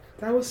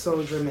That was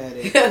so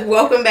dramatic.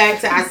 Welcome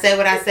back to I Said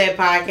What I Said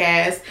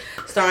podcast,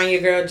 starring your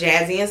girl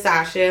Jazzy and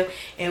Sasha.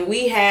 And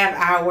we have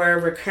our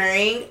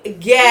recurring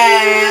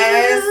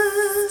guests,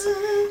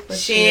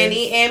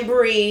 Shani and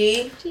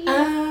Bree.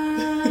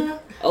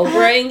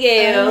 Oprah and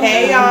Gail.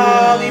 Hey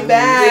y'all, we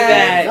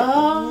back.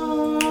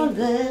 All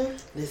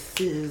that. This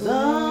is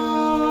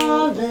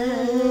all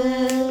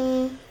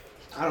that.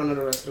 I don't know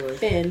the rest of the words.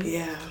 Finn.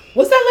 Yeah.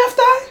 Was that Left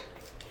Eye?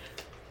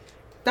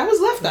 That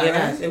was Left Eye,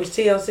 Yes, right? it was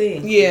TLC.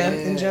 Yeah,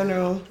 in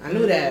general. I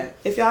knew that.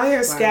 If y'all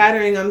hear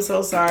scattering, I'm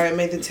so sorry. I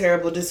made the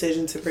terrible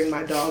decision to bring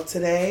my dog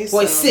today.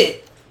 Boy, so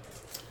sit.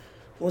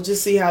 We'll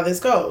just see how this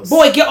goes.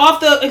 Boy, get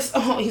off the...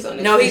 Oh, he's on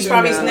the... No, he's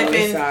probably sniffing.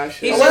 He's Let's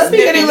just be sniffing.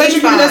 getting He's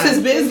electrocuted. That's fine.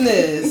 his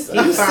business.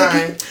 He's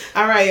fine.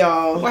 All right,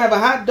 y'all. I have a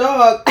hot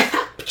dog.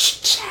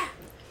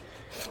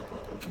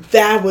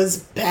 That was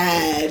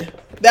bad.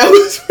 That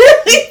was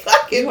really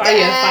fucking You are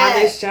your bad.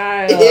 father's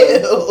child.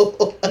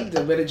 Ew. You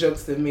did better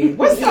jokes than me.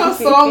 What's y'all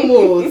song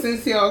mood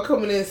since y'all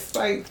coming in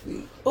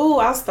spicy? Ooh,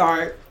 I'll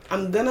start. I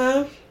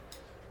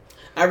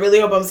really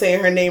hope I'm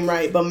saying her name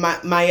right, but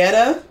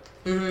Mayetta.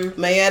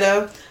 Mm-hmm.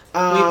 Mayetta.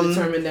 We've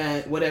determined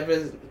that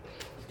whatever.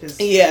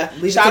 Yeah,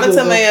 leave it shout to out to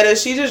Google.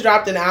 Mayetta. She just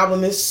dropped an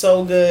album. It's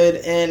so good,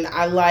 and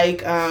I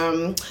like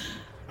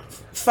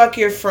 "Fuck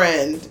Your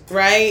Friend."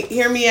 Right?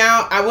 Hear me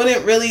out. I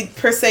wouldn't really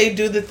per se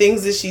do the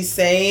things that she's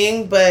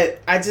saying, but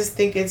I just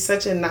think it's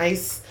such a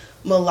nice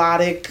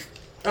melodic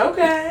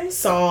Okay.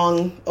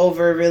 song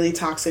over really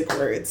toxic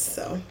words.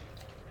 So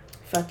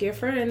Fuck your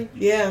friend.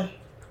 yeah,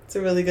 it's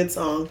a really good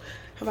song.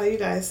 How about you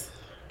guys?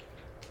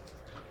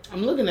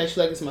 I'm looking at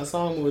you like it's my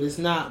song mood. It's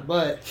not,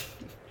 but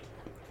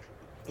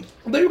I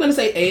thought you were gonna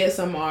say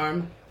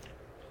ASMR,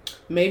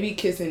 maybe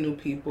Kissing New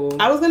People,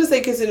 I was gonna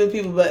say Kissing New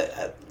People,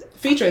 but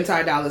featuring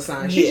Ty Dolla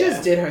 $ign. She Yeah.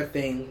 just did her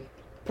thing.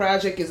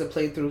 Project is a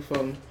playthrough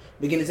from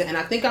beginning to end.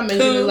 I think I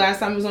mentioned it last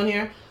time I was on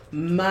here.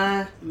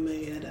 Mayetta.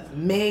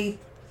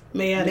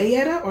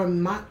 Mayetta or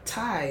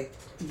Matai?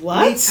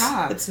 What?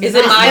 Matai. It's Is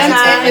it not Mai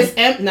Tai?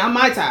 It's not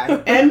my Thai.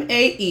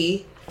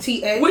 Maeta.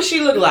 What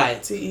she look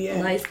like?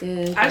 T-E-A. Light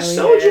skin. I curly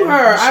showed you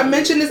hair. her. I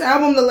mentioned this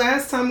album the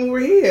last time we were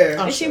here.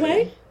 I'll Is she show you.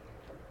 white?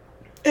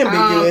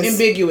 Ambiguous.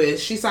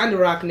 Ambiguous. She signed to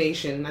Rock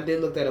Nation. I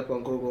did look that up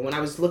on Google when I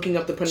was looking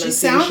up the She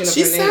pronunciation of her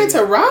signed name.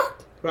 to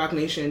rock. Rock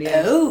Nation.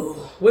 Yeah. Ooh.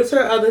 What's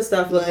her other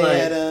stuff look like?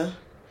 Mayetta.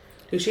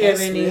 Does she have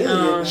That's any? really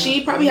good.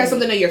 She probably has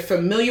something that you're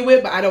familiar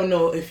with, but I don't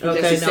know if you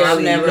Okay, no,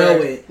 necessarily I've never-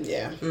 know it.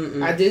 Yeah.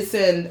 Mm-mm. I did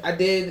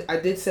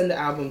send the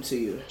album to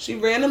you. She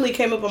randomly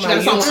came up on She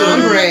my got a song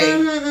YouTube. Ombre.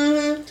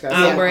 Mm-hmm. She got a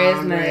song Ombre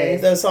is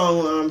nice. The song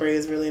with Ombre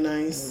is really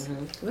nice.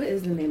 What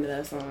is the name of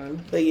that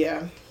song? But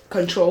yeah.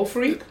 Control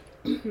Freak.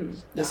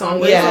 The song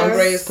with Yes.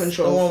 Ombre is The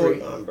Control one Freak.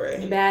 with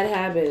Ombre. Bad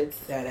Habits.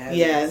 That happens.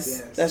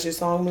 Yes. That's your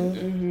song move?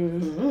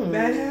 Mm-hmm.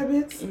 Bad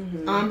Habits.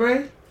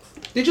 Ombre.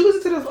 Did you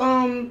listen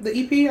to the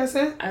EP I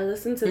said? I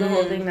listened to the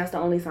whole thing. That's the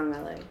only song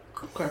I like.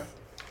 Okay.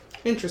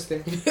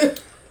 Interesting.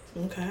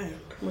 Okay.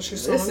 What's your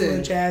song Listen.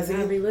 with I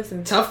Jazzy?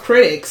 re-listen. Tough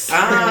critics.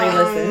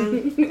 I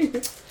re-listen.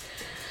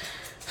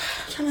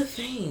 I'm trying to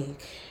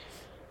think.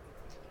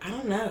 I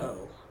don't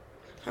know.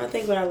 I'm trying to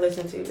think what I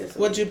listened to this week.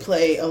 What'd you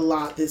play a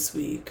lot this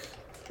week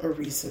or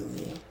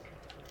recently?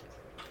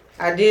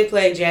 I did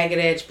play Jagged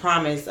Edge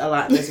Promise a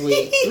lot this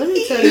week. Let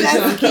me tell you That's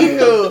something.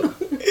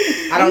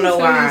 cute. I don't know Let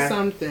me tell you why.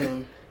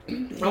 something.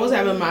 I was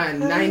having my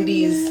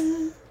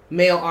 90s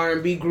male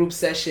R&B group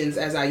sessions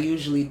as I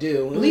usually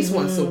do, at least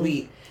once a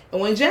week. And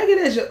when Jagged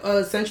Edge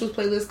Essentials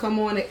playlist come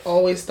on, it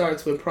always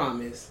starts with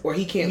Promise, or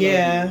He Can't Love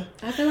Yeah. You.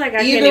 I feel like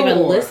I Either can't even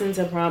or. listen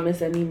to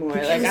Promise anymore. You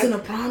Like can't listen I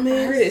to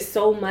Promise? heard it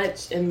so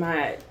much in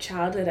my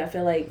childhood. I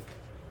feel like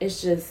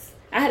it's just.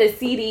 I had a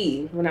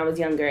CD when I was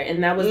younger,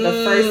 and that was the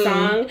first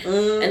song.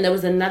 And there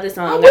was another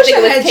song. I wish think I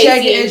it was had Casey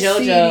Jagged and Edge JoJo.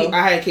 CD.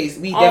 I had Casey.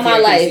 We All my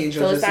definitely had Casey and life. JoJo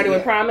So it started with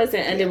CD. Promise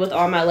and ended with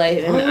All My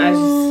Life, and I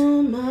just.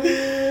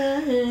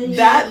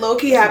 That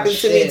low-key happened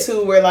to me shit.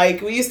 too, where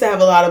like we used to have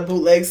a lot of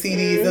bootleg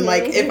CDs and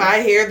like if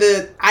I hear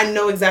I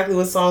know exactly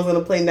what song's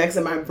gonna play next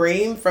in my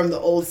brain from the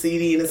old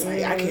CD and it's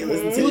like I can't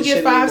listen to You this get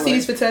shit 5 anymore.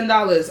 CDs for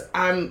 $10.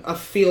 I'm a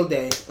field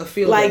day. A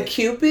field Like day.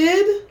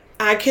 Cupid,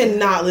 I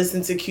cannot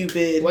listen to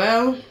Cupid.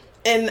 Well,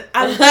 And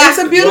it's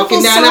a beautiful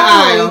walking down song, the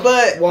aisle,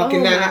 but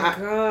walking Oh down the my aisle.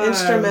 God.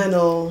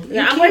 instrumental.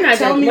 Yeah, You we're not can't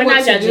tell me We're what not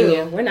to judging do.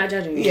 you. We're not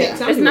judging you. Yeah.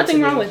 Tell There's me what nothing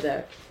to wrong do. with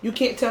that. You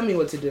can't tell me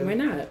what to do. We're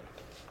not.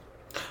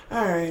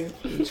 All right.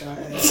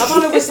 I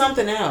thought it was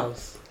something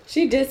else.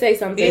 She did say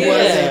something. It Yeah.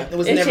 wasn't. It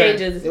was It never.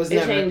 changes. It was It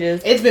never.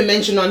 changes. It's been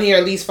mentioned on here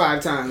at least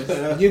 5 times.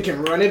 You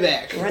can run it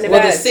back. Run it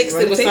Well, back. the sixth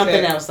Run it was the tape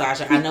something back. else,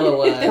 Sasha. I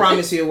know it I was.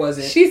 promise you it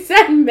wasn't. She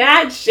said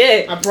mad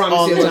shit. I promise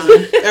All you the it time.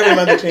 wasn't. Every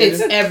mother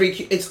changes.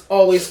 It's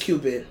always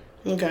Cupid.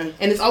 Okay.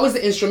 And it's always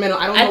the instrumental.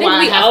 I don't know I think why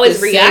we I have always to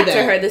say react to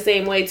that. her the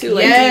same way too.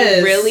 Like, Yes. do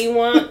you really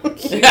want?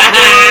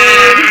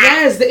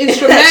 Yes, the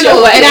instrumental.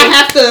 your And I way.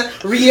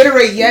 have to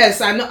reiterate,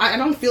 yes. I know. I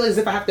don't feel as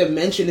if I have to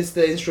mention it's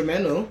the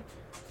instrumental.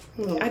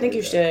 I think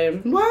you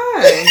should.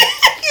 Why?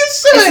 You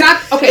should. It's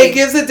not okay. It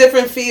gives a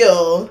different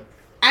feel.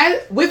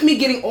 With me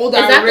getting older,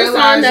 Is that I the song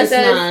realize that it's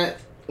says- not.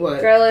 What?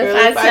 Girl,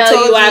 if I tell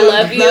told you I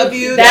love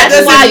you, that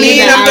that's why doesn't mean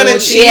you I'm gonna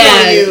cheat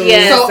on you.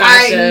 Yeah, so Sasha.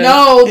 I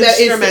know that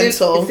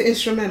Instrumental. it's the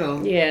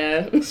instrumental.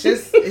 Yeah.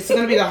 It's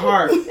gonna be the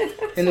harp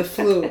and the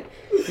flute.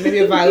 Maybe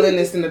a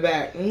violinist in the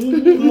back.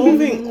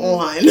 Moving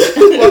on. Walking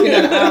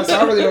down the aisle, so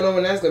I really don't know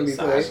when that's gonna be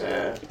played.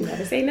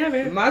 Never say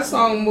never. My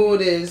song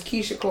mood is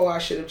Keisha Cole, I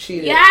Should Have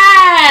Cheated.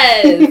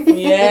 Yes.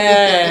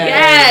 Yeah.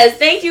 Yes.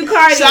 Thank you,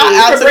 Cardi, Shout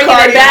out for to bringing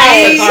Cardi it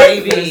back. B.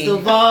 Cardi B. First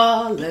of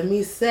all, let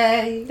me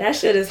say, That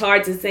shit is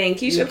hard to sing.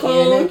 Keisha you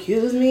Cole, can't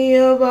accuse me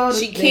of all the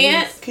she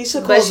can't,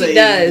 Keisha but Cole's she a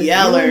does.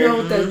 yeller. You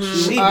know that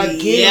She you are be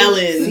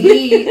yelling.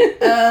 guilty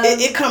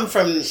of- It come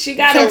from She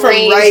got come a from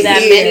range right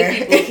that here.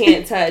 many people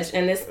can't touch,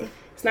 and it's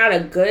not a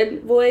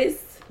good voice,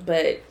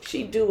 but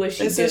she do what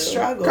she It's do. a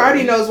struggle.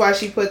 Cardi knows why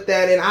she put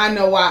that, and I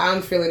know why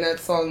I'm feeling that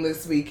song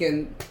this week.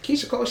 And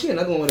Keisha Cole, she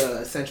another one with a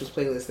Essentials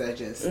playlist that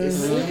just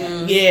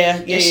Yeah,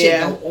 that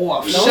shit go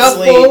off. Don't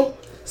Shuffle,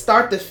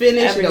 start to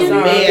finish, Every it don't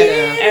song.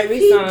 matter. Every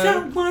He song.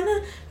 don't wanna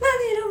love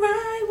you the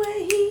right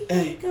way. He Hey,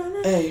 ain't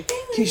gonna hey,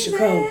 be Keisha the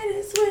Cole.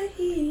 baddest way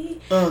he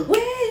Uh. where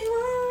you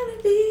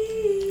wanna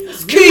be.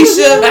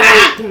 Keisha.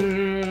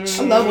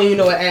 I love when you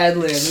know an ad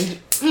lib.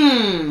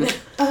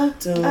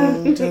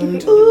 Dun, dun, dun.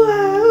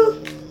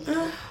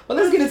 Well,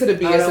 let's get into the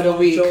BS of the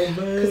week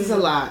because it's a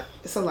lot.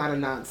 It's a lot of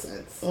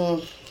nonsense.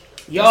 Mm.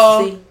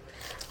 Y'all,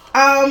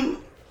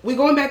 we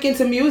going back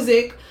into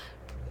music.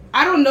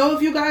 I don't know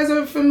if you guys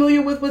are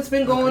familiar with what's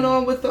been going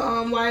on with the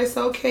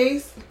YSL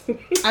case.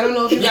 I don't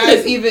know if you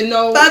guys even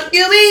know. Fuck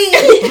you mean?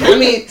 I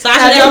mean, Sasha,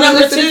 have that's y'all been number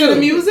listening to the 2.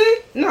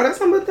 music? No, that's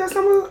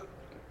number.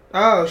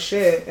 Oh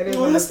shit! It is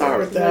Well, let's start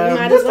with You that.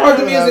 might Let's as start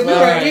the well. music.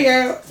 All right.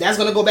 Yeah, that's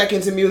gonna go back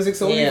into music,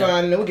 so we'll be Yeah.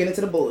 fine. And then we'll get into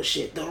the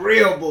bullshit, the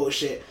real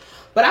bullshit.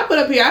 But I put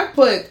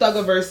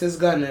Thugger versus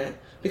Gunna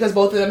because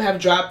both of them have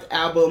dropped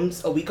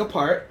albums a week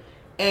apart,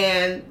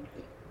 and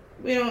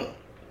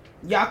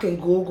y'all can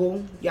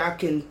Google, y'all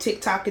can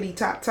TikTokity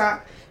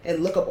top and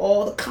look up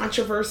all the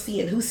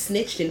controversy and who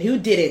snitched and who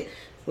didn't.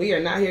 We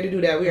are not here to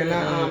do that. We are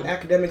not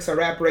academics or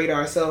Rap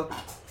Radar. So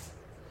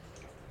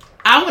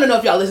I want to know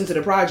if y'all listen to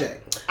the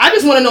project. I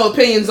just want to know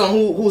opinions on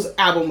whose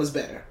album was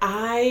better.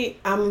 I'm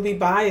gonna be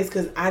biased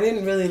because I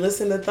didn't really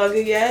listen to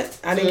Thugger yet.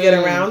 I didn't get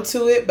around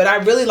to it, but I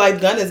really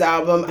like Gunna's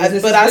album.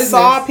 Business But is I business.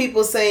 saw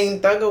people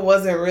saying Thugger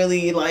wasn't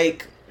really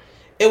like,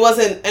 it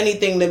wasn't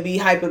anything to be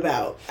hype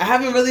about. I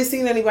haven't really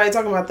seen anybody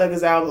talking about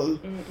Thugger's album.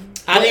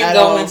 I didn't At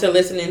go all. into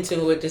listening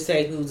to it to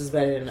say whose is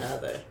better than the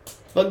other.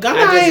 But Gunna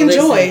I I just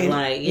enjoyed. listened,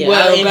 like, yeah,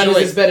 Well, I Gunna's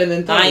enjoyed. is better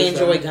than Thugger's. I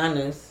enjoy though.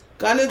 Gunna's.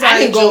 Gunna's I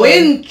didn't go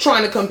enjoyed. in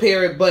trying to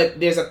compare it, but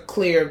there's a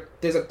clear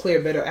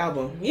better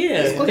album.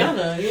 Yeah, Okay.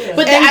 Gunna. Yeah,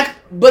 But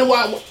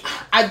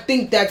I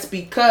think that's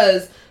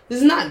because this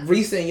is not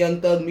recent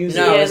Young Thug music.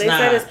 No, Yeah, it's they not.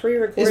 said it's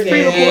pre-recorded. It's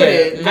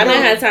pre-recorded. Yeah. Gunna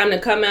had time to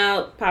come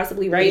out,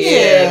 possibly write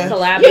Yeah. shit, collab.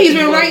 Yeah, with he's been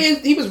people. writing.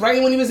 He was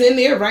writing when he was in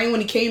there, writing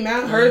when he came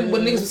out. Heard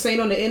what niggas was saying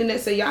on the internet.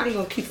 Say y'all ain't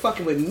gonna keep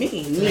fucking with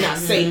me. Me not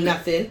saying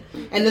nothing.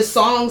 And the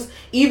songs,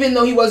 even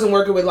though he wasn't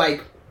working with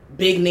like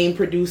big name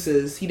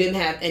producers, he didn't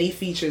have any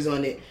features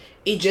on it.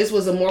 It just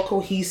was a more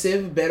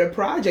cohesive, better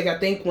project. I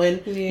think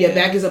when your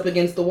back is up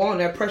against the wall and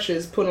that pressure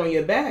is put on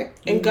your back,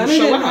 And you Gunna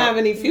show didn't out. have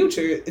any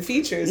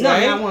features, No,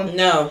 right? not one.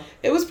 no.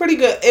 It was pretty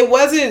good. It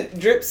wasn't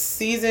Drip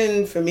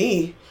season for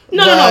me.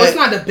 No, but- it's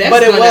not the best.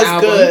 But it Gunna was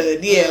album.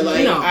 good. Yeah,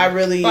 like No, I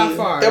really by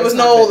far, there was it's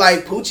not no best.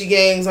 like Poochie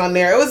Gangs on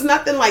there. It was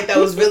nothing like that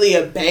was really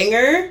a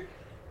banger.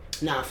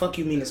 Nah, fuck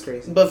you mean it's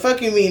crazy. But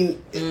fuck you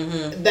mean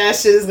that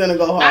shit is gonna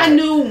go hard. I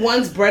knew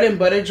once Bread and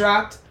Butter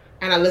dropped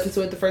and I listened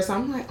to it the first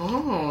time, I'm like,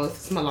 oh,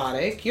 this is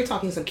melodic. You're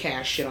talking some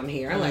cash shit on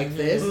here. I like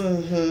this.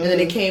 And then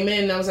it came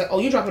in and I was like, oh,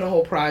 you're dropping a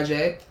whole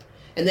project.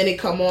 And then it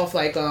come off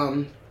like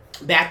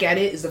Back at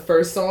It is the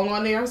first song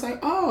on there. I was like,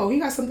 oh, he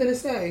got something to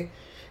say.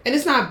 And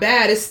it's not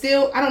bad. It's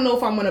still, I don't know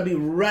if I'm going to be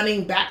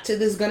running back to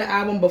this Gunna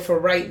album, but for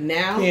right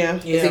now, Yeah.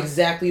 it's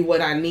exactly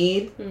what I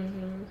need.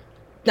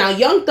 Now,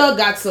 Young Thug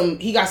got some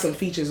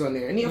features on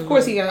there. And of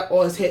course he got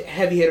all his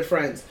heavy hitter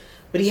friends.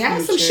 But he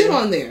has some shit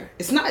on there.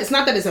 It's not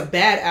that it's a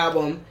bad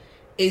album.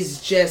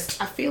 It's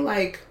just, I feel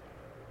like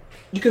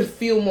you can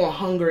feel more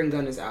hunger in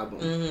Gunna's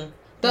album.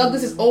 Thug,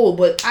 this is old,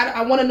 but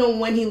I want to know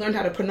when he learned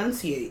how to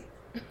pronunciate.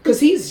 Because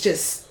he's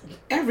just,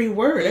 every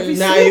word, every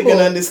now syllable. you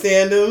can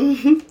understand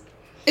him.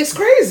 It's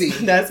crazy.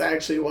 That's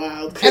actually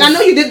wild. And I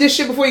know you did this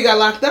shit before you got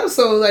locked up,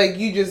 so like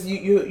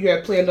you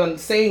had planned on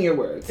saying your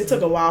words. It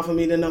took a while for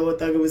me to know what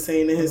Thugger was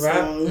saying in his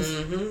songs.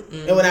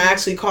 And when I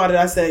actually caught it,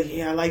 I said,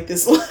 yeah, I like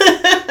this one.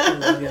 I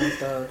love Young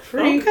Thug.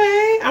 Free.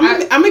 Okay. I'm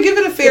going to give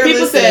it a fair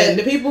listen.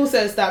 The people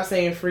said stop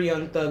saying free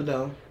Young Thug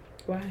though.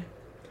 Why?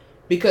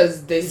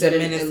 Because they said a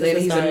in menace to Atlanta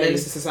he's a society.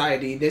 menace to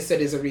society. They said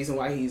there's a reason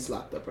why he's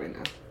locked up right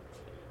now.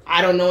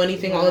 I don't know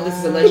anything. All of this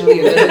is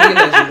allegedly.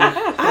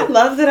 I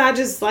love that I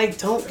just like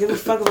don't give a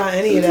fuck about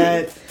any of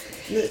that.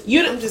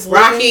 I'm just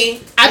Rocky.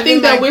 living- I think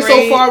living that my we're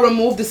great- so far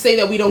removed to say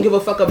that we don't give a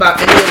fuck about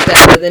any of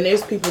that. But then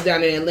there's people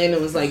down in Atlanta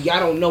who was like, y'all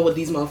don't know what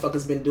these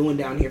motherfuckers been doing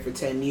down here for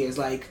 10 years.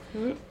 Like,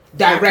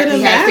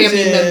 directly had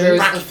family imagine. members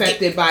Rocky.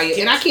 affected by it.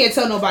 And I can't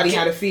tell nobody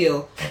how to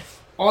feel.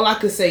 All I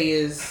could say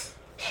is,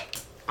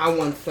 I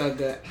want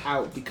Thugger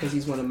out because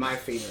he's one of my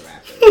favorite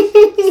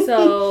rappers.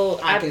 So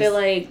I feel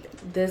like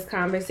this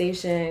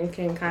conversation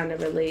can kind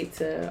of relate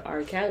to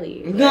R.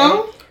 Kelly. Right?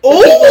 No? The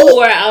people who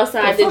are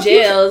outside the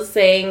jails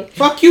saying,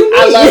 fuck you,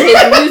 I love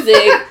his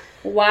music.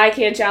 Why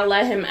can't y'all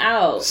let him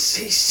out?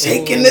 She's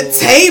shaking the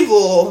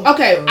table.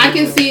 Okay, I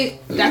can see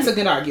that's a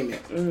good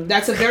argument.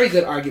 That's a very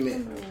good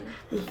argument.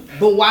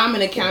 But why I'm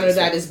going to counter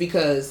that is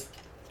because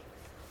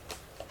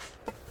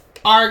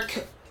I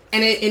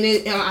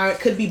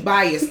could be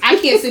biased. I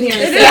can't sit here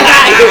and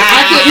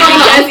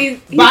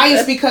say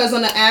biased because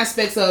on the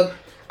aspects of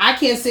I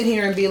can't sit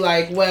here and be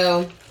like,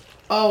 well,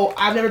 oh,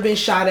 I've never been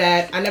shot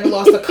at. I never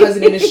lost a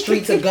cousin in the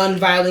streets of gun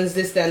violence,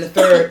 this, that, and the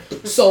third.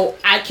 So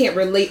I can't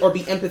relate or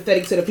be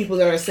empathetic to the people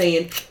that are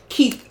saying,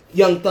 keep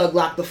Young Thug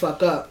locked the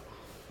fuck up.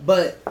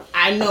 But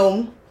I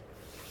know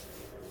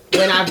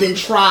when I've been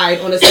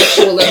tried on a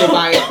sexual level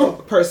by a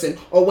person,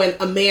 or when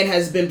a man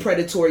has been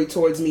predatory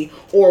towards me,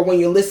 or when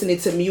you're listening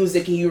to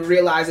music and you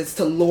realize it's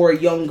to lure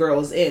young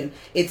girls in.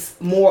 It's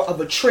more of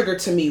a trigger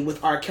to me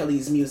with R.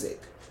 Kelly's music.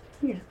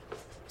 Yeah.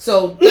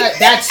 So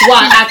that's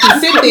why I can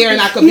sit there and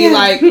I can be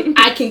like,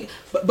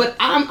 but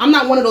I'm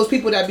not one of those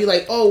people that be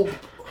like, oh,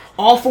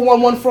 all for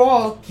one for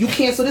all. You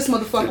cancel this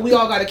motherfucker, we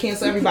all gotta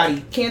cancel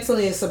everybody.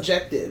 Canceling is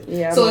subjective.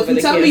 Yeah, so if you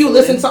tell me you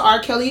listen to R.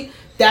 Kelly,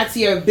 that's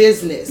your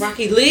business.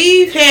 Rocky,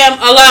 leave him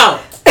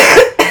alone.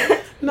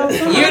 No,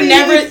 you're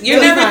never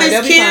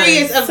this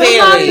curious of Bailey.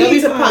 Somebody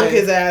needs to punk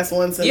his ass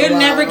once in a while. You're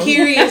never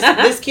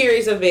this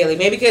curious of Bailey.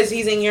 Maybe because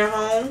he's in your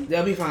home.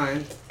 They'll be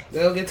fine.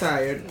 They'll get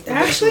tired.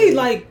 Actually,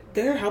 like,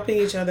 they're helping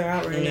each other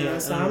out right now,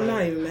 so I'm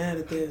not even mad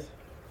at this.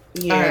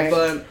 Yeah,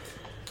 but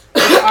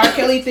the R.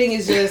 Kelly thing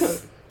is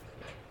just...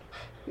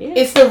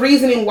 It's the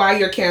reasoning why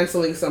you're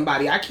canceling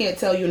somebody. I can't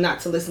tell you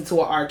not to listen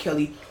to a R.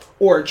 Kelly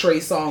or a Trey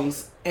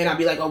Songz, and I'll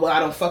be like, oh, well, I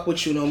don't fuck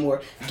with you no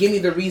more. Give me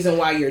the reason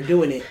why you're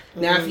doing it.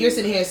 Now, if you're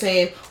sitting here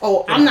saying,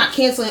 oh, I'm not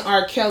canceling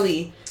R.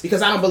 Kelly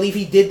because I don't believe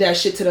he did that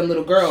shit to them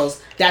little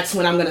girls, that's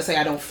when I'm going to say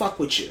I don't fuck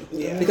with you.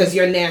 Yeah. Because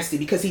you're nasty,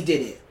 because he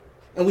did it.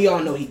 And we all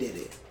know he did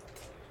it.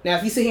 Now,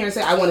 if you sit here and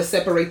say, I want to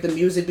separate the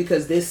music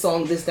because this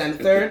song, this, that, and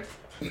the third,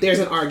 there's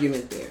an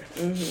argument there.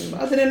 But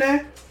other than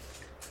that,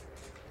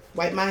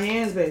 wipe my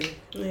hands, baby.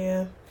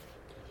 Yeah.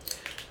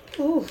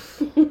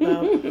 Oof.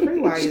 Well,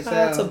 free YSL. Shout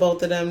out to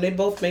both of them. They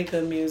both make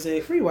good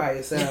music. Free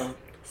YSL.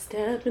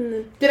 Step in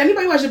the... Did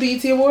anybody watch the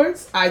BET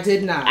Awards? I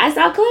did not. I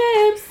saw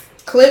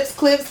Clips,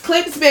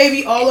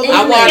 baby, all over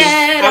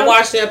I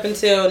watched it up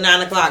until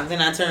 9 o'clock,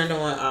 then I turned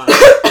on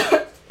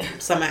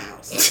Summer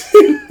House.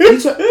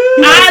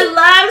 I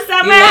love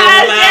Summer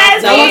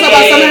House. Y'all want to talk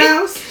about Summer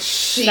House?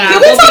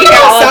 Can we talk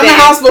about Summer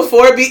House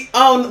before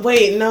Oh,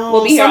 wait, no.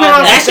 We'll be here Summer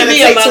all House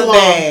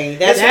day.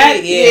 That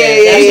should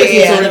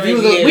be a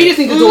mukbang. We just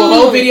need to do a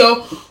whole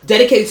video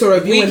dedicated to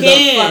reviewing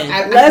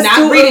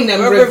reading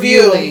them,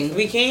 reviewing.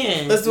 We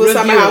can. Let's do a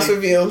Summer House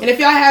review. And if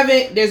y'all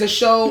haven't, there's a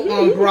show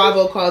on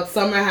Bravo called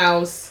Summer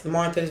House.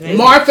 Martha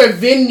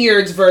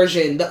Vineyard's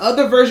version. The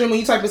other version, when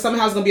you type in Summer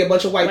House, is going to be a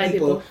bunch of white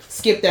people.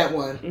 Skip that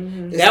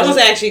one. That was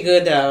actually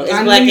good, though. It's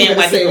black and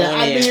white people on there.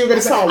 I knew you were going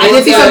to say that. I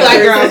did see some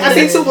black girls. I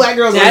see 2 black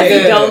girls on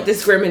there. Don't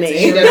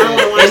discriminate.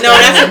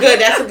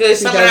 That's a good.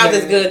 Summer House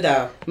is good,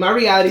 though. My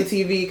reality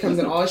TV comes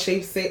in all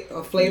shapes,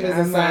 flavors,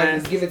 and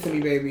sizes. Give it to me,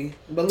 baby.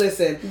 But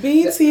listen,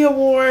 BET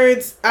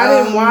Awards, I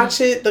didn't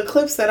watch it. The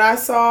clips that I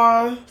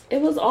saw,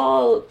 it was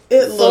all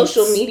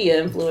social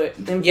media influence.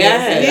 Yeah.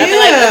 I feel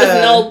like there was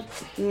no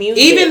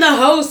music. Even the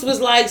host was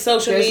like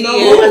social media.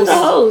 Who was the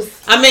host?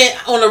 I mean,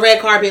 on the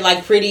red carpet,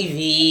 like Pretty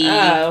V.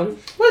 What'd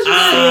you say?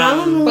 I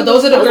don't know. But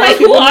those are the girls. Like,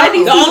 who are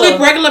these The only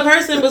regular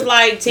person was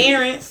like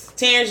Terrence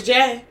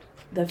J.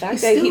 The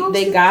fact that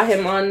they got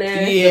him on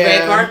there. The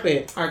red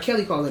carpet. R.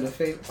 Kelly called it a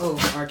fake. Oh,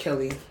 R.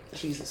 Kelly.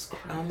 Jesus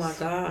Christ. Oh my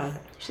God.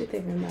 She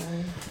thinking about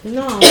it.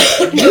 No.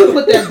 You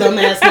put that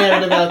dumbass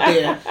narrative out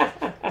there.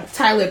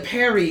 Tyler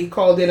Perry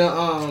called it a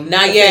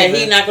Not yet.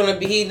 He's not gonna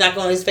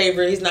his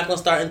favorite. He's not gonna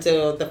start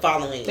until the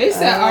following. They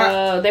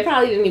said they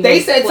probably didn't even. They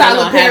said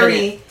Tyler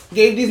Perry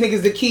gave these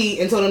niggas the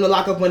key and told them to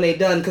lock up when they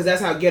done because that's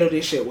how ghetto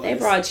this shit was. They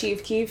brought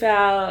Chief Keef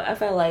out. I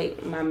felt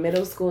like my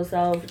middle school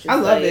self. I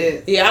love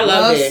it. Yeah, I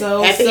love it.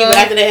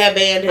 After they had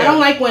banned him. I don't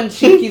like when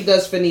Chief Keef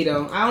does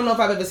Finito. I don't know if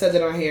I've ever said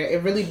that on here.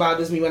 It really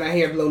bothers me when I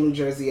hear Blow New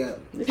Jersey Up.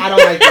 I don't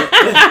like it.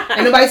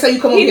 And nobody tell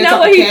you come over here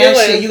talking cash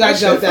shit. You got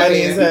jumped out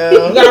here.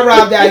 You got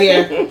robbed out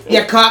here.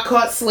 You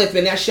caught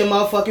slipping. That's your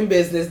motherfucking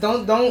business.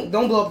 Don't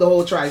blow up the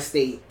whole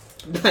tri-state.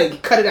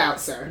 Like, cut it out,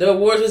 sir. The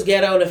awards was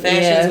ghetto. The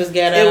fashions was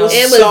ghetto. It was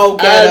so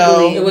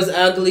ghetto. Ugly. It was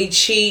ugly,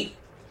 cheap.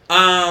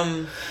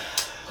 Who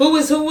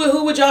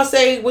would y'all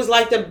say was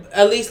like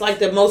at least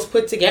the most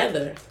put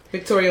together?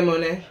 Victoria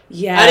Monet.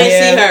 Yeah, I didn't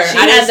see her. She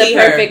had the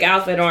perfect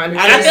outfit on.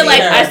 I feel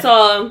like I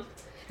saw.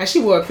 And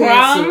she wore a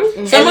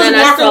Prom. Summer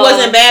Walker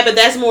wasn't bad, but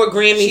that's more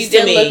Grammys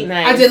to me.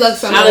 Nice. I did look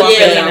Summer Walker.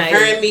 Yeah,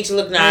 her and Meech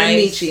look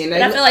nice. And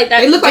I feel like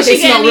that. They look like they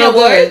smell real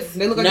good.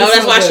 They look like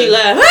that's why she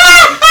left.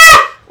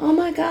 Oh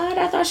my God!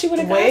 I thought she would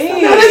have got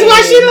something. No, that's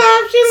why she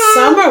left.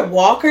 Summer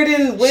Walker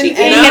didn't win. She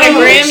can't get a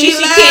Grammy. She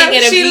can't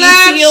get a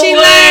BET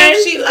Award.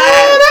 She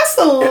left. That's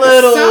a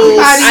little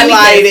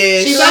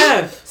slighted. She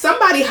left.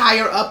 Somebody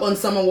higher up on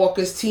Summer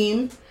Walker's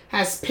team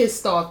has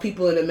pissed off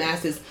people in the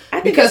masses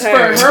think because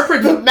it's for her.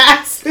 her The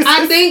masses.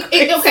 I think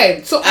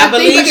okay. So I think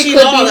believe like it she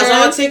could lost. be That's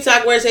her. on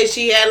TikTok where it says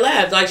she had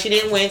left. Like she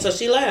didn't win, so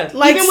she left.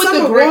 Like Even with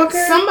Summer the great,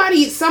 Walker.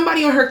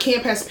 somebody on her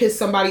camp has pissed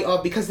somebody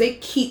off because they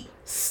keep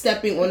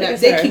stepping on that.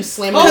 it's They her. keep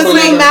slamming.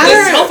 Hopefully, her. no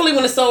matter- Hopefully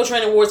when the Soul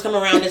Train Awards come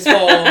around this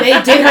fall.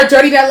 They did her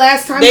dirty that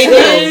last time. They too.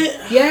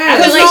 did? Yeah,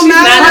 I feel like no she's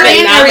matter not her been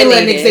and Ari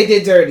nominated. Lennox, they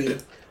did dirty,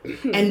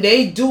 and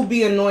they do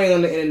be annoying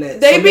on the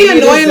internet. They So be maybe it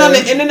is annoying on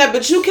them. the internet,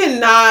 but you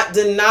cannot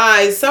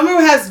deny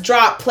Summer has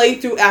dropped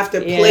playthrough after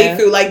Yeah.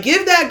 playthrough. Like,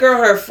 give that girl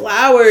her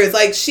flowers.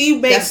 Like, she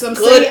makes That's what I'm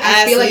good saying. I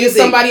ass feel like it's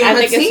music. somebody on I her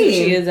think it's who team.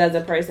 she is as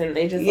a person.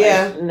 They just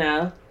Yeah. like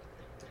no.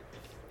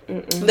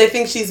 Mm-mm. They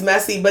think she's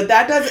messy, but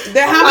that doesn't.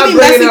 How I'm many not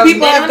bringing messy up-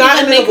 people They have don't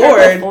gotten even an make her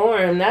award?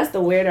 perform. That's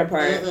the weirder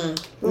part.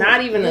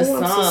 Not even a Who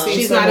wants to song. see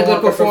She's Summer not a good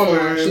Walker performer.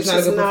 perform? She's not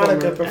a good not a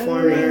good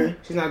performer. performer.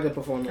 She's not a good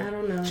performer. I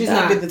don't know. She's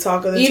That'd not. be the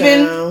talk of the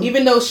town.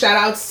 Even though shout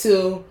outs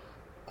to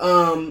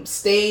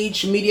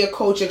stage media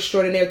coach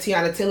extraordinaire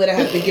Tiana Taylor that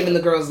has been giving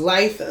the girls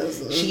life.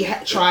 She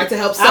tried to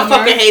help I Summer.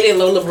 fucking hated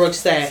Lola Brooke's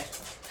set.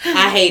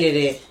 I hated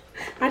it.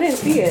 I didn't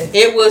see it.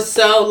 It was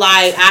so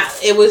like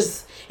it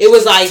was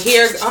like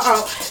here.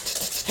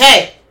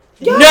 Hey,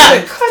 Y'all no,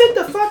 better cut it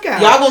the fuck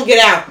out. y'all gonna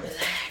get out.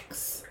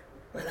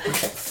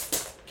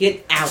 Relax.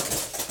 Get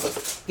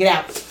out. Get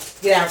out.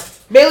 Get out.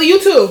 Bailey, you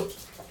too.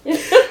 You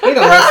don't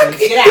listen.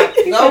 Get out.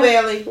 Go,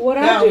 Bailey. What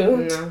Go. I do?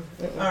 No.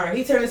 All right.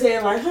 He turned his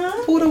head like, huh?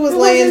 Puda was It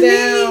laying wasn't me.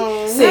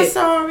 down. I'm Sit.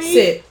 sorry.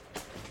 Sit.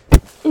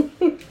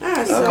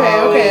 I'm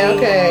sorry.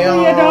 Okay.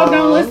 Your dog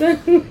don't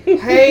listen.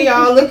 Hey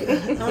y'all, look for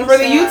the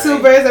sorry.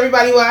 YouTubers,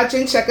 everybody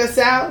watching, check us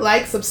out,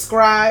 like,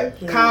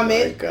 subscribe,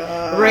 comment,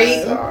 God.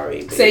 rate,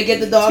 Sorry, say get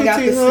the dog out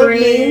the TT hump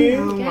screen. me.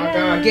 Oh my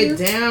god, get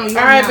down. You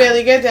All right, not-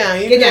 Bailey, get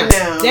down. You Get good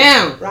down. now.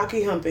 Down.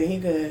 Rocky humping. He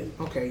good.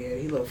 Okay, yeah,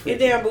 he a little Get freaky.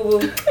 down, boo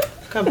boo.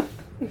 Come.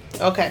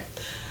 Okay.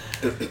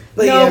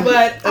 But No, yeah,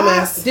 but a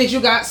mess. did you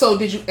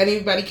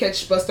anybody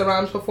catch Busta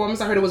Rhymes' performance?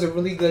 I heard it was a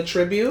really good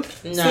tribute.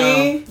 No.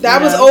 See, that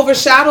was No.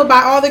 overshadowed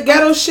by all the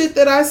ghetto shit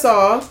that I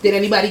saw. Did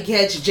anybody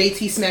catch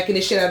JT smacking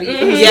the shit out of you?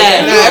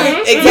 Yeah.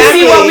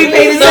 Exactly what we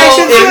paid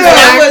attention to?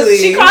 Exactly.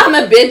 She called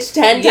him a bitch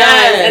 10 times,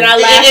 and I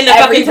laughed in the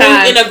every fucking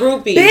time. in a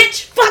groupie.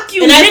 Bitch, fuck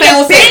you, And that nigga, thing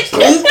was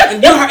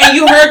bitch. and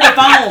you heard the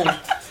phone.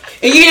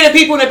 And you hear the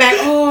people in the back,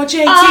 oh,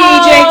 JT,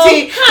 Oh,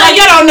 JT. Like,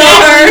 you don't know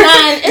her.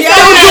 Hun, it's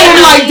Don't do okay, him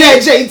like honey.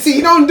 that,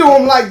 JT. Don't do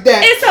him like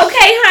that. It's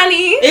okay,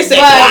 honey. It's a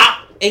But pop.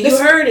 And you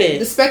heard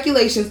The it.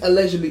 speculations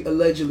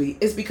allegedly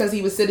is because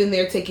he was sitting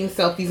there taking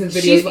selfies and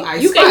videos with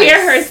Ice You can Spice.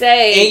 hear her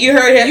say, And you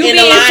heard her you in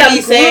the being line some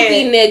he said.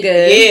 groupie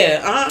nigga.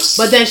 Yeah.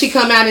 But then she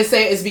come out and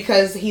say it's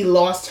because he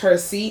lost her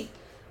seat.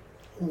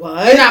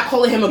 What? You're not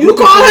calling him a groupie. You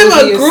call him for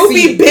a losing his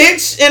groupie seat.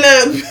 bitch and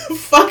a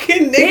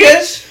fucking nigga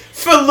Bitch.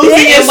 for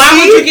losing his And why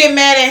would you seat? get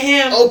mad at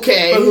him?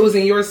 Okay, for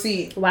losing your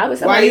seat. Why would Why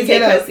somebody you take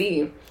get her up?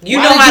 seat? You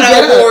Why know did you how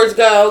get the up? awards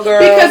go, girl.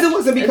 Because it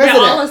wasn't because They're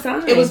of all that.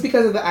 assigned. It was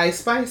because of the Ice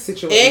Spice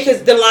situation. And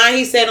because the line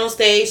he said on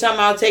stage, talking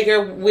about take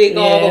her wig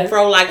off Yeah. and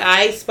fro like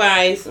Ice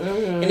Spice.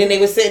 Mhm. And then they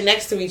were sitting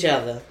next to each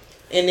other.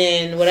 And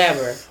then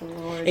whatever.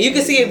 And you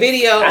can see a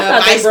video I of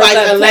thought they Ice broke Spice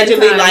up 10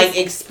 allegedly times. like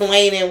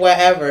explaining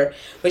whatever.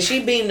 But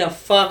she beating the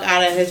fuck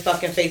out of his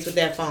fucking face with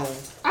that phone.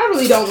 I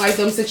really don't like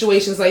them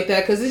situations like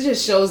that because it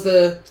just shows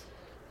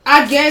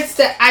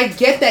I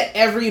get that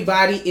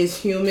everybody is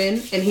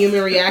human and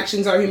human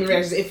reactions are human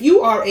reactions. If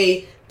you are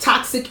a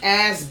toxic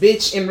ass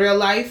bitch in real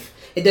life,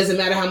 it doesn't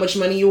matter how much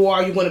money you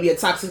are, you're going to be a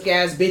toxic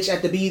ass bitch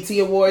at the BET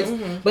Awards.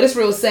 But it's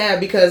real sad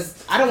because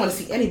I don't want to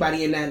see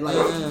anybody in that life.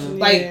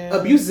 Like, Yeah.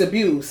 abuse is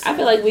abuse. I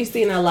feel like we've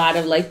seen a lot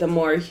of like the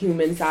more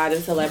human side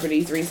of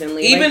celebrities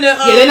recently. Even like,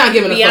 the Yeah, they're not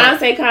giving a fuck.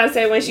 Beyonce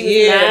concert when she was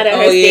Yeah. mad at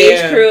her Oh, stage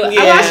yeah. crew. I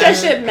Yeah. watched that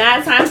shit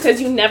mad times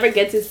because you never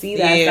get to see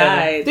that Yeah.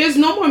 side. There's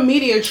no more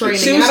media training.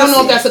 She And was I don't know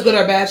just- if that's a good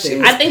or bad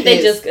thing. I think they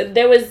pissed. just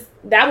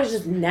that was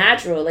just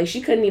natural. Like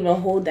she couldn't even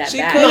hold that She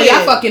back. couldn't. No,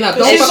 y'all fucking up.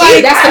 Don't She's fucking.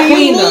 like, That's the can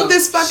queen you though. move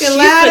this fucking She's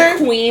ladder?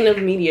 the queen of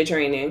media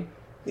training.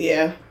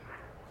 Yeah.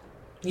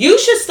 You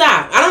should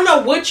stop. I don't know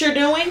what you're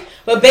doing,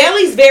 but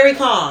Bailey's very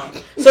calm.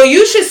 So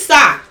you should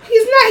stop.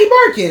 He's not. He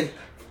barking.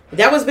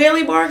 That was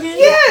Bailey barking?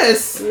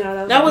 Yes.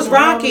 No, That was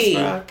Rocky.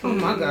 Oh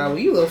my god, well,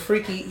 you little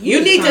freaky. You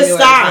just need turn to your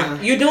ass stop.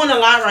 down. You're doing a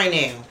lot right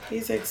now.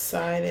 He's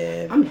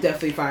excited. I'm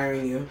definitely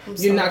firing you. I'm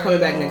You're not sorry, coming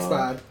back y'all. next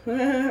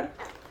pod.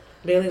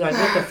 Bailey like,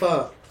 what the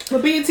fuck? The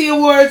BET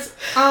Awards,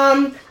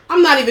 I'm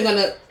not even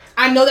gonna.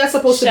 I know that's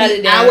supposed Shut to it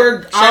be down.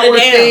 our Shut it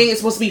down. thing. It's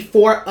supposed to be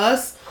for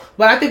us.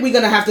 But I think we're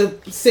gonna have to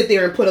sit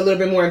there and put a little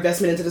bit more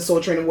investment into the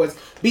Soul Train Awards.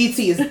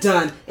 BT is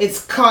done.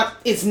 It's caught.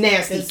 It's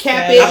nasty. It's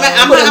Cap bad. it.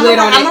 I'm put a lid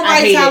on gonna it. I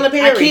write hate Tyler it.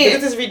 Perry. I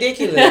can't. This is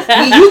ridiculous.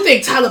 You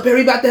think Tyler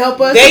Perry about to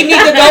help us? They need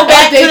to go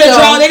back to They the don't.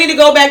 drawing. They need to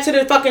go back to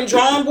the fucking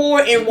drawing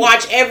board and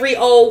watch every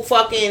old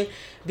fucking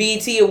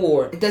BET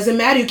award. It doesn't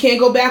matter. You can't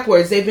go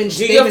backwards. They've been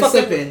your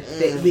fucking-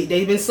 slipping.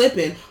 They've been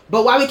slipping.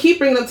 But why we keep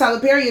bringing up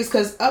Tyler Perry is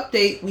because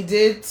update. We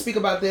did speak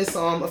about this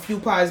a few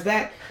pods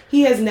back.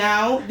 He is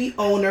now the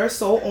owner,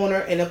 sole owner,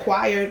 and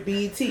acquired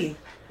BET.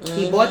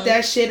 He bought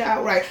that shit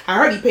outright. I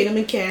heard he paid him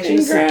in cash in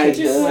a suitcase.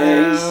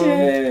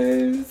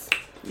 Congratulations.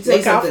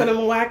 Look out for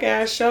them whack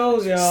ass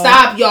shows, y'all.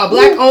 Stop, y'all.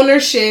 Black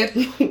ownership.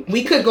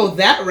 We could go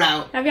that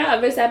route. Have y'all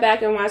ever sat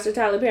back and watched a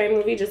Tyler Perry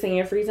movie just in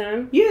your free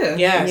time? Yeah.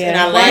 Yes, Yeah. and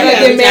I love Why'd I it.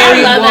 get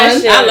married I love that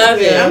one? shit. I love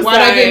it.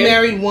 Why'd I get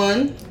married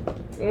one?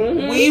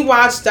 Mm-hmm. We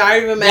watched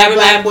Diary of a Mad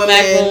Black Woman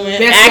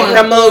Best one.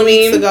 acrimony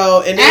weeks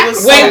ago, and it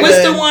was so Wait, what's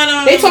good. the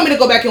one? They told me to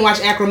go back and watch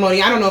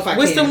Acrimony. I don't know if I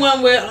What's can. the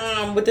one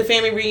with the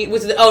family reunion?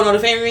 The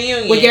family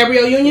reunion With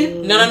Gabrielle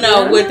Union?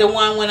 No, with the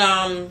one when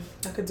I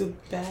could do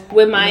bad.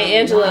 With Maya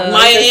Angelou.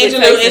 Maya Cicely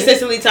Angelou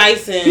and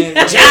Tyson. Cicely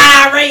Tyson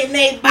gyrating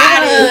their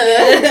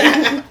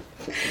body.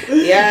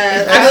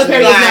 Yeah, Tyler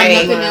Perry is not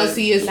nothing else.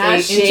 He is Not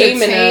an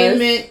shaming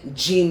entertainment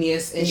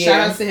genius. And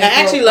shout out to him. I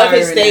actually love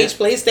his acquiring stage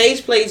play. His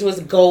stage plays was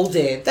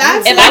golden.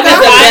 That's If what I could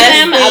got buy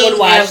him. them, I would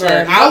watch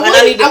them.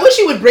 I wish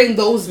he would bring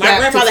those My back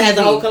grandfather to has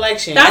the TV. whole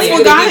collection. That's Yeah.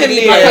 what got him My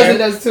there. cousin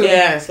does too.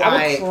 Yes, I would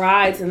like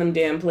cry to them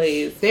damn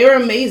plays. They were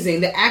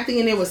amazing. The acting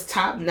in it was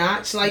top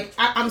notch. Like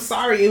I'm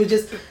sorry, it was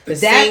just the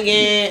that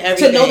singing,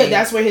 everything. to know that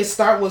that's where his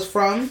start was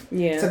from.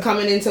 Yeah. To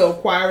coming into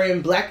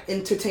acquiring black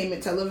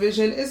entertainment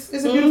television is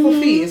a beautiful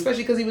feat,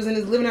 especially because he was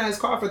living out his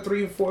car for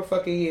 3 or 4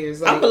 fucking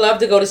years. I Like, would love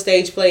to go to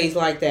stage plays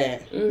like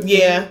that.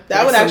 Yeah,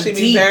 that would some actually be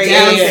deep very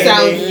down entertaining.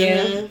 south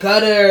Yeah.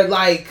 gutter,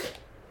 like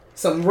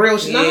some real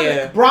shit.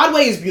 Yeah.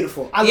 Broadway is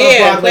beautiful. I love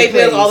Yeah, Broadway Playfield,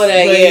 plays. all of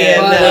that. But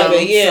Yeah, But, love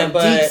it. Yeah, some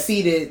but deep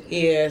seated,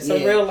 yeah, some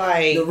yeah. real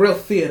like the real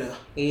theater.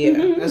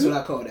 yeah. That's what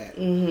I call that.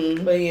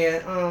 Mm-hmm. But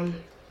yeah,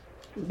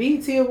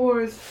 BET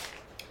Awards,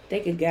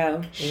 They could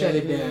go. shut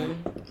it down.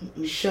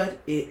 Shut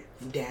it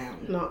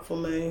down. Not for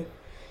me.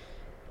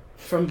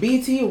 From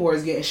BET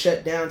Awards getting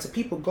shut down to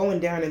people going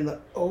down in the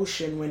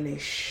ocean when they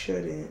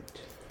shouldn't.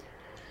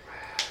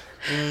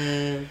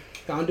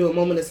 Y'all do a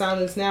moment of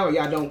silence now, or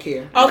y'all don't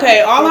care?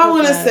 Okay, all I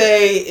want to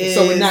say is.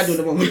 So we're not doing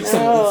a moment of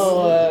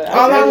silence.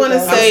 All I want to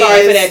I'm say sorry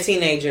is for that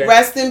teenager.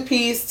 rest in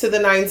peace to the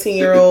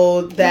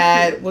 19-year-old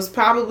that was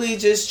probably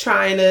just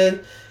trying to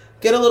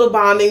get a little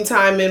bonding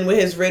time in with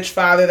his rich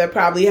father that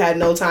probably had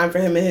no time for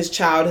him in his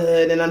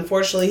childhood, and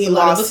unfortunately he A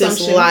lot of lost his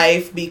assumptions.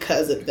 life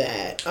because of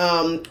that.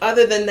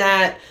 Other than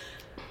that,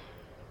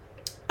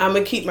 I'm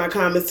gonna keep my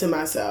comments to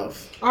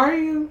myself. Are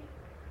you?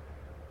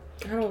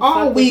 I don't All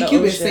fuck with week the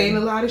you've been ocean. saying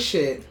a lot of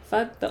shit.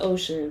 Fuck the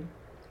ocean.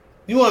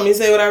 You want me to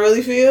say what I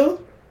really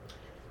feel?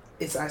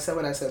 I said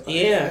what I said.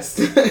 Yeah.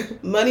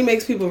 podcast. Money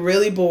makes people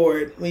really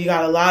bored when you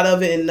got a lot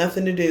of it and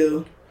nothing to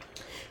do.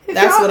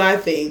 That's what I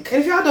think.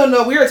 And if y'all don't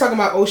know, we were talking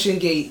about Ocean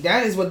Gate.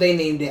 That is what they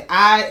named it.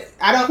 I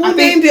don't. Who I think,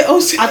 named it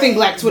Ocean? I think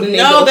Black Twitter named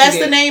it. No, Ocean that's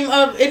Gate. the name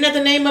of. Isn't that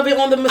the name of it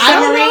on the I don't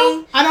submarine?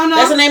 know. I don't know.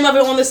 That's the name of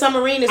it on the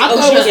submarine. It's I thought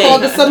Ocean it was Gate.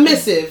 called the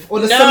Submissive or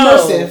the No.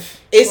 Submersive.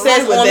 It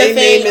says Why would on they the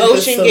thing name it the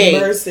Ocean Gate.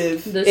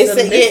 Submersive? The It's a-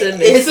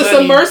 submissive it- It's a funny.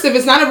 submersive.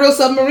 It's not a real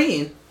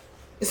submarine.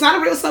 It's not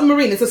a real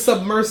submarine. It's a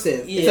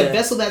submersive. It's a Yeah.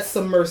 vessel that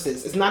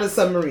submerses. It's not a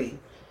submarine.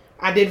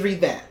 I did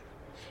read that.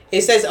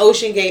 It says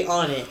Ocean Gate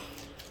on it.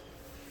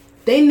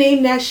 They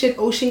named that shit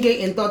Ocean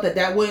Gate and thought that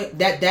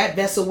that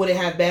vessel wouldn't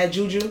have bad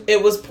juju.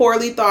 It was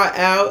poorly thought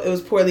out. It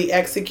was poorly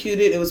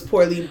executed. It was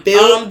poorly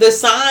built.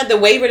 The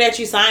waiver that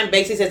you signed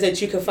basically says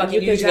that you can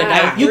fucking You use can your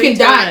die. die. You 3 can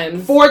die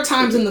times. 4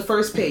 times in the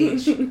first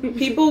page.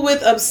 People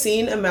with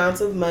obscene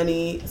amounts of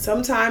money,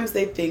 sometimes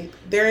they think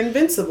they're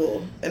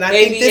invincible, and I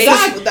Maybe think this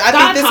God- is. God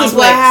I think this is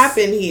what complex.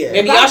 happened here.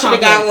 Maybe God y'all should have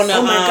got complex. on the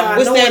Oh my God,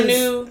 what's no that one's-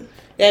 new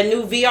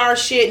VR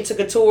shit and took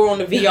a tour on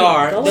the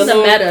VR. Go on the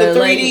meta, the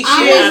 3D like-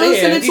 shit. I out was of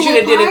here. listening You to shoulda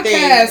a did a thing,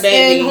 podcast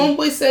baby. and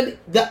homeboy said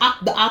the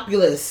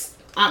Oculus.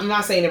 I'm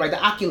not saying it right.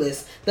 The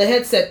Oculus, the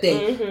headset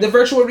thing, the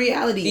virtual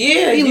reality.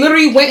 Yeah, he you-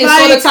 literally went and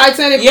saw the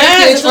Titanic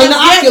Yes, wreckage on the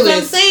that's what I'm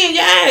Oculus saying.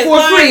 Yes, for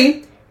like-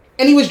 free,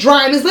 and he was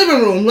dry in his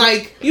living room.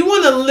 Like, You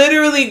want to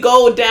literally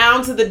go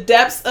down to the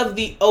depths of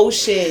the I'm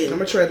ocean,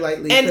 gonna tread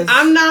lightly. and 'cause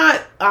I'm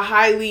not a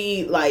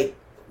highly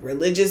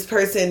religious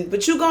person,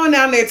 but you going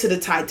down there to the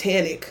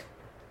Titanic,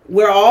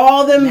 where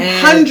all them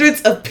Man.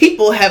 hundreds of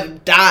people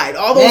have died.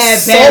 All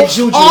those Bad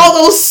juju.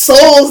 all those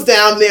souls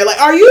down there. Like,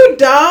 are you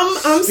dumb?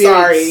 I'm spirits-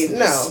 sorry.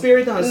 No.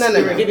 spirit on No, no,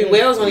 spirit. no. Baby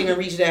whales don't even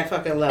reach that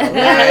fucking low.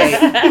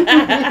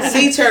 Like,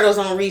 sea turtles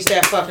don't reach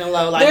that fucking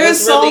low. Like, There's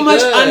what's so really much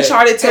good?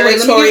 uncharted So wait,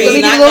 territory. let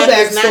me Not give you a little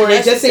it's not backstory,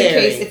 just in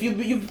necessary. case.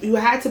 If you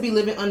had to be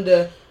living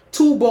under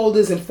 2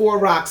 boulders and 4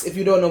 rocks, if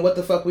you don't know what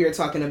the fuck we are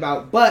talking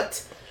about.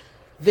 But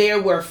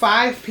there were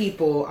 5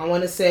 people. I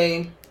want to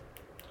say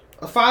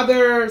a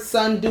father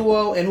son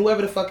duo and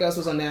whoever the fuck else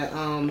was on that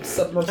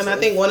submersible. And I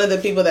think one of the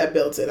people that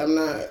built it, I'm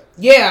not.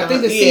 I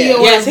think the Yeah.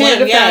 CEO Yes, was one of him,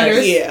 the yes.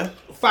 founders. Yeah.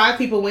 5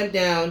 people went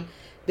down.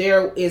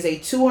 There is a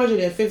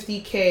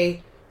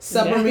 $250K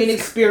submarine Yes.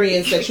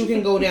 experience that you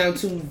can go down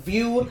to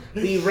view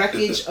the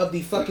wreckage of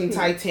the fucking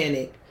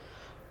Titanic.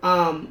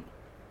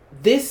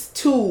 This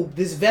tube,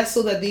 this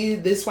vessel that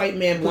this white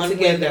man put One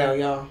together,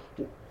 window,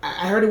 y'all.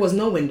 I heard it was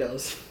no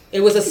windows. It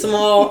was a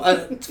small.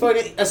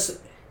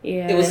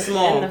 Yeah, It was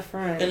small. in the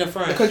front. In the The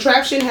front.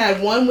 contraption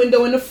had one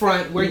window in the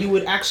front where you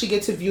would actually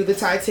get to view the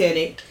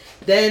Titanic.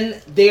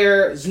 Then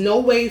there's no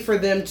way for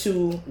them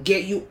to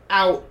get you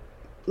out,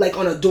 like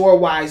on a door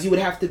wise. You would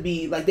have to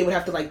be like, they would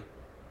have to like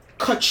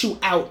cut you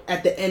out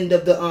at the end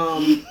of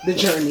the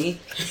journey.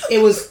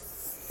 It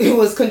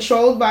was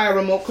controlled by a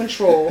remote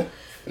control.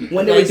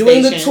 When they were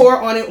doing the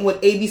tour on it with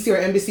ABC or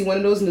NBC, one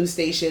of those news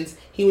stations,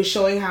 he was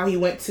showing how he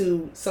went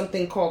to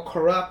something called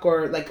Karak,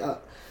 or like a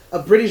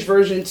British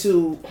version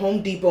to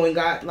Home Depot, and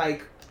got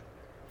like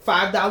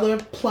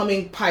 $5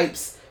 plumbing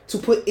pipes to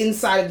put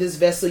inside of this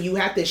vessel. You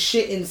had to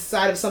shit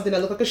inside of something that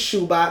looked like a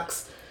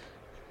shoebox.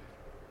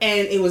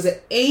 And it was an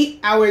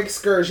 8-hour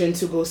excursion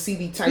to go see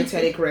the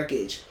Titanic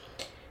wreckage.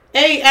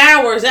 8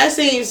 hours? That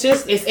seems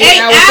just... It's 8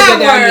 hours to get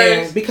down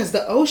there. Because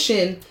the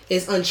ocean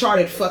is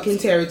uncharted fucking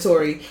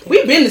territory.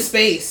 We've been to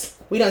space.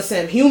 We done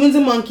sent humans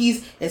and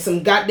monkeys and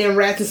some goddamn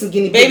rats and some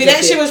guinea pigs. Baby,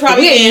 that shit was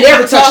probably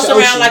never tossed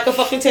around like a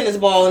fucking tennis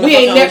ball in the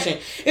fucking ocean.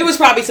 It was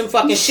probably some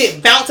fucking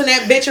shit bouncing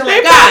that bitch around.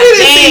 They probably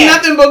didn't see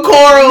nothing but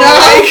coral.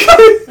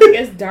 Like,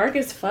 it's dark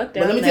as fuck down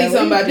there. But let me tell you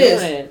something about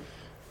this.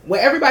 Where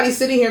everybody's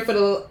sitting here for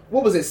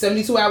the,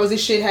 72 hours,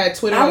 this shit had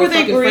Twitter on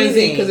fucking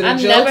frenzy because of the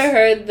jokes. I've never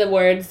heard the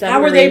word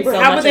submarine.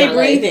 How were they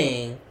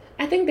breathing?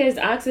 I think there's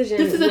oxygen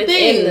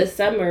within the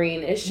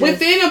submarine. It's just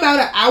within about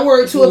an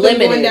hour or two of them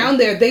going down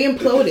there, they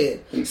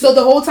imploded. So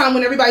the whole time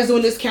when everybody's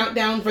doing this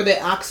countdown for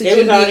the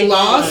oxygen being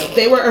lost,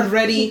 they were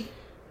already...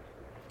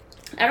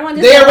 I don't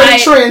They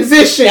already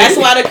transitioned. That's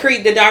why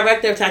the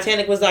director of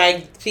Titanic was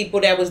like,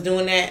 people that was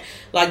doing that,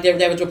 like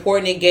that was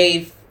reporting it,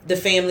 gave the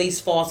families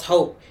false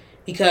hope.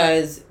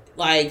 Because,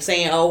 like,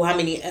 saying, oh, how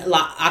many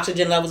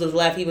oxygen levels was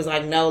left? He was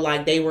like, no,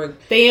 like, they were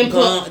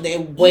gone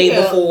way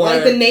before.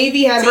 Like, the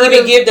Navy had to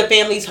even give the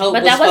families hope.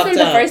 But that wasn't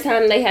the first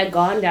time they had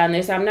gone down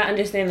there, so I'm not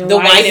understanding his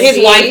wife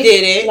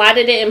did it. Why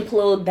did it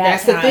implode that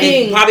time? That's the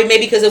thing. Probably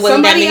maybe because it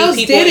wasn't somebody that many else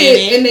people did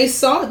in it. And they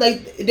saw,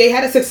 like, they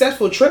had a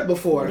successful trip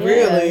before. Yeah.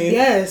 Really?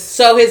 Yes.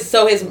 So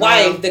his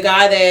wife, the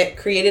guy that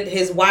created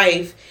his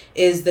wife,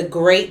 is the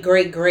great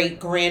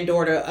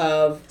granddaughter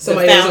of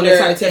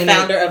the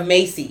founder of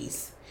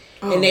Macy's.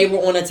 Oh. And they were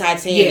on a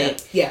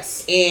Titanic. Yeah.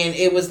 Yes. And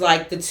it was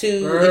like the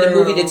two in the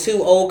movie, the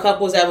two old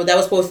couples that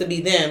was supposed to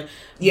be them.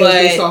 Yeah, but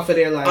based off of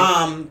their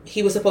life.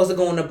 He was supposed to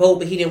go on a boat,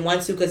 but he didn't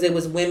want to because it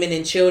was women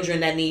and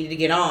children that needed to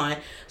get on.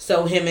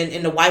 So him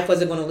and the wife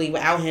wasn't going to leave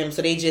without him.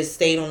 So they just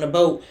stayed on the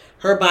boat.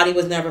 Her body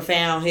was never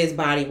found. His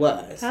body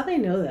was. How they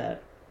know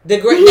that?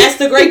 That's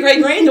the great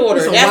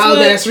granddaughter. That's wild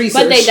ass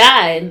research. But they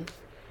died.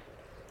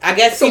 I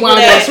guess some wild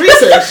ass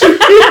research.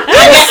 I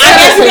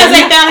guess because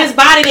they found his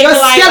body, they were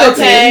like,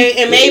 okay,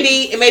 and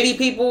maybe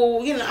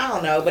people, I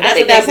don't know, but that's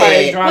what they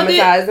said.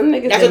 Dramatized. Them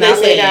niggas did not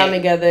lay down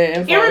together.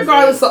 And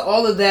regardless of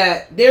all of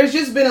that, there's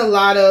just been a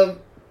lot of.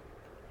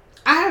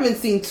 I haven't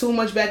seen too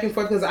much back and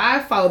forth because I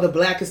follow the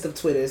blackest of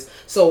Twitters,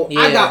 so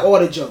I got all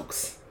the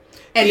jokes,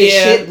 and the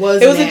shit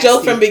was. It was nasty. a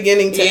joke from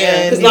beginning to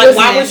end. Because like,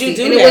 why would you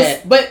do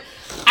that? But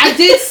I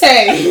did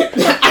say.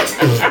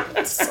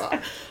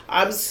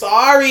 I'm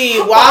sorry.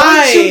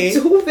 Why would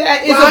you do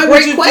that? Is a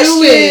great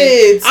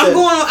question.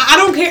 I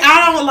don't care.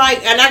 I don't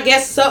like, and I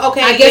guess so.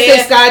 Okay, I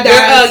guess they skydived.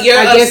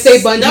 I guess they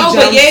bungee jumped.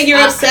 No, but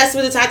you're obsessed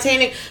with the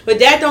Titanic. But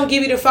that don't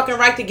give you the fucking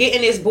right to get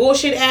in this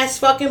bullshit ass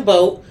fucking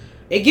boat.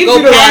 It gives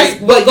you the right,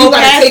 but go you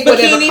gotta past take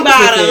Bikini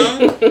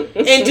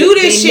Bottom and do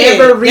this shit. They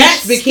never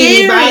reached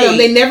Bikini Bottom.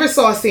 They never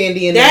saw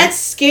Sandy in there. That's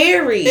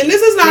scary. And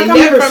this is not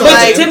coming from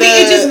like to me.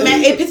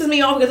 It pisses me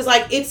off because it's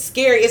like it's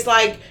scary. It's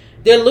like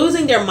they're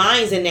losing their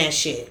minds in that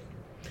shit.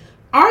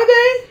 Are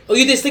they? Oh,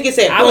 you just think it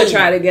said? I would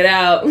try to get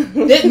out.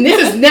 This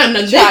is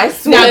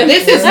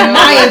this is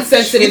my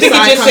insensitive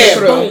side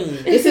coming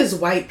through. This is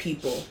white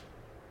people.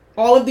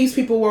 All of these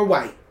people were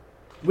white.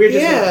 We're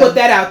just gonna put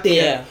that out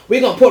there. Yeah. We're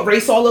gonna put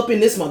race all up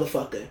in this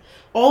motherfucker.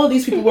 All of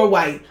these people were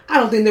white. I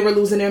don't think they were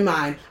losing their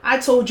mind. I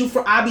told you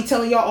I be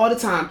telling y'all all the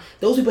time,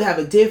 those people have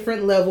a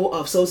different level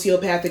of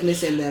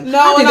sociopathicness in them. No,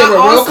 I think they were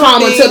real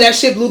calm until that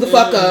shit blew the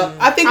fuck up.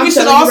 I think we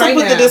should also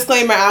put the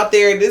disclaimer out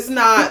there. This is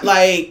not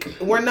like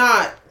I'm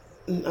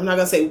not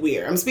gonna say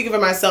weird. I'm speaking for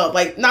myself.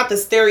 Like, not the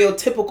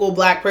stereotypical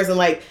black person.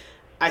 Like,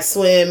 I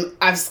swim,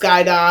 I've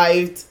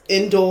skydived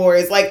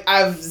indoors, like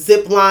I've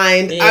zip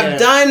lined, I've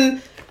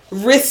done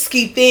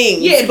risky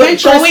things. Yeah,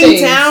 but going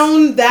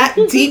down that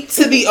deep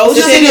to the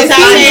ocean is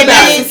not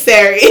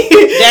necessary.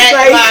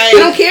 I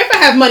don't care if I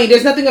have money.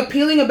 There's nothing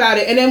appealing about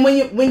it. And then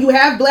when you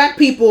have black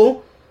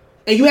people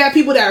and you have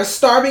people that are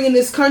starving in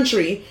this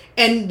country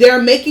and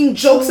they're making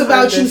jokes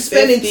about you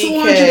spending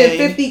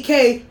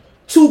 $250K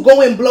to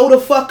go and blow the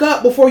fuck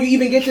up before you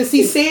even get to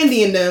see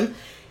Sandy in them,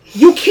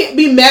 you can't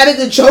be mad at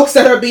the jokes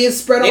that are being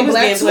spread on Black Twitter.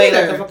 They was being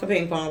played like a fucking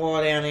ping pong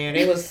ball down there.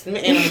 They was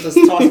just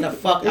tossing the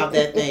fuck out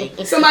that thing.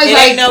 Somebody's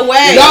like, no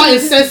way. Y'all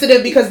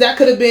insensitive because that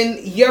could have been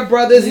your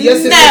brothers, your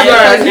sisters.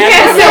 Never.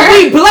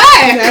 We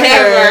black.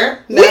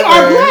 Never. We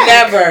are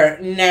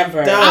black.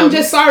 Never. I'm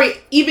just sorry.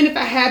 Even if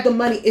I had the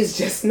money, it's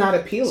just not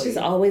appealing. There's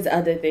always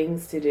other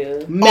things to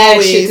do.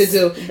 Mad shit to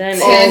do. Then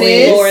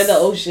explore the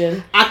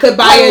ocean. I could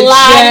buy a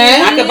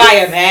jet. I could buy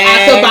a bag.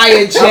 I could buy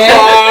a jet.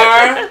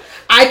 A car.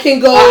 I can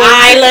go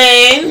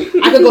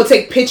island. I could go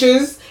take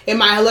pictures in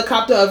my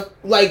helicopter of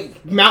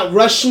like Mount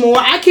Rushmore.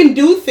 I can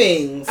do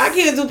things. I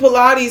can't do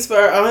Pilates for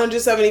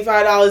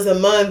 $175 a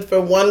month for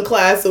one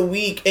class a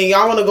week, and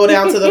y'all want to go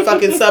down to the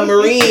fucking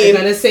submarine. They're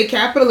gonna say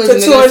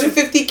capitalism for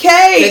 $250K.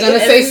 They're gonna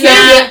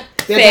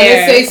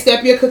say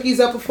step your cookies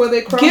up before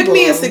they crumble. Give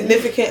me a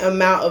significant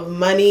amount of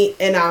money,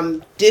 and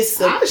I'm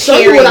disappearing. I'll show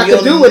you what I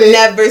can do with it.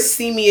 Never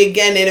see me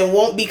again, and it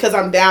won't because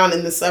I'm down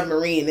in the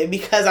submarine, and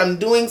because I'm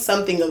doing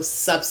something of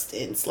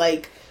substance,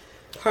 like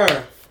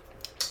her.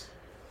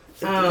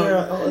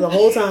 Girl, the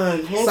whole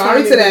time.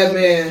 Sorry to that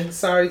man.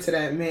 Sorry to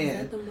that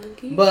man.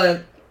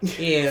 But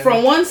yeah,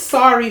 from one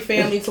sorry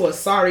family to a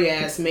sorry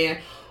ass man.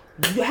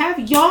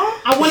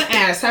 I want to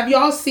ask, have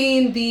y'all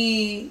seen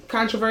the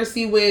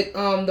controversy with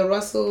the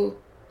Russell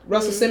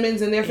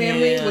Simmons and their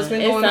family? Yeah. What's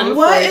been going on?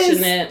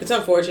 It's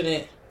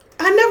unfortunate.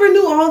 I never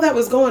knew all that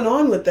was going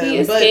on with them. He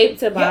escaped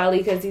to Bali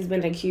because he's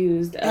been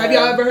accused. Have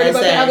y'all ever heard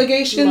about the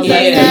allegations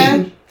that he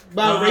had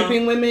about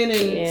raping women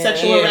and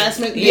sexual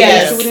harassment?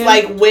 Yes,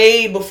 like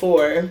way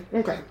before.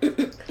 Okay.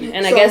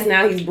 And I guess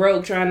now he's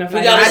broke trying to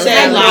find. I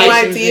had no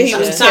idea he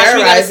was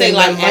terrorizing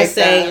like them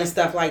SA and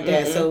stuff like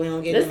that, so we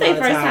don't get this their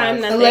first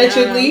time.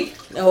 Allegedly.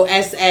 No,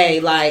 SA,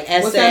 like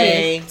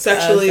SA,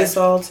 sexually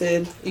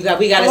assaulted. We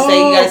gotta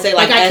say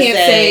like I can't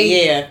SA,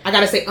 say. Yeah, I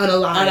gotta say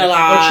unalive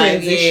or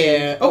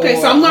transition. Yeah. Okay,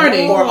 so I'm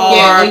learning. Or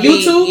on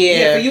YouTube.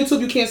 Yeah, for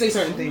YouTube you can't say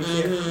certain things.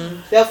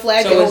 They'll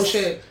flag your whole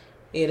shit.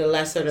 Yeah, the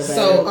lesser the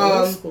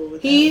better. So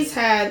he's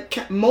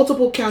had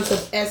multiple counts of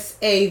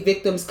SA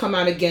victims come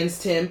out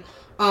against him.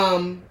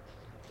 And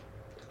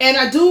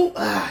I do.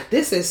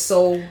 This is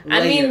so layered.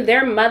 I mean,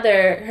 their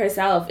mother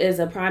herself is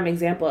a prime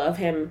example of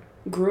him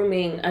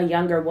grooming a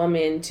younger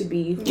woman to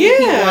be who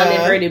he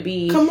wanted her to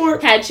be.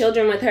 Had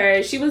children with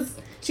her. She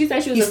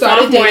said she was a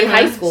sophomore in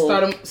high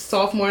school.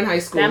 Sophomore in high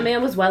school. That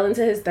man was well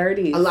into his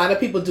 30s. A lot of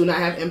people do not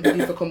have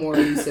empathy for Kimora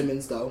Lee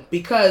Simmons, though,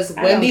 because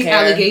when these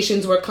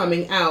allegations were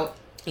coming out,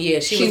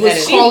 she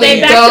was calling.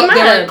 They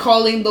were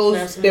calling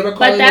those.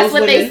 But that's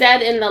what they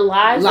said in the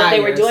lives that they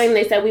were doing.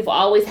 They said we've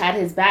always had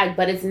his back,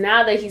 but it's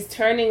now that he's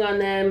turning on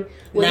them,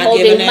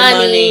 withholding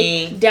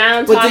money,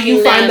 down. But do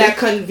you find that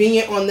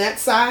convenient on that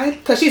side?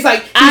 Because she's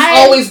like, he's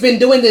always been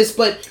doing this,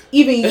 but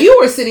even you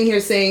were sitting here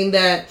saying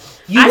that.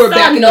 You were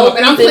backing up,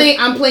 and I'm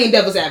playing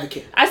devil's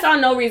advocate. I saw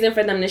no reason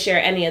for them to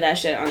share any of that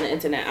shit on the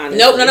internet. Honestly,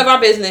 nope, none of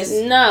our business.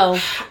 No,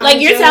 like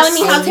you're telling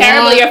me how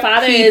terrible your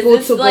father is.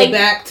 People to go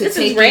back to this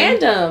taking is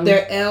random.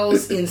 Their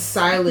L's in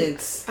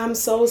silence. I'm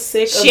so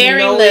sick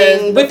sharing of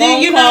the but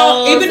then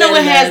even though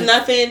it has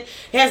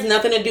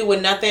nothing to do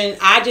with nothing.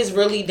 I just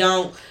really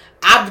don't.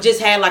 I've just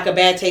had like a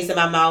bad taste in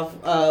my mouth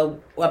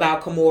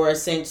about Kimora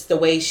since the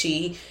way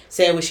she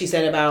said what she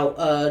said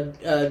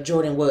about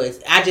Jordan Woods.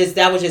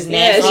 That was just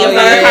nasty. I know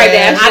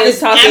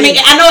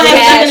it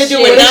has nothing to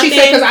do with what nothing. Did she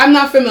say? Because I'm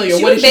not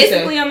familiar. What did she say?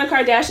 Basically on the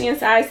Kardashian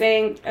side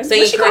saying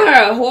she called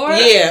her a whore.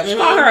 Yeah, she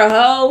called her a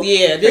hoe.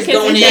 Yeah, this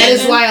going in. That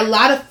is why a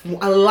lot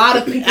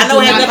of people. I know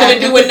it has nothing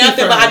to do with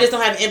nothing, but I just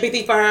don't have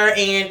empathy for her.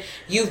 And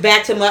you've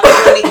backed him up,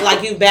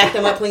 you've backed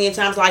him up plenty of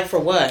times. Like for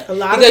what? A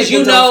lot because of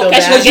people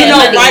because you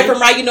know right from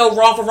right, you know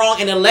wrong from wrong,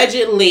 and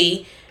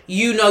allegedly.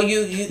 You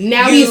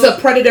he's a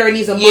predator and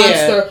he's a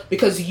monster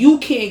because you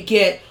can't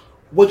get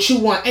what you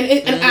want,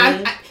 and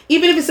I,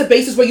 even if it's a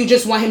basis where you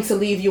just want him to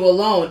leave you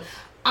alone,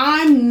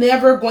 I'm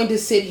never going to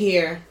sit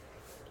here.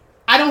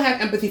 I don't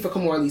have empathy for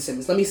Kimora Lee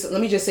Simmons. Let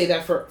me just say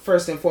that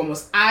first and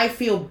foremost. I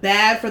feel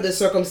bad for the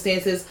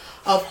circumstances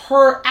of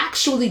her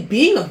actually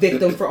being a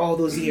victim for all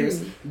those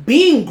years,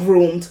 being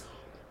groomed.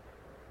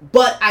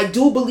 But I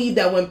do believe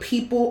that when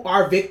people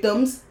are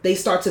victims, they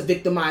start to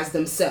victimize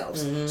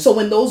themselves. So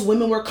when those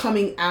women were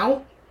coming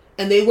out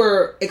and they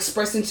were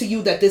expressing to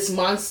you that this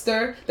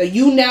monster, that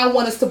you now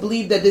want us to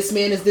believe that this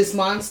man is this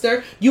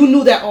monster, you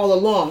knew that all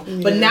along.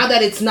 Yeah. But now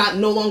that it's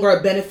no longer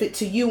a benefit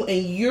to you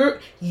and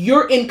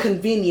you're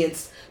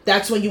inconvenienced,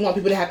 that's when you want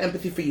people to have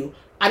empathy for you.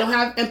 I don't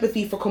have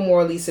empathy for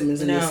Kimora Lee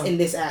Simmons in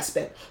this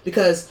aspect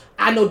because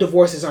I know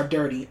divorces are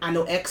dirty. I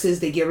know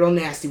exes, they get real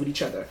nasty with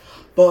each other.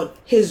 But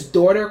his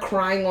daughter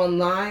crying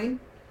online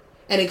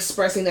and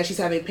expressing that she's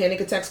having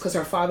panic attacks because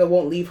her father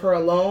won't leave her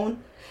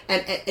alone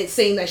and it's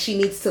saying that she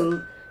needs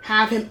to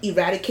have him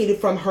eradicated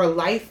from her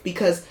life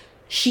because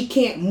she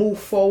can't move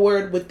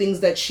forward with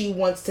things that she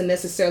wants to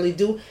necessarily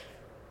do.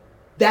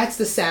 That's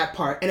the sad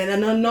part. And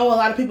I know a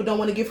lot of people don't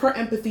want to give her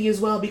empathy as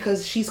well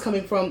because they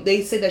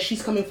say that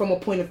she's coming from a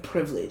point of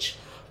privilege.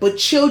 But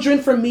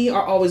children for me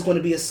are always going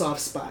to be a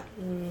soft spot.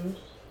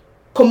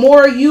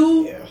 Kimora,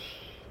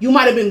 you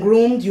might have been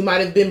groomed, you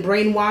might have been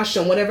brainwashed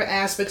on whatever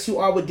aspects you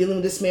are with dealing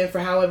with this man for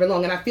however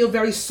long. And I feel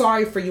very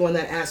sorry for you on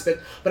that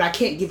aspect, but I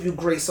can't give you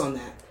grace on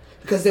that.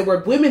 Because there were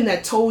women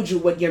that told you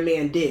what your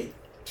man did,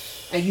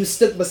 and you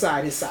stood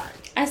beside his side.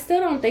 I still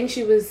don't think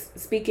she was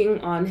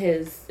speaking on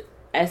his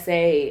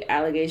SA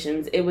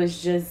allegations. It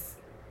was just...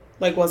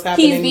 like what's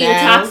happening now? He's being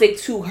toxic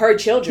to her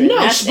children.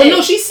 No,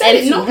 she said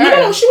it.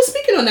 No, she was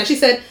speaking on that. She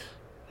said...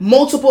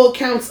 multiple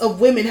accounts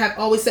of women have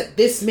always said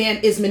this man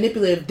is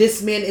manipulative.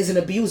 This man is an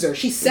abuser.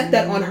 She said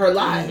that on her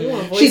live.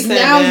 She's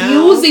now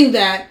using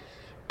that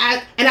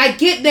I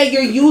get that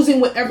you're using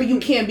whatever you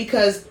can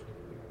because,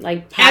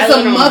 like, as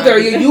a mother,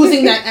 you're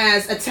using that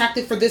as a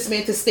tactic for this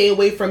man to stay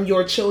away from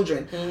your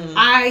children.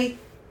 I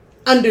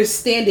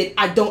understand it.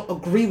 I don't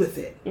agree with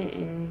it.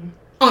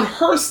 On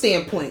her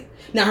standpoint.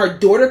 Now, her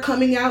daughter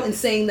coming out and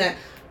saying that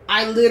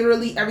I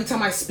literally, every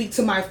time I speak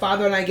to my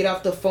father and I get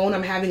off the phone,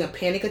 I'm having a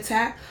panic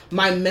attack.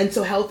 My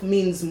mental health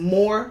means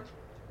more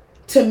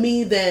to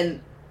me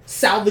than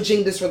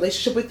salvaging this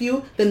relationship with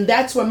you. Then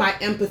that's where my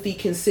empathy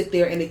can sit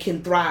there and it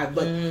can thrive.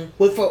 But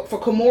for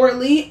Kimora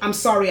Lee, I'm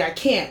sorry, I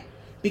can't.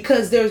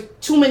 Because there's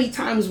too many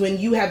times when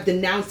you have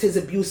denounced his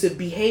abusive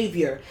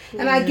behavior.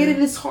 And I get it,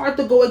 it's hard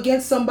to go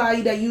against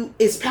somebody that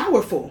is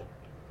powerful.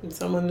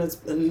 Someone that's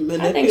been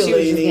manipulating. I think she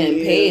was just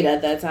getting paid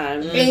at that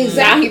time.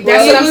 Exactly.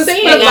 That's what I'm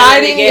saying.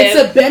 It's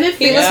a benefit.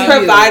 He was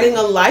providing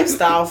a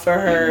lifestyle for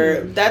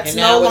her. That's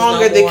no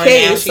longer the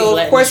case. So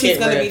of course he's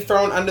going to be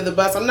thrown under the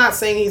bus. I'm not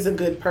saying he's a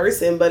good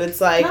person, but it's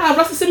like, nah,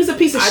 Russell Simmons a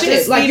piece of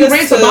shit. Like, you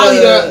ran to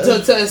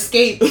Bali to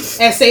escape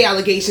SA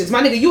allegations.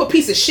 My nigga, you a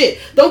piece of shit.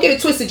 Don't get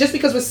it twisted. Just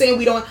because we're saying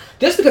we don't,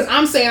 just because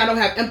I'm saying I don't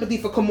have empathy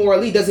for Kimora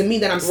Lee doesn't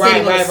mean that I'm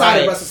standing on the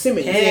side of Russell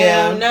Simmons.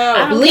 Hell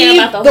no.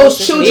 Leave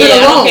those children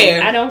alone.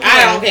 I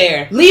don't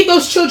care. Leave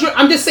those children.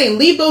 I'm just saying,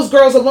 leave those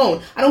girls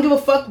alone. I don't give a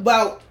fuck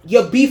about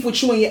your beef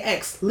with you and your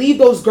ex. Leave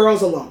those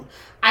girls alone.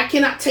 I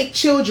cannot take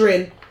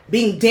children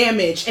being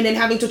damaged and then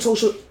having to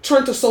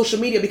turn to social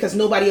media because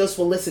nobody else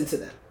will listen to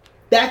them.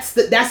 That's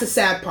the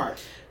sad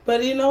part.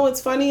 But you know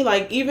what's funny?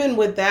 Like, even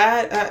with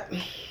that,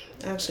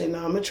 actually no,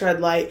 I'm gonna tread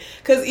light.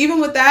 Because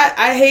even with that,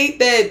 I hate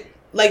that.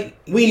 Like,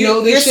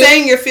 you're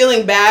saying you're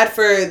feeling bad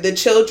for the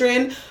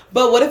children,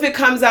 but what if it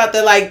comes out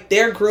that, like,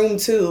 they're groomed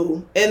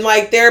too, and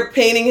like they're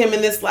painting him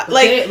in this like?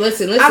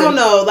 Listen. I don't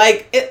know.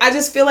 Like, I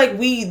just feel like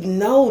we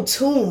know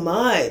too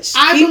much.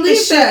 I do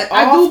believe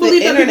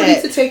that people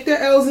need to take their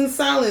L's in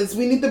silence.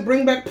 We need to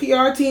bring back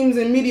PR teams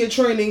and media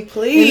training.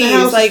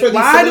 Please, like,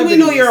 why do we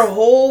know your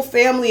whole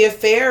family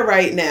affair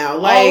right now?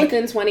 Like, all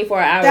within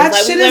 24 hours. That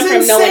like, shit we went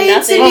is from knowing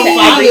nothing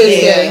to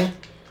everything.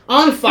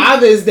 On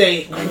Father's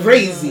Day,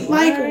 crazy.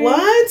 Like,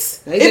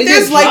 what? If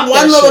there's like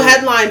one little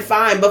headline,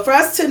 fine. But for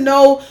us to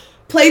know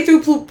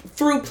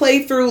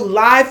playthrough,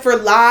 live for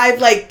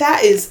live, like,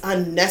 that is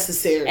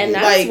unnecessary. And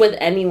that's like, with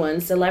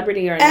anyone,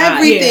 celebrity or not.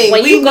 Everything.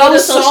 When you go to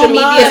social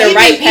media to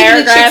write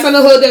paragraphs. The chicks on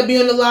the hood that be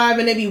on the live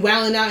and they be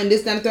wilding out and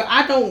this, that, and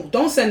that.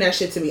 Don't send that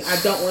shit to me. I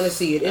don't want to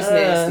see it. It's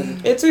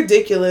nasty. It's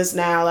ridiculous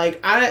now. Like,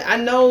 I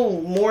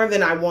know more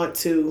than I want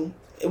to.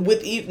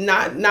 With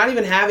not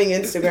even having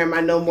Instagram,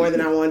 I know more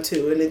than I want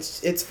to, and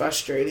it's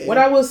frustrating. What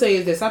I will say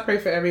is this: I pray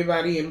for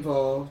everybody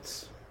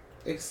involved,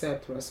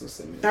 except Russell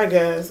Simmons. I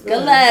guess.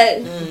 Good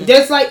luck.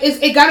 Just like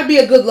it got to be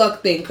a good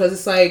luck thing, because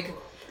it's like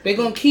they're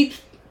gonna keep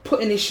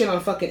putting this shit on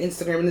fucking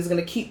Instagram, and it's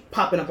gonna keep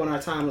popping up on our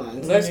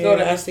timelines. Let's go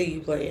to I See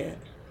You Play It.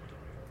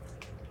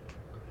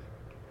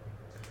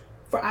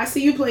 For I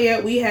See You Play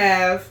It, we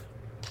have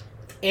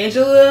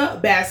Angela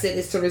Bassett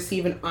is to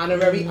receive an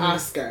honorary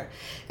Oscar.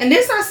 And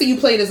this I See You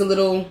Play It is a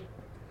little,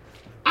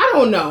 I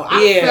don't know.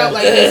 I felt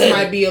like this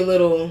might be a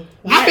little,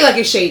 I feel like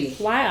it's shady.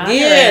 Why honorary?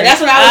 Yeah,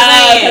 that's what I was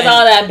saying. Because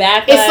all that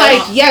backlash.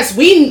 It's like, yes,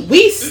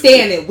 we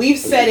stand it. We've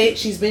said it.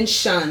 She's been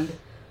shunned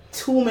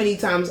too many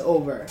times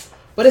over.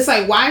 But it's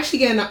like, why is she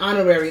getting an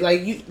honorary?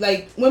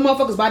 Like, when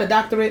motherfuckers buy the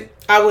doctorate,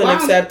 I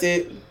wouldn't accept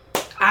it.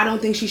 I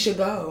don't think she should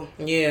go.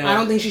 Yeah. I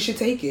don't think she should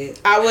take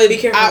it. I would. Be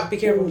careful. Be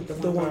careful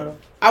with the one.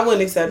 I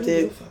wouldn't accept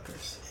it.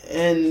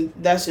 And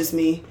that's just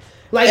me.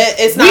 Like,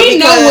 it's not we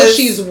because, know what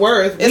she's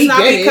worth. It's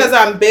not because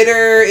I'm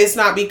bitter. It's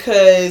not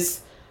because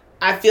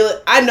I feel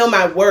it. I know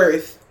my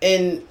worth,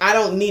 and I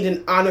don't need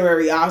an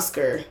honorary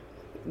Oscar.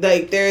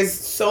 Like, there's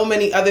so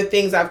many other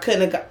things I could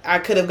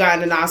have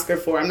gotten an Oscar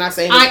for. I'm not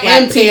saying I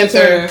am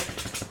Panther.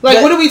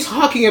 Like, what are we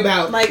talking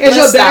about? Like,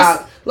 let's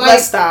stop.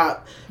 Let's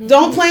stop.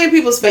 Don't play in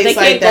people's face like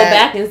that. They can't go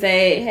back and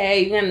say,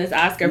 "Hey, you got this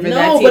Oscar for that."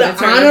 No, but an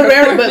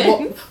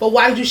honorary. But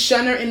why did you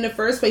shun her in the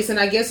first place? And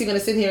I guess you're gonna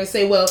sit here and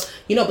say, "Well,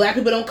 you know, black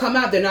people don't come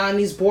out. They're not on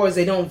these boards.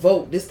 They don't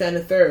vote. This, that, and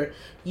the third."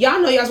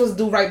 Y'all know y'all supposed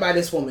to do right by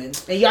this woman,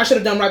 and y'all should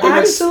have done right by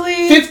her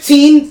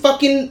 15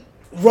 fucking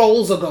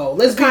roles ago.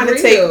 Let's be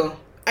real.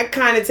 I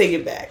kind of take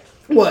it back.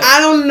 What? I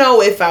don't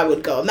know if I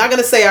would go. I'm not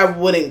gonna say I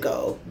wouldn't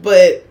go,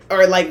 but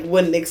or like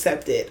wouldn't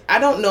accept it. I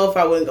don't know if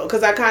I wouldn't go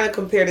because I kind of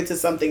compared it to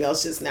something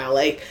else just now,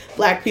 like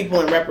black people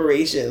and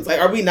reparations. Like,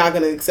 are we not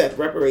gonna accept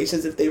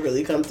reparations if they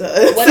really come to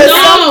us?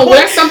 Well, no,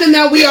 that's something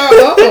that we are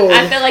owed.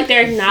 I feel like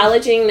they're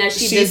acknowledging that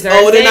she's deserves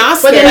owed an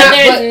Oscar, but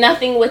there's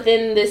nothing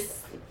within this.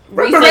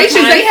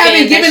 Reparations, they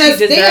haven't given us.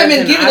 They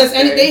haven't given us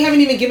any. They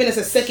haven't even given us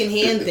a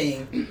secondhand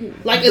thing.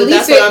 Like, at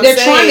least they're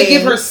trying to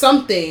give her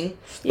something.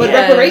 But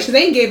reparations,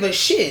 they ain't gave us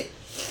shit.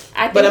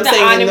 I think the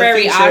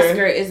honorary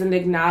Oscar is an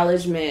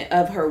acknowledgement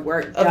of her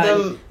work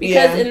done.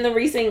 Because in the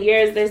recent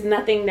years, there's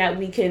nothing that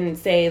we can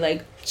say,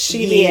 like,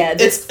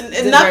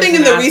 nothing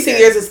in the recent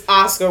years is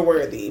Oscar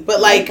worthy.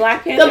 But like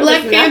Black Panther, the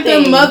Black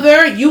Panther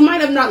mother, you might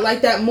have not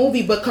liked that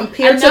movie, but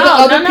compared to the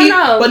other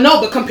people,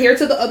 but compared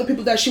to the other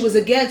people that she was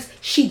against,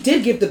 she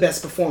did give the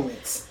best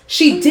performance.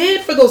 She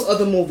did for those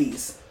other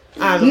movies.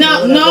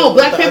 No,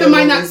 Black Panther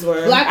might not.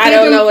 Black Panther, I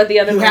don't know what the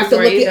other. You have to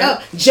look it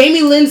up.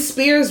 Jamie Lynn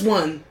Spears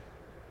won.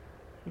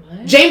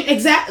 What?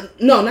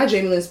 No, not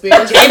Jamie Lynn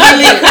Spears. Jamie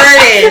Lee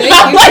Curtis.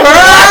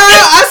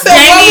 I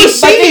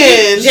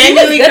said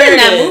Jamie Lee Curtis in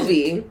that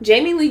movie.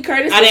 Jamie Lee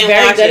Curtis was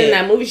very good in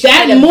that movie.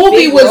 That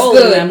movie was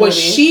good. Was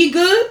she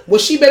good?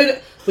 Was she better?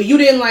 But you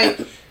didn't like.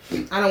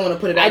 I don't want to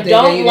put it out there.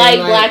 I don't like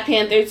Black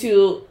Panther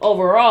 2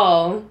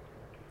 overall.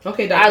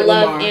 Okay, Dr. I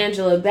love Lamar.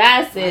 Angela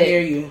Bassett. I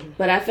hear you.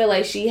 But I feel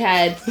like she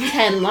had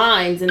 10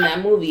 lines in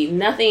that movie.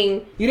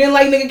 Nothing. You didn't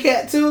like Nigga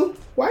Cat 2?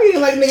 Why you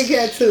didn't like Nigga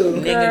Cat 2?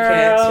 Nigga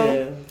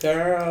Cat 2.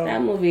 Girl.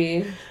 That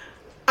movie.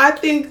 I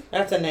think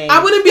that's a name.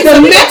 I wouldn't be the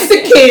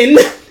Mexican.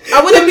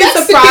 I wouldn't be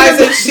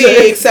surprised if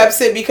she accepts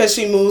it because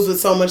she moves with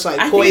so much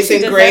poise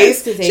and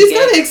grace. She's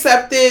gonna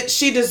accept it.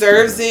 She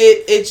deserves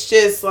it. It's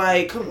just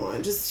like, come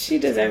on, she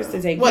deserves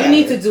to take it. You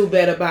need to do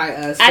better by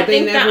us. I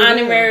think the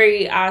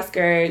honorary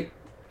Oscar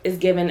is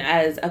given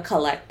as a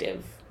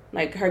collective.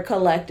 Like her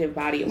collective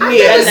body. I've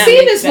never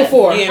seen this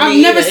before. Yeah,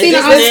 I've never seen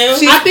it. I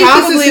think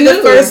this is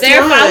the first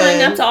They're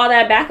following up to all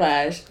that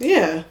backlash.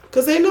 Yeah,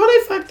 because they know they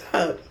fucked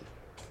up.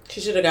 She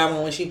should have got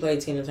one when she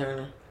played Tina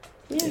Turner.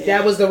 Yeah.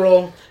 That was the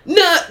role.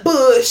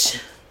 Nutbush.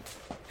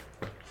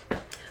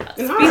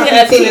 Speaking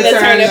of Tina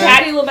Turner,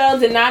 Patti LaBelle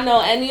did not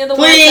know any of the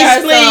words to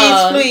her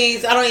song.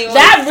 Please. I don't even.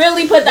 That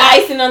really put the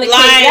icing on the cake.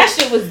 That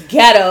shit was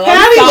ghetto.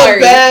 Patti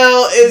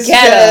LaBelle is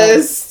ghetto.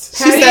 Just.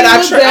 She said, "I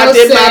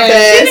did my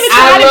best. I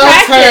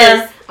loved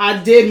her.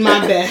 I did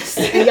my best."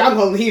 And y'all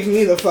gonna leave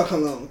me the fuck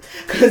alone,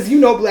 because you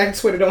know Black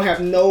Twitter don't have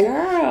no.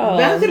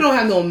 Black Twitter don't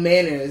have no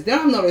manners. They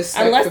don't have no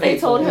respect. Unless they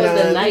told her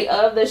the night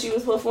of that she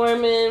was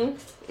performing.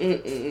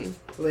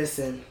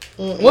 Listen,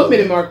 what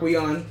minute mark we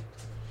on?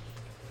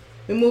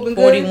 We moving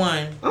good.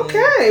 41.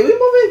 Okay, we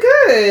moving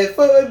good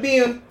for it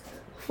being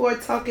 4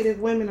 talkative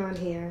women on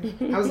here.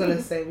 I was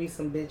gonna say we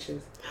some bitches.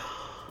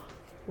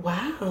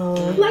 Wow,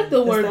 I like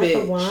the word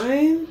bitch.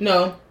 Wine?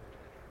 No,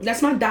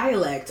 that's my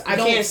dialect. I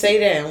can't say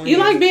that. You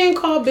like being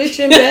called bitch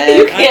in bed?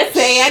 You can't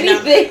say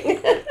anything.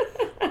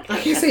 I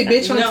can't say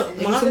bitch on. No,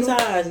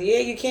 monetize. Yeah,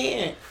 you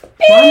can.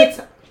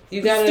 Monetize.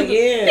 You gotta,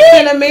 yeah.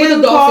 Can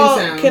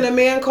a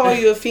man call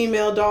you a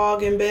female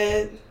dog in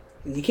bed?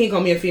 You can't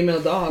call me a female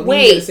dog.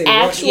 Wait,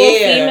 actual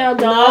female dog?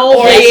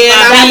 No, or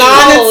that's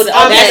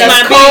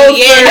my code.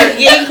 Yeah,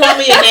 he can call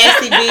me a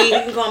nasty bee. He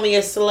can call me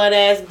a slut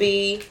ass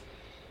bee.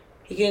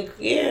 He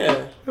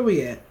can, Where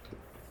we at?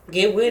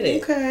 Get with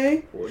it.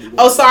 Okay.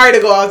 Oh, sorry to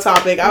go off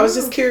topic. I was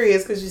just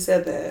curious because you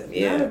said that.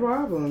 Yeah. Not a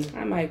problem.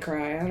 I might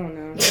cry. I don't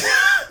know.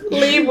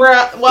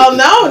 Libra. Well,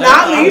 no,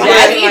 not Libra.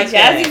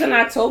 Jazzy's an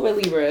October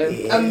Libra.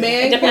 Yeah. A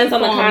man. It depends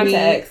on the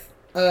context.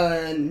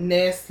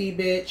 Nasty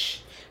bitch,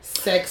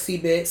 sexy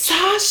bitch,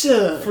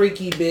 Sasha,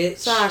 freaky bitch,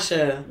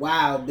 Sasha,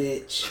 wild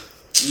bitch,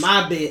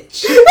 my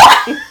bitch.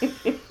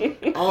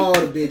 All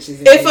the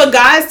bitches. If a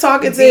guy's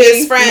talking to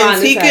his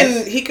friends, he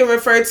can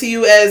refer to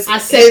you as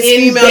his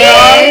female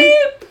dog.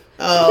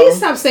 Oh. Please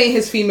stop saying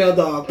his female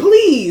dog.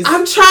 Please.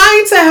 I'm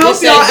trying to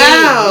help y'all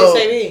out.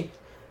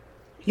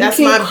 That's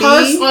you can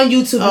curse on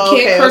YouTube. You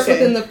can't curse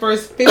within the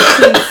first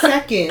 15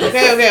 seconds.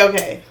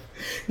 Okay.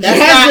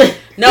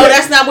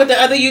 That's not what the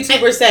other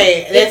YouTubers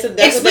say. That's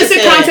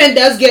explicit content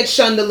does get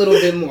shunned a little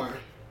bit more.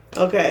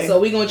 Okay. So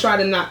we're going to try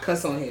to not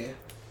cuss on here.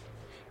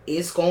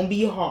 It's going to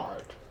be hard.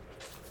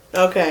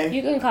 Okay.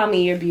 You can call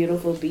me your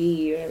beautiful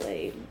bee or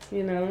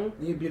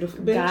your beautiful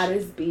bitch.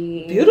 Goddess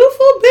bee.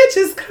 Beautiful bitch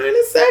is kind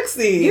of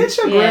sexy. Get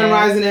your grand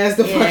rising ass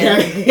the fuck out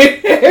of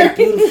here.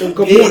 Beautiful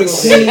Good morning,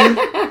 queen.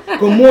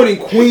 Good morning,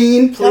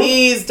 queen.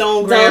 Please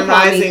don't grand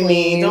rising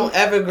me. Don't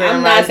ever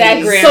grand rising me. I'm not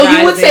that grand So rising.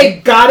 you would say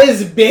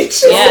goddess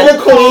bitch?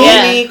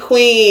 Yeah.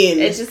 Queen.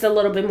 It's just a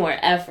little bit more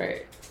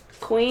effort.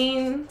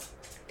 Queen.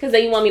 Because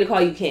then you want me to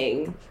call you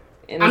king.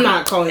 And I'm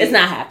not calling you. It's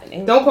not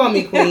happening. Don't call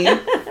me queen.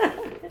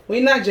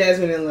 We're not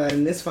Jasmine and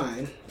London. It's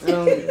fine.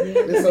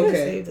 It's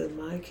okay. Saved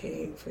my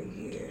king for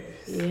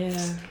years.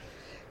 Yeah.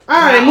 All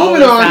right,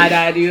 moving on.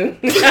 Side-eyed you.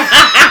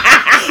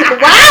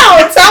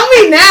 Wow, tell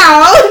me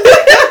now.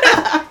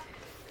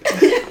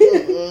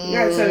 You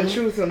gotta tell the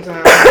truth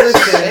sometimes.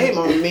 Shame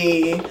on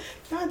me. You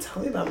gotta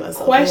tell me about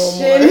myself.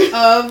 Question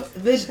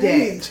of the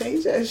day.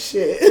 Change that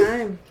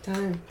shit.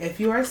 Time. If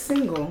you are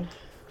single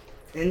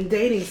and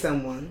dating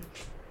someone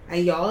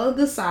and y'all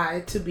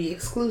decide to be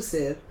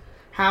exclusive,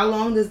 how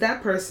long does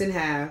that person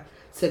have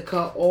to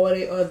cut all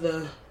the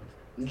other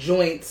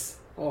joints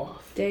off?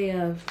 Day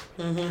of.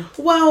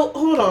 Mm-hmm. Well,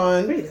 hold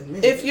on. Wait a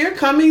minute. If you're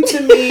coming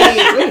to me...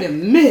 Wait a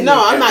minute. No,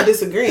 I'm not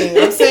disagreeing.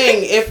 I'm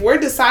saying if we're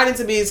deciding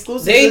to be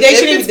exclusive... They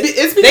shouldn't be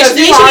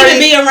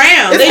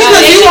around. It's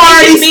because you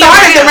already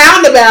started the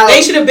roundabout.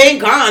 They should have been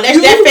gone.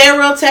 That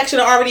farewell text should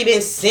have already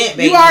been sent,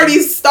 baby. You already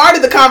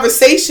started the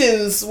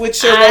conversations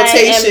with your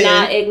rotation. I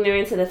am not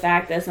ignorant to the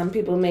fact that some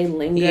people may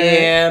linger.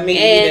 Yeah, me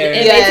either.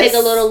 And they take a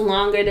little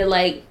longer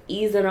to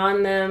ease it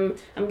on them.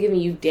 I'm giving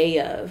you day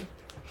of.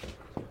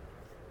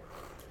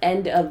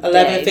 end of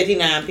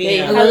 11:59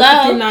 p.m.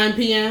 11:59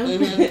 p.m.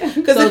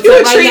 Because if you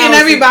were treating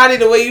everybody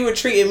the way you were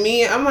treating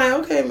me, I'm like,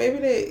 okay,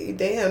 maybe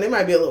they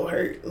might be a little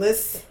hurt.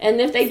 And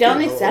if they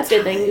don't accept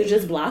it, then you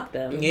just block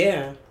them.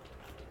 Yeah.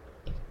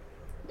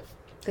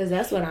 Because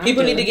that's what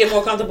people need to get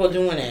more comfortable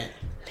doing that.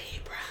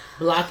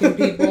 Blocking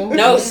people.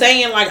 No,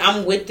 saying like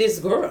I'm with this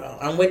girl,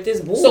 I'm with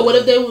this boy. So what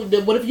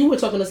if you were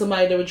talking to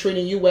somebody that were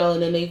treating you well,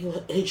 and then they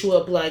hit you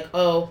up like,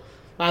 oh,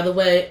 by the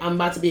way, I'm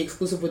about to be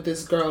exclusive with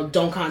this girl.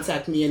 Don't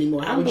contact me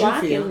anymore. How would you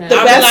feel? The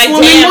best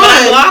woman won.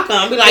 I block them.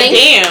 I'll be like,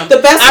 damn.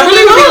 The best I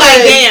really would be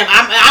like, damn.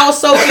 I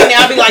was so cute.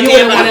 I'll be like,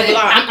 damn.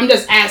 I'm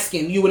just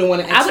asking. You wouldn't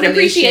want to. I would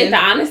appreciate the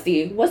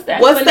honesty. What's that?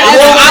 I would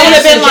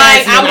have been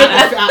like,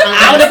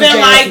 I would have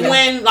been like,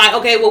 when, like,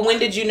 okay, well, when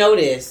did you know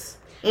this?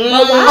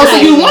 Oh, so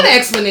you want an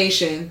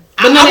explanation?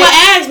 I would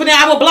ask, but then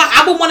I would block.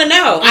 I would want to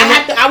know.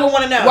 I would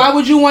want to know. Why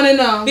would you want to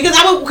know? Because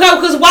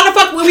because why the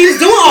fuck were we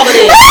doing all of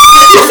this?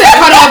 You said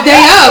cut off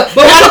day up,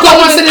 but why the fuck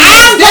was it the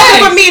next day? I'm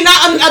talking for me, not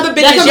other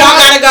bitches.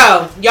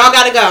 Y'all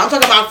gotta go. I'm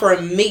talking about for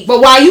me.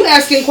 But why are you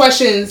asking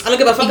questions? I don't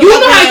give a fuck. You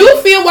know how you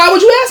feel. Why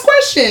would you ask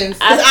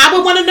questions? Because I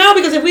would want to know.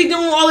 Because if we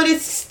doing all of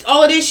this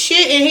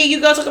shit, and here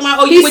you go talking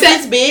about you with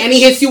this bitch, and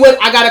he hits you with,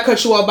 I gotta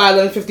cut you off by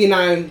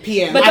 11:59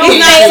 p.m. But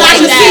he's not like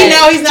that.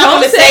 No, he's not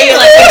gonna say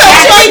it like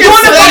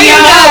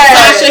that.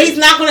 Sasha, he's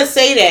not gonna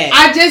say that.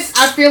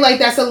 I feel like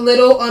that's a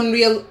little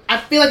unreal. I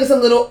feel like it's a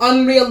little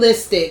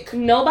unrealistic.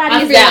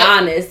 Nobody's that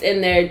honest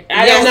in there.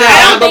 I don't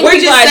know. But we're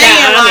just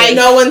saying like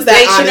no one's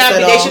that honest.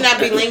 They should not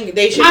be linked.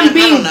 I'm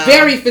being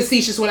very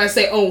facetious when I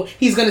say, oh,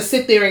 he's gonna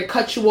sit there and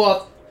cut you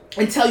off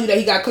and tell you that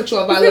he got cut you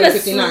off by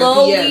 11:59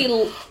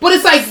 p.m. But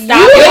it's like you'll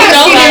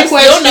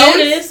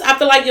notice. I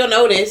feel like you'll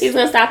notice. He's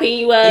gonna stop hitting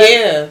you up.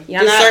 Yeah,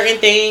 y'all certain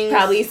things.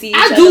 Probably see.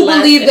 I do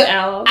believe that.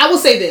 I will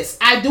say this.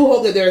 I do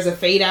hope that there is a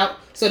fade out,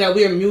 so that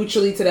we are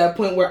mutually to that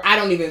point where I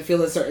don't even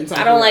feel a certain type.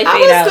 I don't like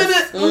fade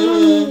outs.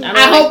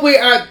 I hope we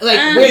are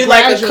like we're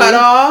like a cut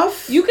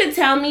off. You could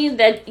tell me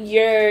that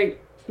you're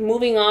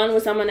moving on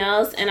with someone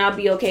else, and I'll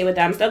be okay with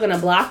that. I'm still gonna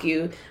block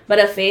you, but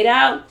a fade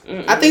out.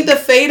 I think the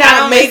fade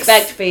out makes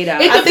fade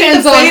out. It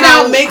depends on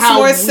how makes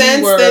more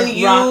sense than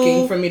you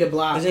rocking for me to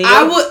block.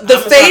 I would the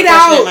fade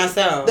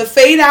out. The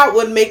fade out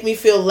would make me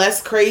feel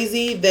less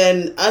crazy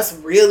than us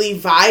really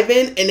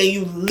vibing, and then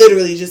you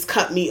literally just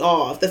cut me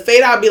off. The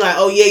fade out would be like,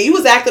 oh yeah, you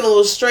was acting a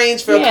little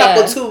strange for a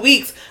couple 2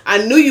 weeks. I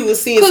knew you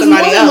was seeing somebody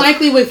else. More than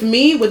likely with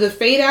me with a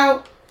fade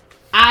out,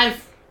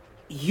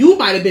 you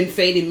might have been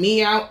fading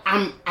me out.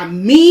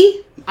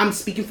 I'm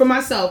speaking for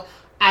myself.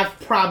 I've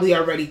probably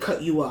already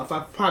cut you off.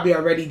 I've probably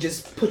already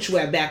just put you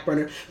at back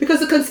burner because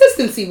the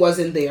consistency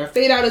wasn't there.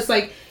 Fade out is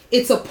like,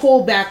 it's a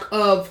pullback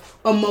of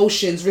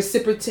emotions,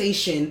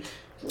 reciprocation,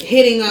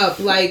 hitting up,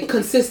 like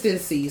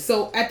consistency.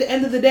 So at the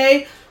end of the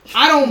day,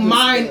 I don't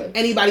mind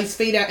anybody's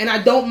fade out. And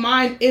I don't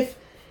mind if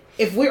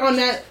we're on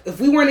that, if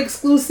we weren't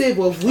exclusive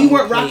or if we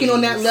weren't rocking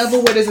on that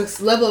level where there's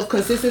a level of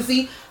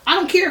consistency, I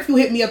don't care if you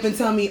hit me up and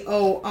tell me,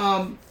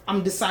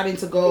 I'm deciding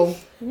to go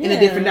in a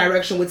different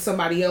direction with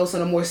somebody else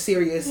on a more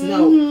serious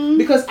note.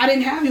 Because I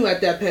didn't have you at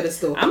that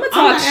pedestal. I'm going to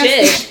talk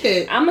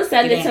shit. I'm going to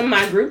send it to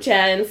my group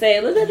chat and say,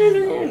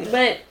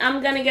 but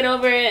I'm going to get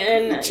over it.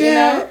 And, you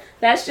know,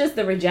 that's just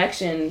the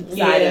rejection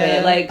side of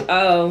it. Like,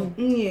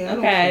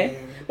 okay.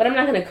 But I'm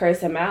not going to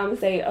curse him out. I'm going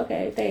to say,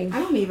 okay, thanks. I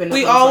don't even know.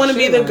 We all want to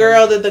be the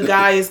girl that the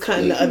guy is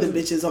cutting the other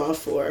bitches off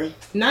for.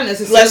 Not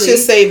necessarily. Let's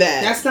just say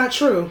that. That's not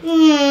true.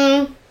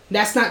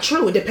 That's not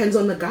true. It depends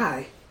on the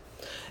guy.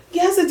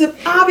 Yes,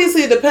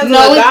 obviously it depends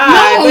on the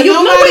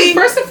guy.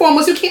 First and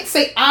foremost, you can't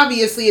say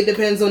obviously it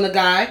depends on the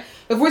guy.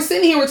 If we're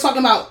sitting here, we're talking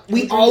about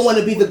we all want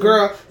to be the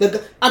girl.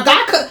 A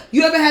guy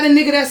you ever had a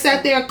nigga that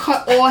sat there and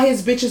cut all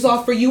his bitches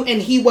off for you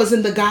and he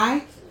wasn't the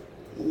guy?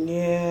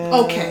 Yeah.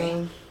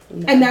 Okay.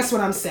 No. And that's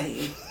what I'm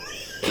saying.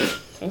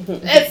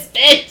 This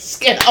bitch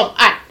get on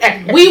my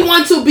nerves. We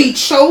want to be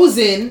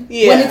chosen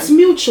when it's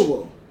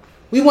mutual.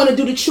 We want to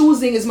do the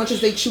choosing as much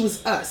as they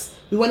choose us.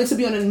 We want it to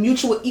be on a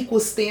mutual, equal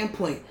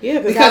standpoint. Yeah,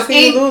 because how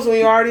can you lose when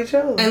you already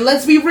chose? And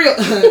let's be real.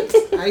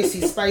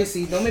 Icy,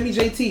 spicy. Don't make me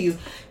JT you.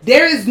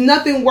 There is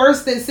nothing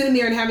worse than sitting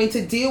there and having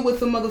to deal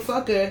with a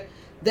motherfucker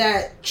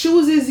that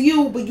chooses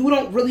you, but you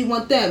don't really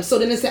want them. So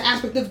then it's an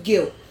aspect of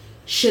guilt.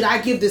 Should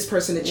I give this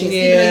person a chance?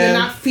 Even though you're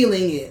not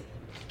feeling it.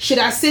 Should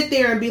I sit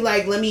there and be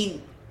like, let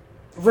me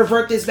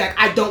revert this back?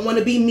 I don't want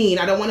to be mean.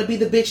 I don't want to be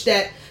the bitch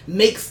that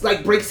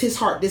breaks his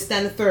heart, this, that,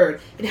 and the third.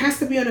 It has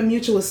to be on a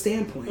mutual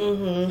standpoint.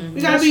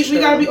 We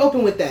gotta be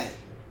open with that.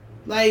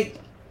 Like,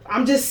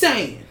 I'm just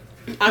saying.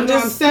 I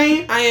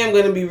am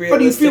gonna be realistic. What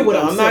do you feel?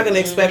 I'm not gonna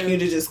expect you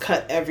to just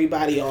cut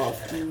everybody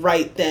off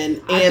right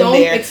then and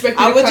there.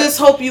 I would just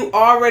hope you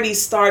already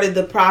started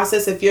the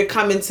process if you're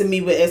coming to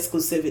me with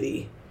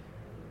exclusivity.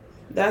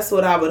 That's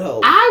what I would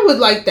hope. I would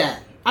like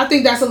that. I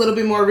think that's a little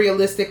bit more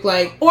realistic.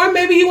 Or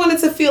maybe you wanted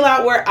to feel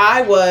out where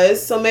I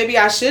was, so maybe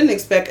I shouldn't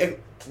expect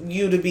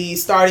you to be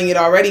starting it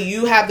already.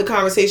 You have the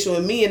conversation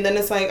with me, and then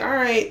it's like, all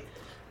right,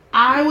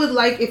 I would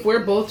like if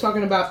we're both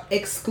talking about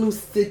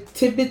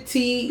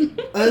exclusivity,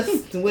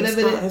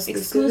 whatever it is.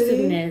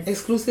 Exclusivity.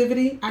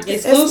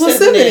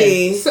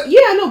 Exclusivity. So,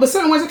 yeah, I know, but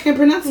certain words I can't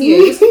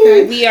pronunciate.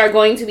 Okay. We are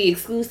going to be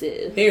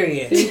exclusive.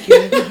 Period. Thank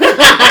you.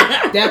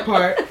 That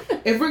part.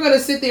 If we're going to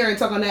sit there and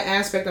talk on that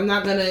aspect, I'm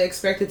not going to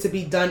expect it to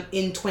be done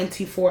in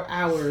 24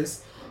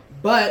 hours.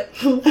 But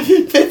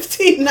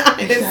 11:59.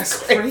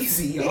 That's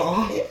crazy,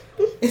 y'all.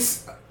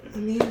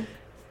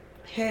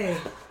 Hey,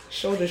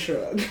 shoulder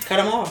shrug. Cut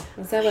them off.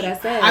 Is that what I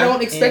said? I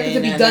don't expect it to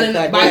be done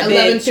by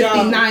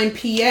 11:59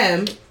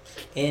 p.m.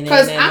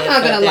 Because I'm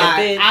not going to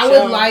lie. I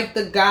would like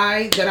the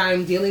guy that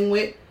I'm dealing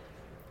with.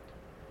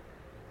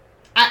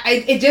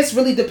 It just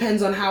really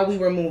depends on how we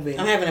were moving.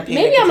 I'm having a panic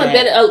Maybe I'm a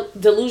bit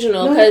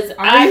delusional because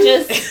I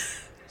just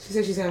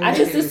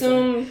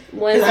assume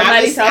when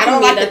somebody's talking to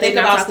me that they're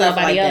not talking about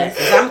somebody else.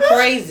 I'm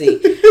crazy.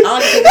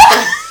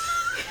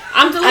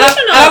 I'm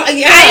delusional.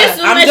 I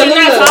assume that you're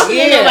not talking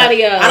to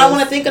nobody else. I don't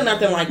want to think of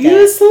nothing like that.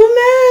 You assume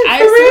that?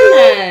 I assume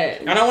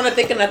that. I don't want to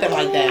think of nothing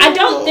like that. I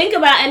don't think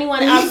about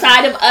anyone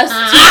outside of us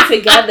two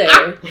together.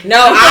 No,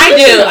 I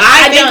do.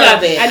 I think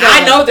of it.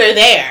 I know they're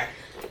there.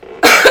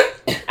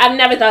 I've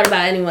never thought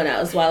about anyone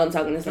else while I'm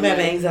talking to somebody. I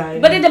have anxiety.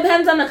 But it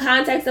depends on the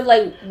context of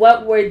like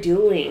what we're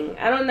doing.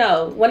 I don't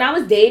know. When I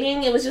was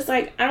dating, it was just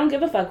like I don't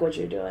give a fuck what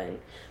you're doing.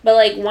 But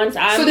like once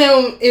I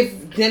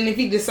if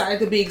you decide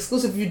to be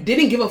exclusive, you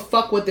didn't give a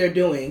fuck what they're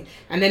doing,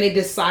 and then they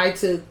decide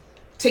to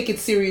take it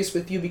serious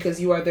with you because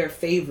you are their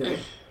favorite.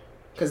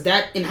 Because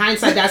that, in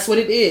hindsight, that's what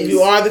it is.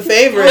 You are the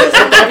favorite at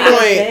that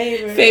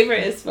point.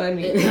 Favorite is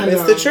funny.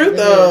 It's the truth,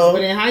 though.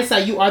 But in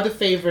hindsight, you are the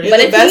favorite.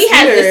 But if he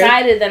had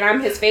decided that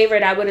I'm his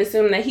favorite, I would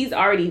assume that he's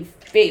already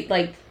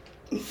faded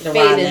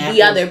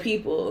the other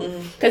people.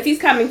 Because he's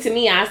coming to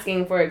me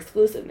asking for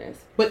exclusiveness.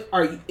 But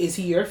is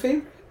he your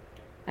favorite?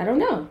 I don't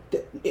know.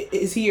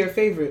 Is he your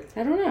favorite?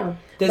 I don't know.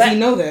 Does he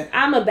know that?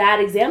 I'm a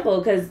bad example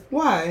because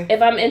why? If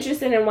I'm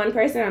interested in one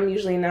person, I'm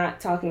usually not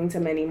talking to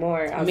many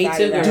more. Me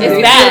too. It's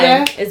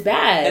bad. It's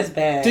bad. That's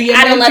bad. Do you?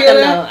 I don't let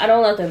them know. I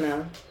don't let them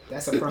know.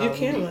 That's a problem. You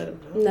can't let them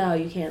know. No,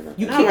 you can't let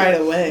them know. Not right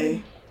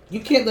away. You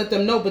can't let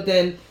them know, but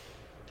then.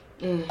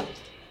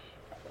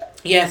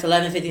 Yes,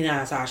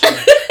 11:59, Sasha.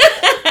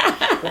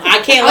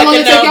 I can't let them know. How long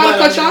it take y'all to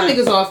cut y'all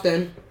niggas off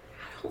then?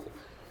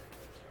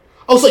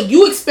 Oh, so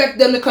you expect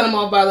them to cut them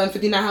off by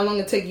 11:59? How long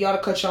it take y'all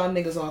to cut y'all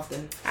niggas off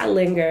then? I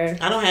linger.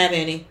 I don't have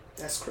any.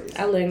 That's crazy.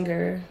 I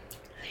linger.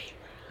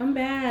 I'm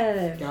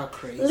bad. Y'all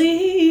crazy.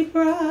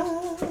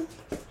 Libra.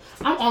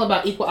 I'm all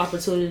about equal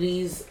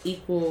opportunities,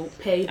 equal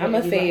pay. I'm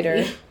a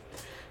fader.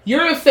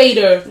 You're a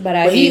fader,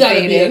 but he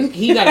gotta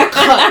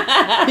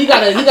cut. He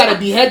gotta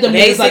behead them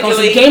niggas like on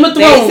some Game of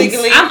Thrones.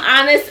 I'm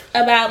honest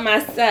about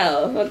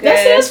myself.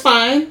 Okay, that's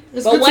fine.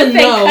 It's but good once to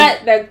they know.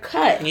 cut, they're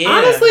cut. Yeah.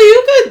 Honestly,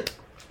 you could,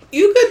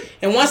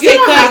 and once they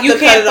cut, you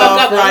can't fuck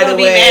up right away.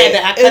 Be mad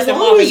that I cut them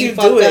off and you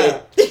fucked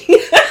up.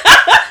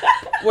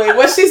 Wait,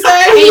 what'd she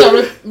say? Hey,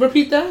 yo,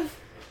 repeat that.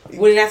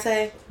 What did I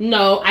say?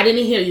 No, I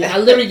didn't hear you. I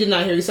literally did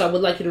not hear you, so I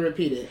would like you to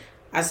repeat it.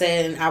 I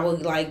said I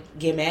would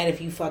get mad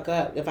if you fuck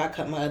up if I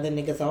cut my other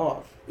niggas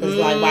off. Cause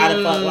why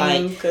the fuck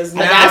Cause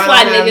that's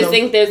why niggas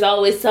think there's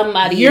always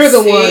somebody. You're the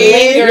one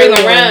lingering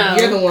around.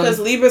 You're the one. Because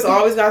Libra's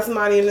always got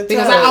somebody in the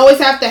because I always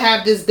have to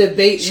have this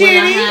debate.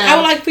 I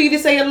would like for you to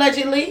say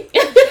allegedly.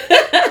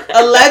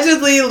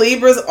 Allegedly,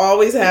 Libras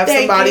always have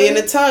somebody in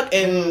the tuck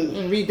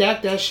and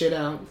redact that shit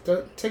out.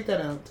 Take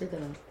that out.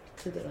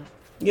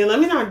 Yeah, let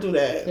me not do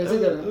that.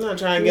 I'm not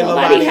trying to get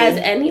nobody. Nobody has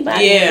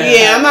anybody.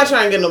 Yeah, I'm not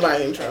trying to get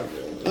nobody in trouble.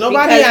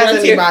 Nobody has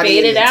once anybody.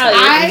 You're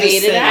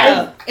faded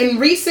out. In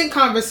recent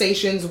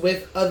conversations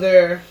with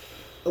the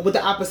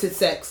opposite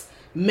sex,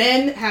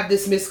 men have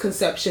this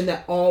misconception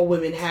that all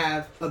women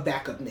have a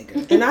backup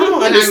nigga, and I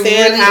don't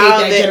understand how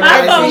that.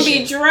 My phone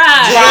be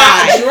dry.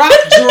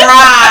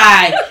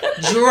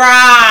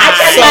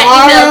 I check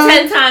my email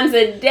 10 times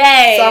a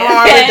day.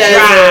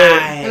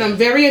 And I'm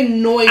very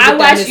annoyed with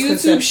that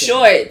misconception. I watch YouTube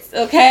shorts,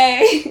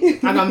 okay?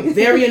 And I'm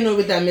very annoyed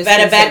with that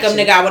misconception. Better backup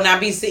nigga, I will not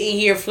be sitting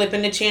here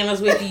flipping the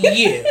channels with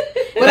you.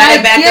 But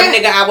better backup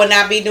nigga, I will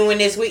not be doing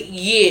this with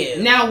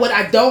you. Now, what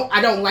I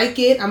don't like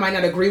it. I might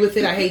not agree with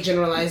it. I hate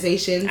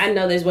generalizations. I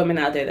know there's women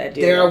out there that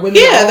do. There are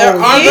women. Yeah, there are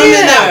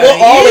women that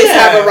will always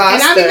have a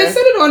roster. And I've even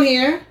said it on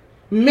here.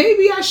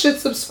 Maybe I should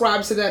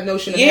subscribe to that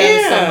notion of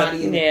having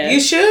somebody in it. You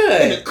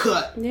should. In a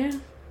cut. Yeah.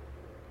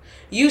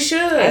 You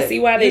should. I see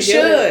why they do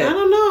it. I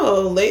don't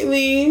know.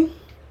 Lately,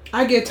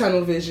 I get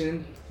tunnel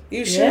vision.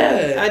 You should.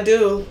 Yeah, I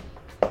do.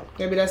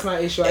 Maybe that's my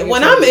issue.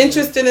 When I'm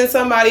interested in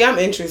somebody, I'm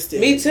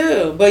interested. Me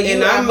too. But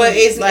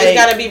it's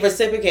got to be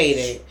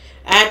reciprocated.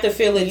 I have to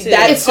feel it too.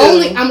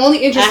 I'm only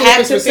interested. I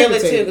have to feel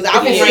it too because I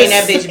will bring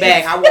that bitch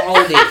back. I will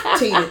hold it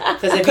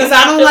because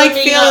I don't like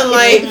feeling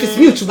like it's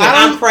mutual.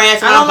 I'm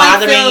pressed. I'm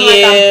bothering you.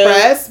 Like I'm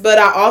pressed, but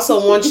I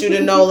also want you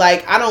to know,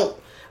 like I don't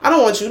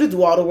want you to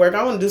do all the work.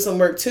 I want to do some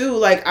work too.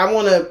 Like I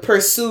want to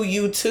pursue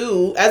you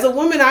too. As a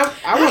woman, I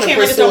want to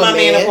pursue my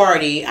man a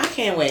party. I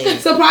can't wait.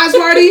 Surprise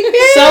party. Yeah.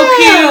 So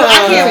cute.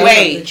 I can't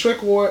wait.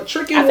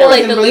 Tricky I feel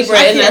like the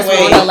Libra in us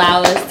won't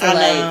allow us to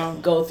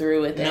go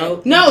through with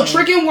it. No,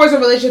 tricking wars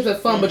and relationships are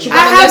fun, but you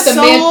gotta let the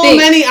man think.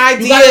 Many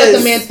ideas. You gotta let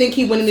the man think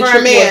he winning the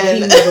trick war, and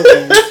he never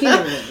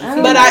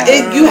wins. But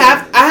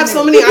I have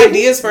so many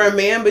ideas for a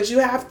man, but you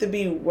have to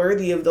be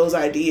worthy of those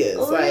ideas.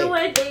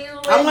 Like,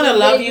 I'm gonna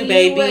love you,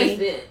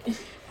 baby.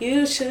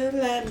 You should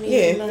let me.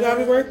 Yeah, you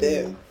gotta be worth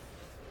it.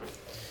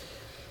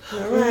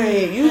 All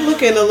right, you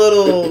looking a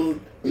little.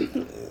 You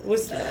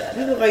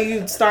look like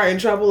you starting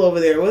trouble over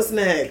there. What's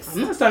next?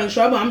 I'm not starting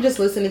trouble. I'm just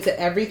listening to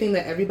everything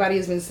that everybody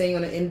has been saying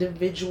on an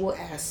individual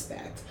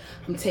aspect.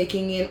 I'm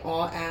taking in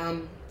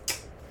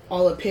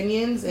all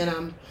opinions, and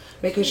I'm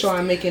making sure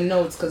I'm making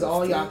notes because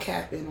all y'all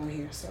capping on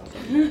here. So,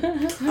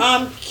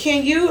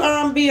 can you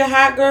be a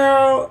hot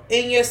girl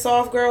in your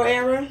soft girl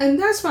era? And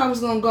that's where I was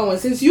gonna go. And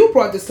since you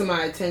brought this to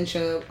my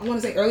attention, I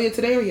want to say earlier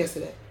today or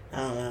yesterday. I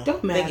don't know.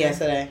 Don't matter. I think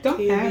yesterday. Don't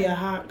Can you be a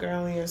hot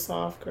girl in your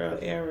soft girl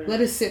era? Let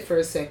it sit for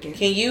a second.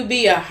 Can you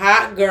be a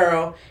hot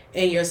girl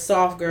in your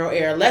soft girl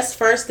era? Let's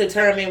first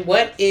determine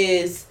what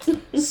is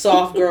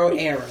soft girl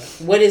era.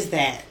 What is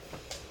that?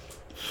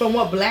 From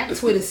what Black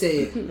Twitter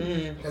said.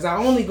 Because I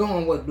only go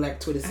on what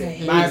Black Twitter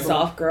said. I hate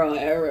soft girl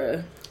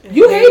era.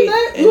 You hate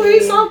that? You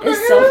hate soft girl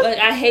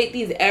era? I hate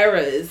these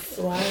eras.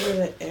 Why is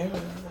it an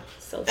era?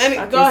 So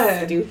go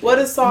ahead. Stupid. What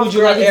does soft Would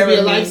you girl like it to era be a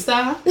mean?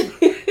 lifestyle?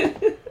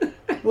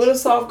 What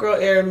does soft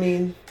girl era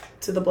mean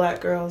to the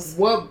black girls?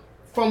 Well,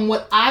 from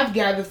what I've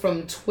gathered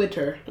from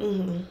Twitter,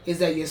 is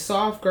that your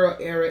soft girl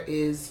era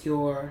is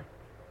your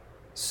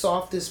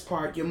softest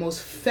part, your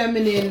most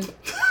feminine.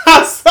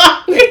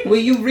 Where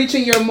you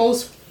reaching your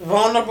most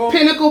vulnerable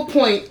pinnacle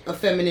point of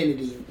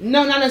femininity.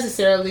 No, not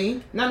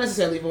necessarily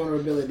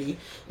vulnerability,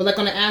 but like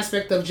on the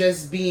aspect of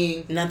just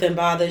being. Nothing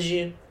bothers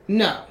you.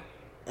 No,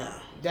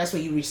 that's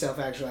when you reach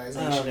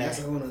self-actualization. Okay. That's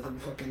a whole other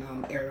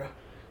fucking era.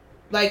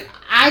 Like,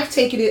 I've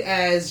taken it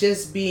as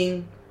just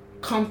being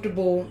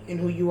comfortable in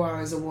who you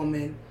are as a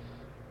woman.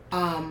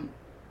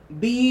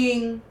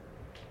 Being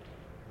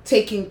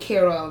taken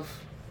care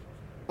of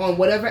on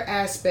whatever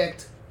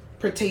aspect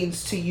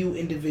pertains to you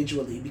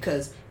individually.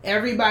 Because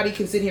everybody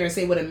can sit here and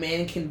say what a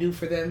man can do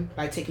for them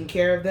by taking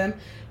care of them.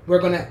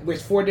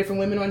 With 4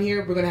 different women on here,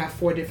 we're going to have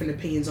 4 different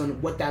opinions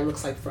on what that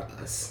looks like for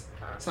us.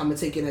 So I'm going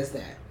to take it as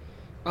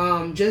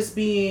that. Just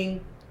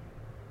being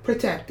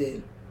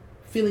protected.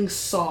 Feeling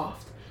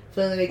soft.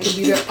 Feeling they can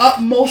be their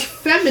utmost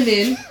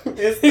feminine.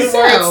 It's the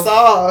word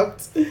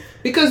soft.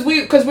 Because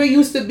we're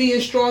used to being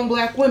strong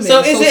black women.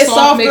 So is it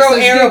soft girl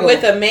era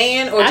with a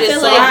man or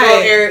just soft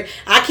girl era?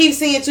 I keep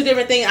seeing 2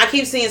 different things. I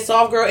keep seeing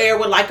soft girl era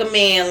with like a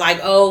man, like,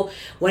 oh,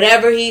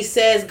 whatever he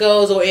says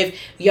goes, or if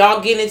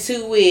y'all get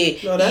into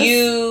it,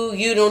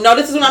 you don't know.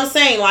 This is what I'm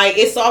saying. Like,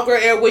 it's soft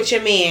girl era with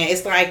your man.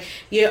 It's like,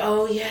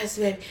 oh yes,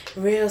 baby,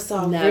 real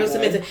soft, real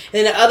submissive. And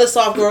then the other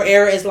soft girl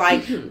era is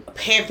like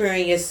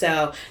pampering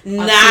yourself,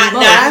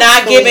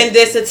 not giving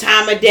this a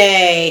time of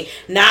day,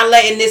 not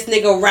letting this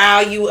nigga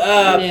rile you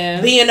up,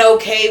 being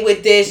okay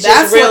with this.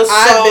 That's just real what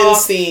soft I've been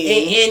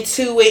seeing. and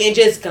into it and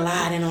just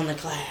gliding on the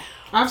cloud.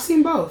 I've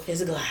seen both.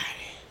 It's gliding.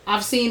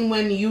 I've seen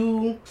when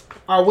you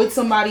are with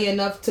somebody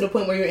enough to the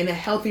point where you're in a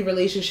healthy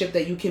relationship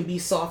that you can be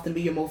soft and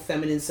be your most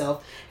feminine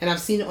self. And I've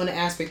seen it on the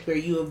aspect where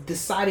you have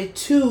decided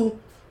to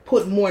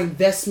put more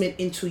investment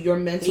into your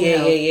mental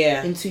health,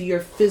 into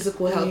your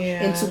physical health,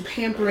 into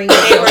pampering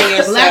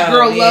yourself. Black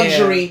girl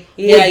luxury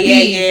would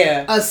be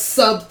a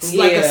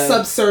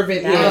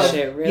subservient of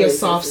your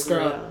soft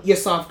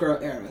girl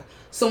era.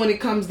 So when it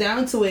comes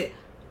down to it,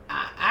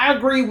 I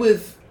agree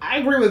with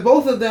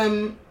both of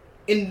them.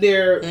 In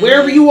their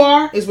wherever you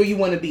are is where you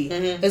want to be.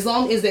 As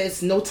long as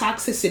there's no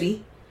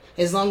toxicity,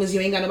 as long as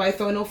you ain't got nobody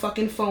throwing no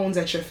fucking phones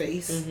at your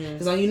face,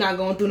 as long as you're not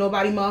going through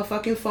nobody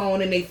motherfucking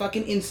phone and they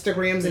fucking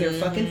Instagrams and their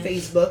fucking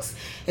Facebooks,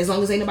 as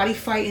long as ain't nobody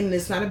fighting and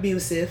it's not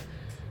abusive,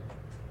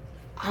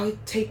 I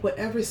would take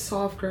whatever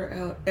soft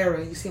girl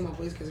era. You see my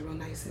voice gets real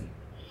nice and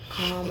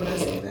calm when I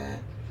say that.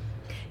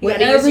 You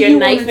gotta use your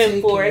knife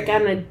and fork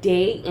on a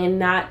date and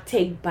not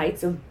take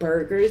bites of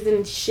burgers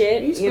and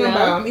shit. You know,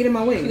 I'm eating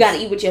my wings. You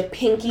gotta eat with your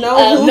pinky.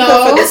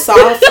 No, for the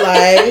soft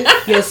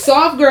life. Your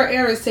soft girl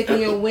era is taking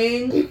your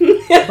wing,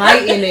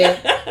 biting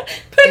it,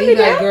 and you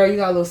like, girl, you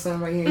got a little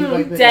something right here. You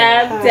like,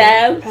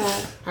 dab.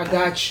 I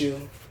got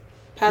you.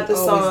 Pat the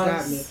sauce.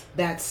 Got me.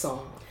 That's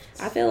soft.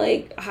 I feel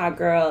like hot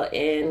girl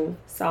and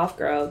soft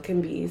girl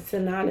can be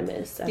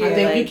synonymous. I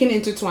think you can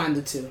intertwine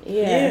the two.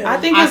 Yeah. I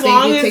think as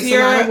long as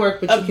you're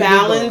a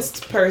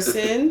balanced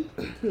person.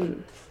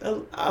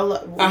 A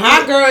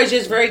hot girl is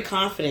just very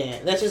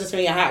confident. That's just to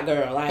me a hot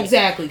girl. Like,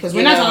 exactly, because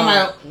we're not talking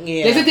about.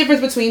 There's a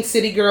difference between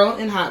city girl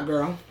and hot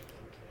girl.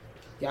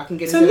 Y'all can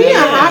get into me, a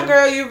hot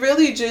girl, you're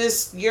really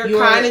you're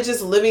kind of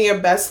just living your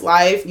best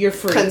life. You're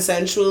free.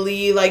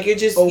 Consensually. Like, you're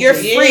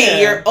free. Yeah.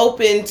 You're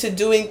open to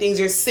doing things.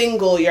 You're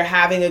single. You're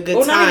having a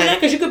good time. Not even that,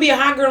 because you could be a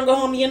hot girl and go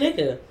home to your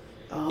nigga.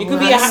 You could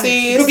be a hot girl.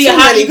 You could be a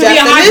hot girl. You could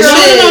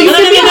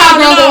be a hot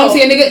girl go home to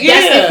your nigga. Yeah.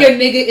 That's if your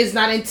nigga is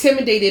not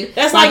intimidated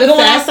by like the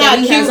going fact outside. that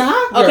he has a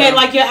hot girl. Okay,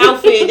 like your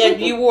outfit that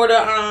you wore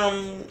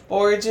to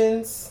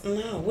Origins.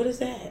 No, what is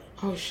that?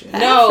 Oh shit!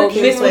 No,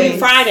 Miss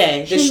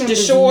Friday. The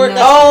short.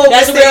 Oh,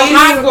 that's a real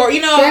hot girl.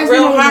 You know,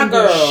 real hot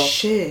girl.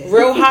 Shit.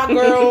 Real hot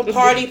girl.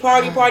 Party.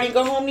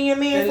 Go home to your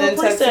man and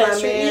for then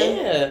text my man.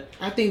 Yeah.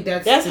 I think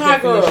that's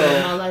hot girl.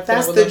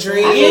 That's the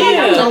dream.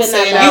 Yeah. Don't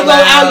say that. You go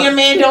out, your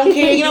man don't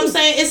care. You know what I'm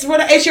saying?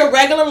 It's your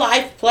regular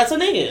life plus a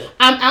nigga.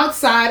 I'm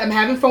outside. I'm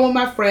having fun with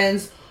my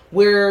friends.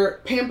 We're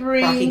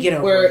pampering,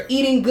 we're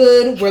eating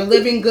good, we're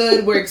living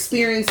good, we're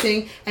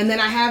experiencing, and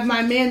then I have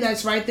my man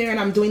that's right there and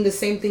I'm doing the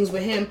same things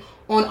with him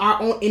on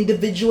our own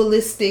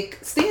individualistic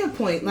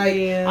standpoint. Like,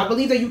 I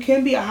believe that you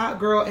can be a hot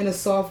girl and a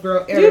soft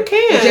girl. You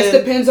can. It just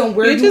depends on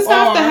where you just are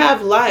have to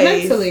have life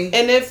mentally.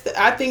 And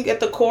I think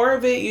at the core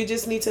of it, you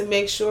just need to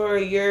make sure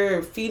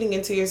you're feeding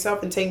into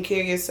yourself and taking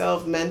care of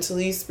yourself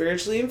mentally,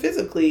 spiritually, and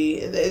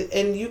physically.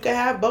 And you can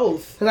have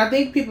both. Because I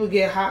think people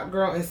get hot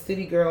girl and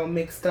city girl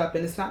mixed up,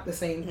 and it's not the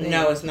same thing.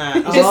 No, it's not.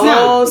 It's just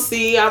not.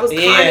 See, I was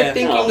kind of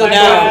thinking about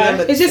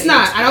that. It's just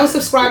not. I don't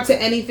subscribe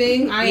to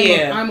anything.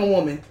 I'm a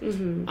woman.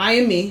 Mm-hmm. I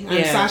am me.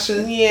 I'm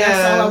Sasha. Yeah.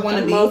 That's all I want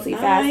to be.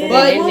 Multifaceted.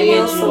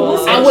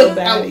 But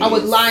I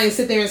would lie and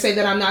sit there and say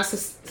that I'm not,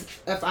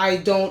 if I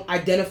don't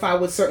identify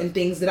with certain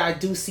things that I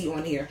do see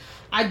on here.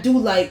 I do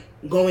like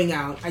going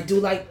out. I do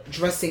like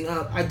dressing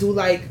up. I do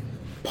like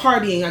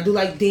partying. I do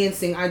like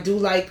dancing. I do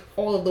like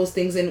all of those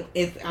things. And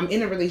if I'm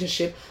in a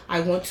relationship,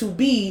 I want to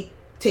be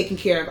taken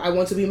care of. I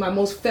want to be my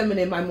most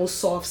feminine, my most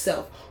soft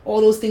self. All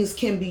those things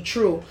can be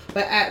true,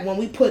 but when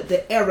we put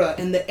the era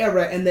and the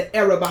era and the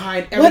era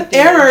behind everything, what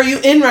era are you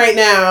in right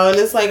now? And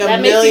it's like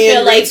a million makes you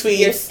feel like retweets.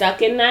 You're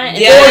stuck in that.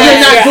 Yeah,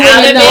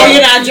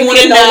 you're not doing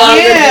it no longer.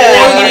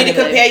 Or you need to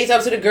compare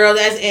yourself to the girl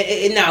that's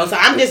no. So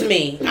I'm just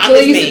me. So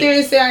you sit there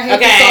and say I hate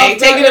the soft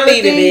take it or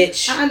leave it,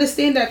 bitch. I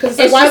understand that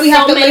because why we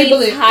have to label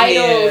it.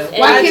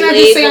 Why can't I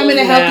just say I'm in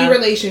a healthy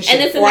relationship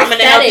and it's an or I'm in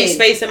a healthy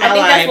space in my life? I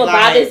think that's what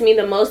bothers me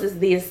the most is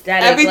the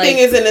aesthetic. Everything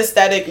is an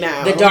aesthetic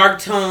now. The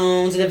dark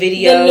tones, the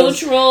videos. The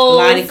neutrals,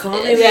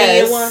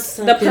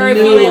 the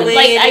perfume,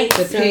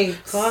 the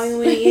pink. Call me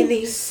when you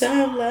need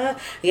some love.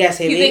 Yes,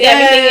 you think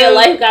everything in your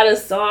life got a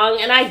song,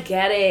 and I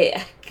get it.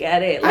 Life I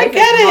get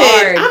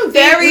it. I'm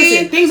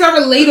very things are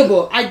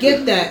relatable. I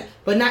get that,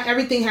 but not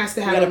everything has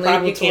to have a label.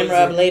 Prop your camera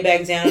up, lay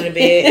back down in the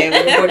bed,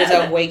 and record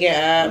yourself waking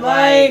up.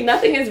 Like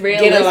nothing is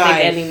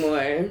realistic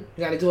anymore.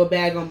 You got to do a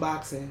bag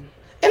unboxing.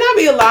 And I'd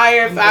be a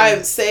liar if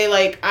I say,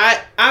 like,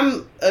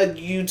 I'm a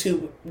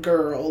YouTube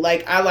girl.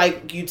 Like, I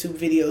like YouTube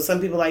videos.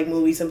 Some people like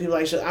movies. Some people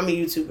like shows. I'm a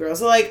YouTube girl.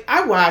 So, like,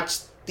 I watch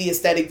the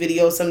aesthetic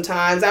videos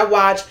sometimes. I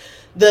watch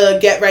the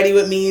get ready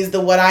with me's, the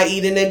what I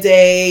eat in a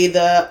day,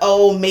 the,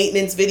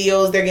 maintenance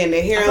videos. They're getting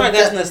their hair on.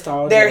 That's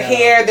nostalgia. Their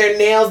hair, their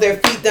nails, their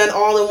feet done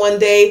all in one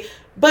day.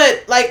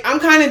 But, like, I'm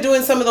kind of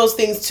doing some of those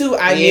things, too.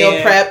 I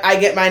meal prep. I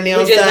get my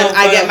nails done.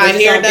 I get my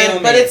hair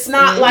done. But it's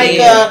not like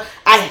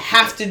I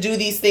have to do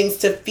these things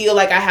to feel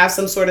like I have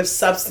some sort of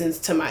substance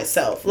to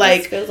myself.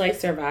 Like, it feels like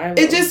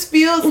survival. It just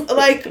feels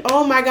like,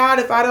 oh, my God,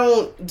 if I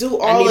don't do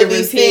all of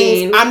these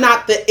things, I'm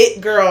not the it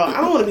girl.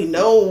 I don't want to be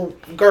no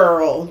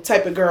girl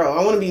type of girl.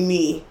 I want to be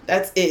me.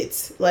 That's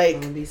it. Like, I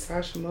want to be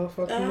Sasha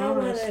motherfucking I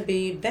want to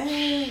be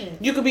bad.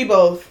 You could be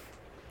both.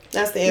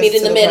 That's the answer Meet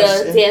in to the middle.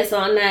 question. Dance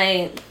all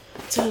night.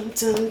 Dun,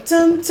 dun,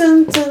 dun,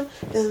 dun, dun,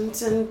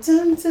 dun, dun,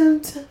 dun, dun,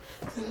 dun.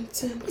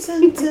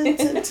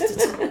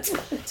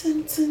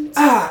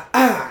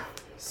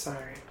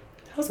 Sorry.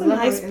 That was a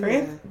nice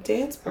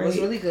dance print. It was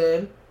really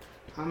good.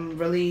 I'm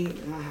really,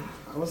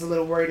 I was a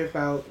little worried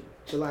about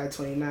July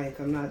 29th.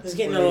 I'm not. It's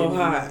getting a little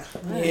hot.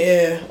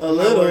 Yeah, a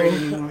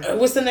little.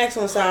 What's the next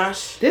one,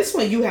 Sash? This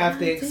one you have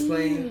to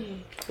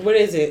explain. What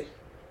is it?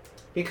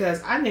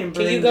 Because I didn't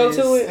bring Can you go this,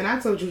 to it? And I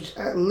told you,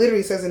 it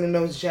literally says in the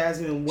notes,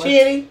 Jasmine, what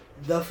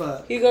the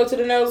fuck? You go to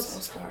the notes? So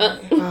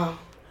sorry. Oh.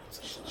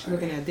 She's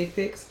looking at dick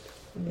pics?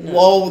 No.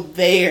 Whoa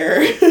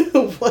there.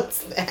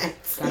 What's that?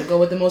 Gotta go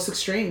with the most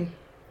extreme.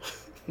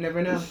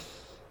 Never know.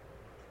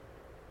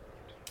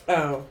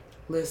 Oh.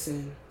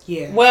 Listen.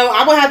 Yeah. Well,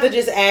 I would have to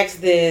just ask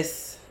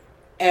this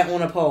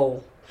on a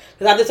poll.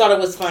 Because I just thought it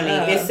was funny.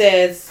 It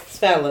says,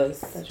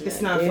 fellas,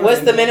 it's not funny.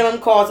 What's the minimum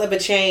cost of a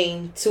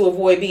chain to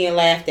avoid being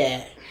laughed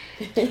at?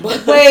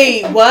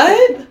 Wait,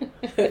 what?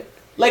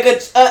 like a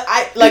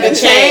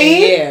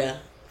chain? Yeah.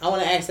 I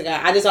want to ask the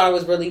guy. I just thought it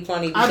was really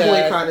funny because I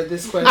boycotted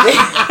this question.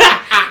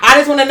 I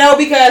just want to know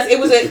because it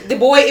was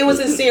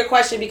a sincere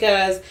question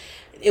because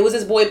it was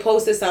this boy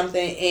posted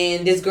something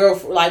and this girl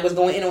like was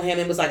going in on him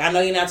and was like, I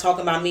know you're not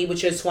talking about me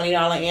with your $20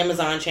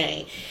 Amazon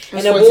chain.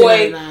 And the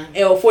boy,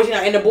 $49,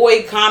 and the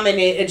boy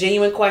commented a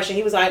genuine question.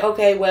 He was like,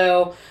 okay,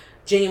 well,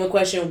 genuine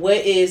question, what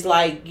is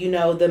like,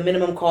 the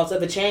minimum cost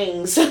of a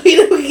chain so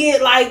you don't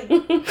get like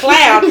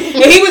clown?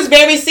 And he was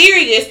very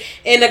serious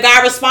and the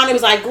guy responded,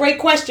 was like, great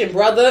question,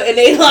 brother. And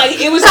they like,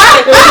 it was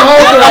like the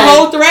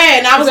whole thread.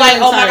 And I was like,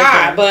 oh my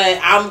God, but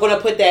I'm going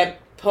to put that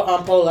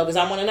poll up because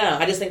I want to know.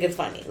 I just think it's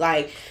funny.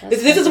 Like,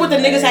 this is what the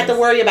niggas have to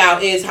worry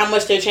about is how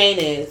much their chain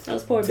is.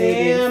 Those poor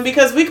babies. Damn,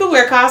 because we could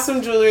wear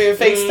costume jewelry and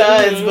fake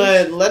studs,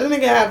 but let a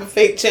nigga have a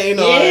fake chain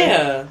on.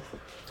 Yeah.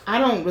 I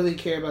don't really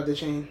care about the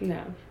chain.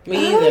 No. Me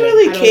either. I don't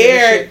really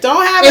care.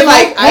 Don't have it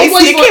like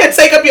icy. You can't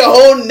take up your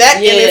whole neck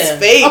and it's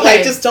fake. Okay.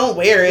 Like, just don't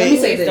wear it. Let me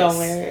say this. Don't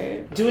wear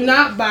it. Do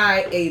not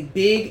buy a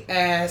big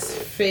ass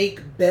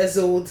fake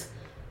bezeled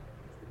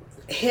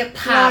hip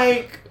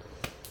hop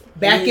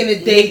back in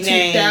the day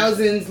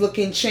 2000s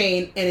looking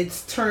chain, and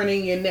it's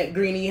turning your neck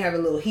green and you have a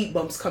little heat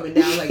bumps coming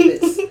down like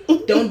this.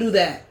 Don't do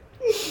that.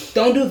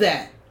 Don't do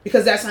that.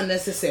 Because that's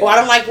unnecessary. Well, I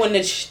don't like when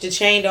the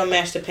chain don't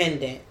match the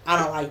pendant.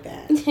 I don't like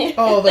that.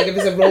 Oh, like if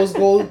it's a rose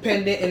gold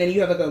pendant and then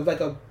you have like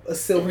a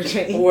silver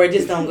chain, or it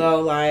just don't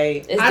go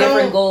like it's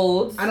different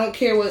golds. I don't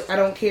care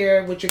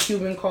what your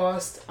Cuban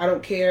cost. I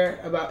don't care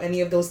about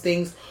any of those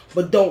things.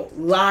 But don't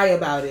lie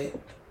about it.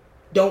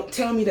 Don't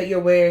tell me that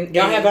you're wearing.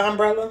 Y'all have an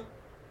umbrella?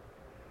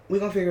 We're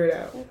gonna figure it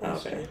out.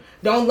 Okay.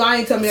 Don't lie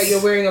and tell me that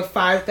you're wearing a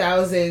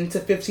 $5,000 to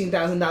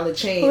 $15,000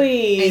 chain.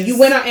 Please. And you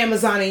went on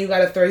Amazon and you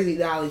got a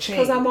 $30 chain.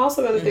 Because I'm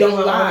also gonna think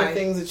about all the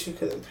things that you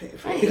couldn't pay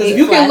for. Because if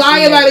you can lie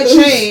about a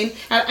chain,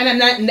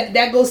 and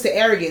that goes to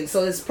arrogance.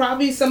 So it's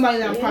probably somebody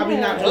that I'm probably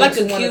not. I like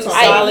a cute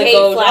solid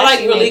gold. I like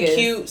really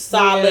cute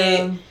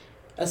solid,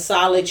 a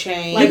solid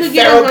chain. Like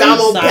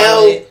Ferragamo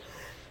belt.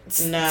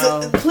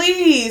 No,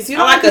 please. You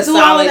don't like have to do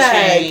all that.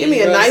 Chain, give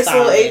me a nice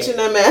solid. Little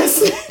H&M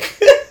ass.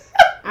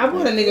 I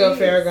bought a nigga a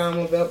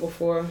Ferragamo belt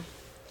before.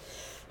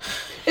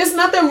 There's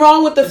nothing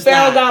wrong with the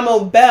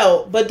Ferragamo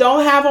belt, but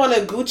don't have on a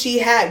Gucci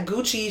hat,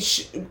 Gucci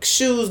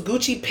shoes,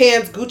 Gucci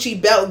pants, Gucci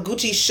belt,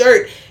 Gucci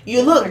shirt.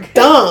 You look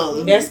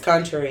dumb. That's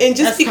country. And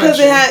just because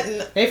it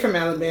had... They from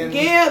Alabama.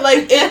 Yeah,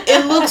 like,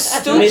 it looks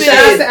stupid.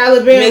 Shout out to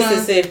Alabama.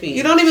 Mississippi.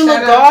 You don't even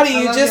look gaudy.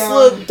 You just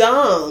look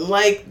dumb.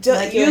 Like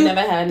you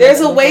never had there's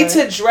a way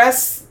to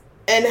dress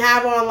and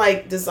have on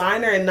like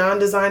designer and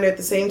non-designer at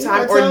the same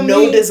time, or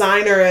no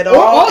designer at all.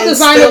 Or all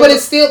designer, but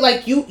it's still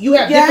like you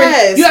have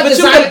different. You have but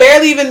designer, you can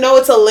barely even know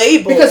it's a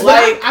label. Because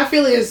like I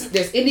feel there's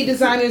indie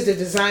designers,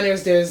 there's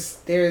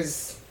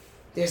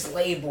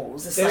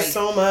labels. It's there's like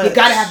so much. You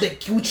gotta have the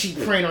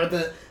Gucci print or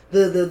the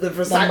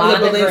Versace,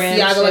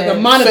 Balenciaga, like the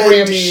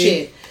monogram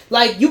shit.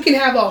 Like you can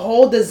have a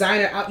whole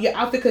designer. Your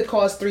outfit could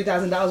cost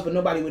 $3,000, but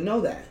nobody would know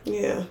that.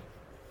 Yeah.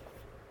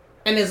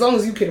 And as long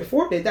as you can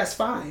afford it, that's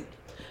fine.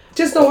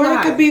 Just don't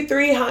lie. It could be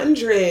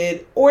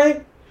 300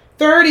 or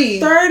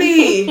 30.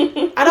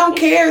 I don't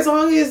care as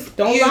long as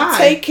you lie.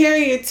 Take care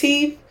of your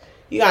teeth.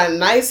 You got a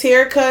nice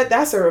haircut.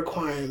 That's a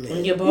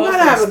requirement. You gotta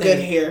have a good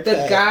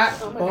haircut.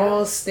 The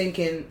balls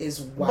stinking is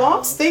wild.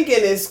 Balls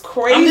stinking is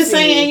crazy. I'm just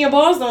saying, your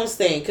balls don't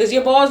stink because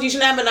your balls. You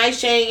should have a nice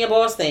chain. Your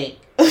balls stink.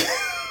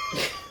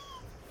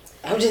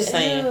 I'm just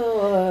saying.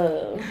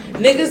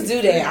 Niggas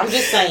do that. I'm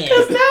just saying.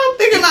 Because now I'm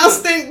thinking about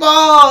stink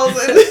balls.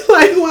 And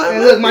like, what?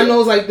 And look, my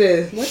nose like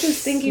this. What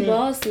does stinky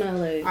balls smell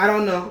like? I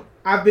don't know.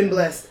 I've been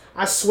blessed.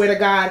 I swear to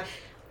God.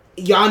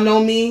 Y'all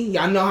know me.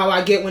 Y'all know how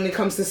I get when it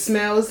comes to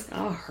smells.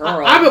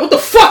 I mean, what the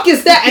fuck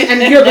is that?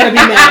 And you're going to be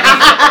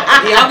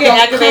mad. Y'all get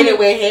aggravated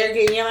with hair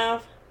getting in your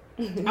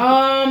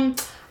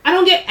mouth? I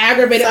don't get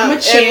aggravated. I'm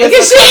a champ.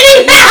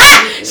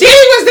 She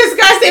was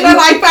disgusting for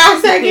like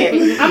 5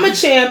 seconds. I'm a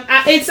champ.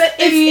 It's annoying.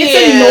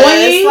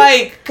 It's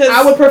like,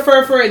 I would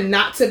prefer for it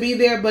not to be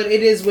there, but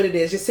it is what it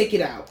is. Just take it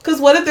out. Because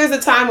what if there's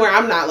a time where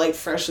I'm not like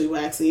freshly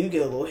waxing? You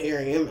get a little hair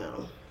in your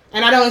mouth.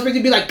 And I don't expect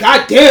you to be like,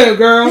 God damn,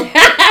 girl. You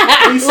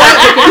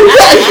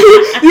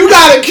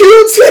got a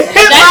Q-tip.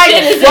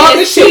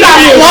 You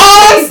got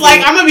balls. Like,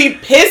 I'm going to be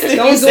pissed if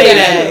you say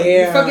that.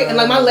 Yeah.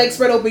 Like, my legs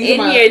spread open.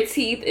 Your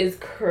teeth is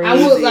crazy. I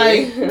would,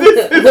 like,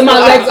 with my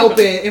legs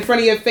open in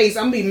front of your face.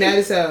 I'm going to be mad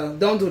as hell.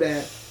 Don't do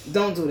that.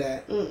 Don't do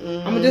that.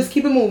 I'm going to just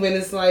keep it moving.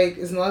 It's like,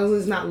 as long as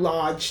it's not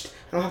lodged,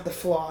 I don't have to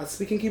floss.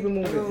 We can keep it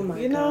moving. Oh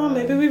my God.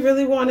 Maybe we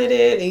really wanted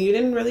it and you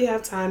didn't really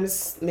have time to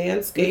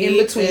manscape. In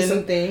between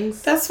some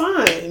things. That's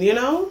fine, you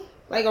know?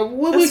 Like,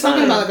 what are we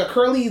talking about? Like a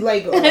curly,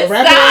 like,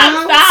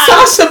 wraparound?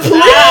 Sasha, please!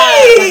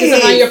 Like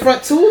it's around your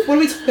front tooth? What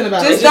are we talking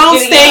about? Just don't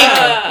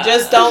stink.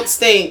 Just don't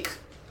stink.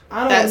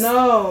 I don't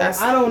know.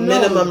 I don't know.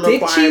 Minimum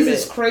Dick requirement. cheese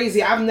is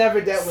crazy. I've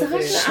never dealt with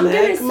it. I'm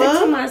getting sick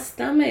to my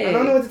stomach. I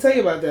don't know what to tell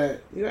you about that.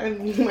 You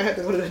might have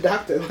to go to the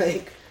doctor.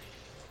 Like,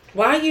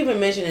 why are you even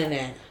mentioning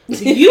that?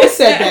 You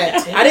said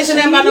that. I didn't say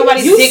that about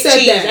nobody's dick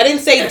cheese. That. I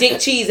didn't say dick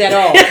cheese at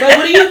all. But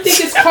what do you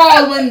think it's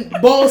called when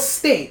balls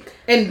stink?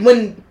 And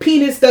when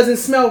penis doesn't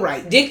smell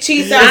right? Dick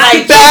cheese sounds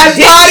like bad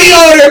body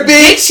odor,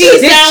 bitch. Dick cheese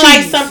sounds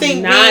like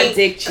something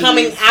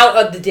coming out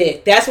of the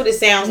dick. That's what it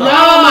sounds like.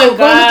 No, go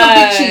look up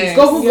dick cheese.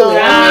 Go Google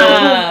it.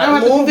 I don't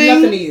have to prove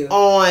nothing to you.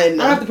 I don't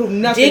have to prove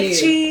nothing to you. Dick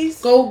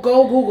cheese? Go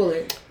Google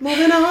it.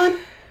 Moving on.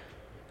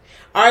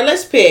 All right,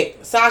 let's pick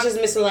Sasha's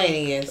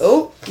miscellaneous.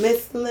 Oh,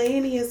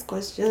 miscellaneous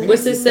question.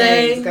 What's it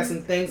say? It's got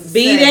some things to say.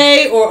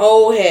 B-Day or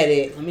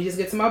old-headed? Let me just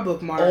get to my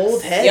bookmarks.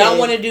 Old-headed. Y'all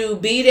want to do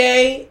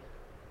B-Day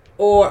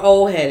or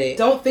old-headed?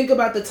 Don't think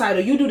about the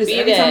title. You do this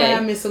every time I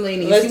have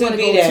miscellaneous. Let's you want to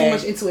go too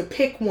much into it.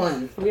 Pick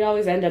one. We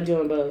always end up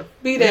doing both.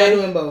 B-Day. We're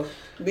doing both.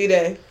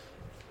 B-Day.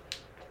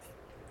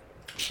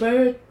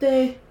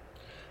 Birthday.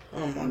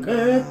 Oh my God.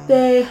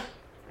 Birthday.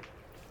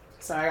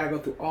 Sorry, I gotta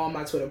go through all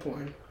my Twitter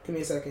porn. Give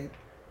me a second.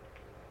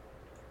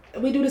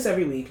 We do this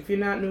every week. If you're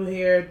not new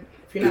here,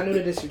 If you're not new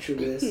to this, you're true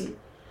to this.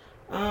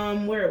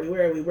 Where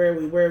are we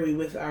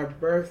with our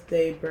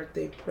birthday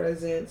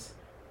presents?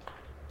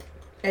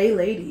 Hey,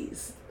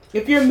 ladies.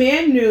 If your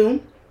man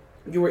knew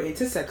you were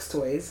into sex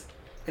toys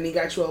and he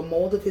got you a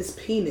mold of his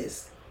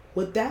penis,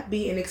 would that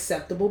be an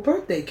acceptable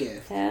birthday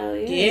gift? Hell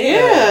yeah.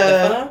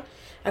 Yeah.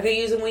 I could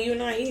use it when you're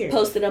not here.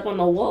 Post it up on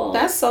the wall.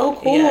 That's so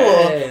cool.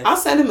 Yes. I'll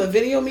send him a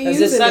video of me using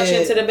it. Does it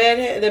suction to the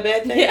bed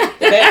thing? Yeah.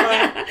 The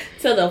bed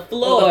to the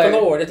floor. The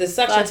floor. Does it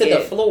suction to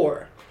the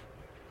floor?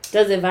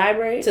 Does it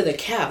vibrate? To the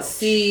couch.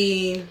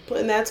 See.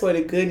 Putting that toward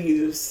a good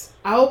use.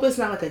 I hope it's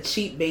not like a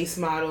cheap base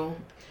model.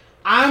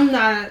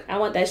 I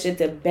want that shit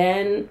to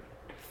bend,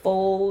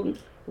 fold,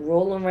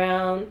 roll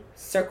around,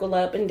 circle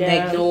up and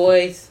down. Make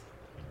noise.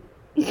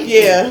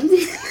 Yeah.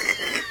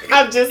 I'm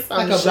like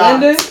a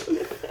blender?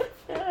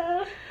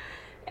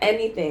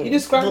 Anything. You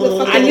described the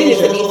fucking I need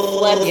it to be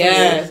flexible.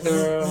 Yes,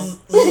 girl.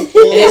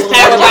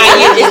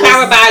 It's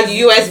powered by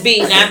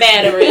USB, not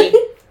battery.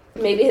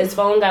 Maybe his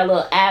phone got a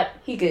little app.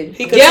 He could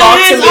talk to me.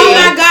 Oh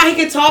my God, he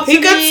could talk to me.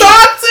 He could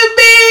talk to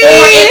me.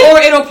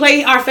 Or it'll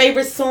play our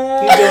favorite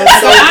song. You're doing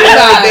so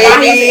good,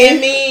 baby.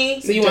 In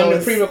me. So you want to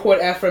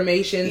pre-record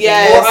affirmations?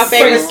 Yes. Or our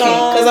favorite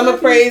song. Because I'm a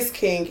praise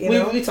king. You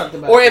know? We talked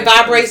about or it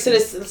vibrates to the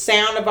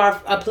sound of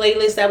a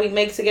playlist that we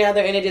make together,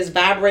 and it just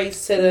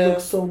vibrates to the. It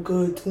looks so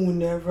good too,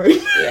 never.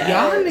 Yes.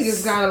 Y'all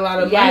niggas got a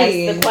lot of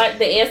money. Yes.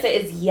 The answer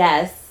is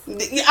yes.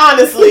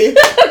 Honestly.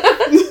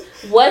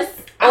 What's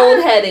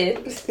old-headed?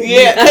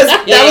 Yeah, because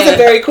that was a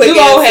very quick Too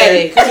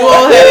old-headed. Too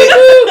old-headed.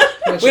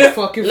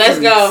 Let's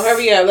go.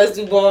 Hurry up. Let's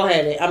do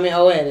bald-headed. I mean,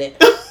 old-headed.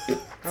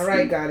 All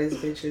right, goddess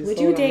bitches. Would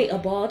you date a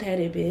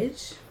bald-headed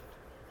bitch?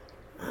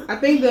 I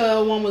think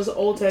the one was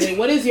old-headed.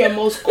 What is your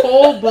most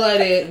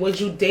cold-blooded? Would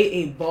you date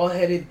a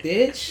bald-headed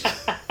bitch?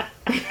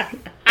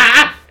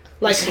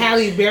 Like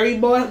Halle Berry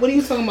bald? What are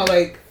you talking about?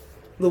 Like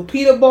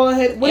Lupita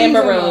bald-headed?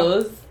 Amber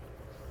Rose.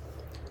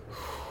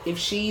 If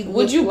she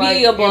would you be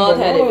like a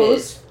bald-headed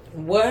bitch?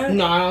 What?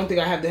 No, I don't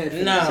think I have the head for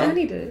no. that.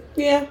 Shani did.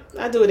 Yeah,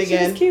 I do it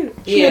again. She's cute.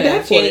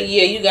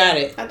 Yeah, you got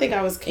it. I think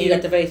I was cute. You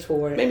got the face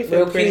for it. Made me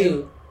feel pretty.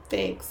 Cute.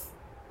 Thanks.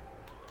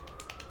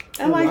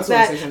 I liked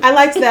that. I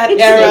liked that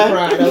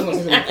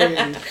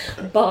era.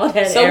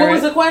 Bald-headed. So what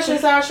was the question,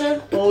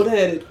 Sasha?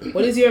 Old-headed.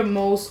 What is your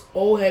most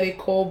old-headed,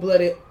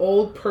 cold-blooded,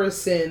 old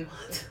person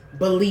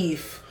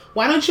belief?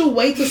 Why don't you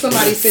wait till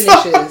somebody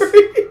finishes?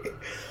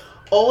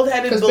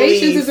 Old-headed belief. Because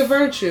patience is a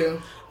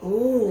virtue.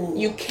 Ooh.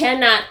 You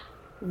cannot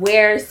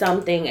wear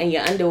something and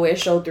your underwear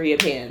show through your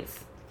pants.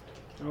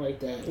 I like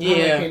that. Yeah. I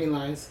like candy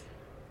lines.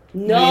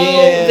 No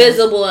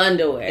visible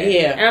underwear.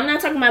 Yeah. And I'm not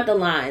talking about the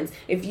lines.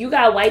 If you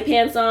got white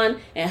pants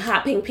on and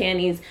hot pink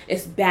panties,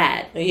 it's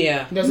bad.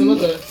 Yeah. It doesn't look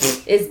good.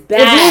 It's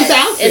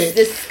bad. It's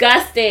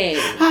disgusting.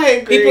 I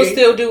agree. People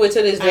still do it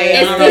to this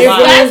day. It's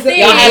disgusting.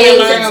 Y'all haven't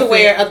learned to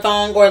wear a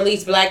thong or at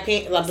least black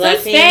pants,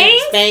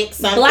 Spanx,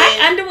 something. Black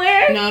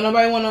underwear? No, they don't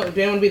want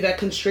to be that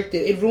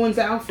constricted. It ruins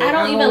the outfit. I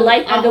don't even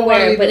like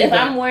underwear, but if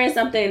I'm wearing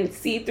something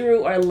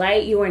see-through or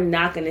light, you are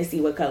not going to see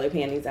what color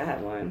panties I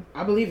have on.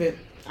 I believe it.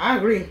 I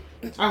agree.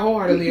 I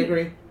wholeheartedly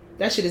agree.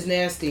 That shit is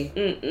nasty.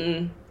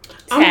 I'm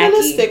going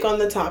to stick on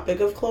the topic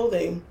of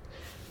clothing.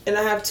 And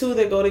I have two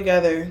that go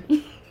together.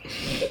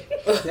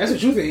 That's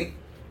what you think.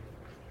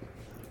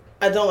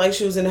 I don't like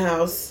shoes in the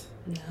house.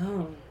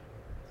 No.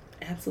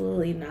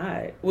 Absolutely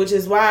not. Which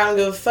is why I don't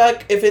give a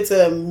fuck if it's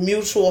a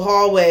mutual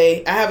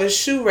hallway. I have a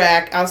shoe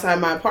rack outside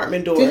my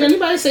apartment door. Did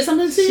anybody say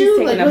something to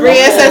you? Like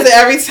Bria says it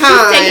every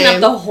time. She's taking up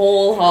the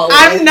whole hallway.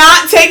 I'm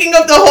not taking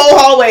up the whole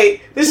hallway.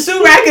 The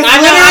shoe rack is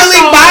literally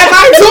by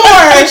my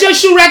door. Put your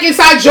shoe rack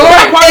inside your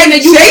apartment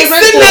and you Jason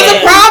has a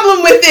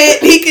problem with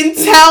it. He can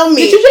tell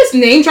me. Did you just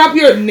name drop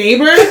your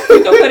neighbor?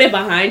 You can put it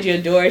behind your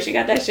door. She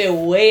got that shit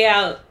way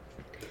out.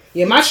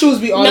 Yeah, my shoes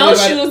be all no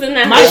shoes in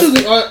the house. My shoes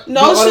be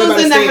no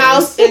shoes in the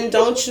house, and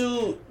don't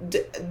you?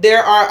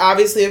 There are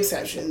obviously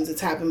exceptions.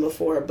 It's happened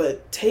before,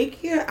 but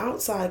take your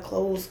outside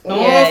clothes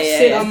off.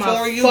 Sit on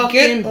my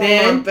fucking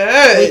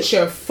bed with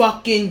your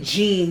fucking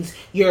jeans,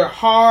 your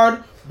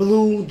hard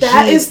blue jeans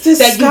that is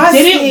disgusting. That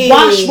you didn't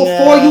wash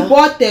before you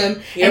bought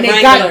them, and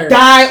they got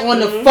dye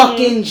on the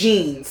fucking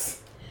jeans.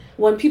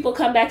 When people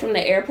come back from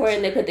the airport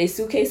and they put their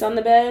suitcase on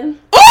the bed,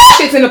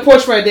 shit's in the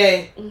porch for a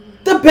day.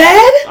 The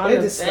bed? On the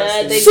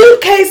bed.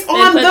 Suitcase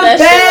on the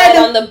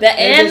bed.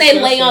 And they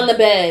lay on the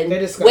bed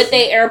with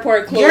their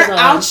airport clothes You're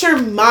out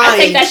your mind. I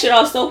take that shit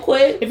off so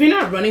quick. If you're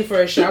not running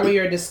for a shower,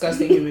 you're a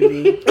disgusting human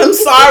being. I'm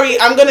sorry.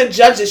 I'm going to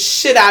judge the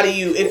shit out of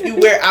you if you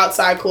wear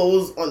outside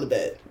clothes on the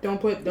bed.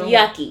 Don't.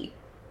 Yucky.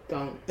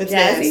 Don't. It's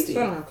nasty.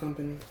 I don't have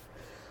company.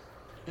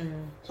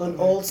 An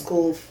old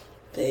school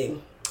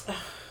thing.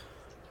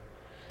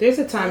 There's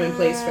a time and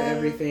place for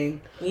everything.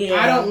 Yeah.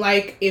 I don't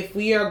like if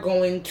we're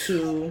going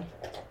to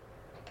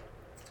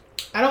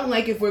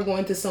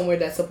somewhere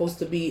that's supposed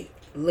to be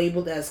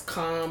labeled as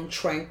calm,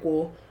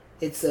 tranquil.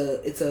 It's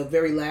a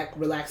very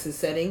relaxing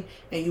setting,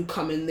 and you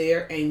come in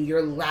there and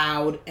you're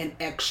loud and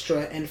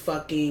extra and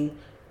fucking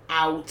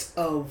out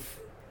of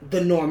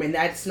the norm, and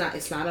it's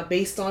not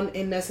based on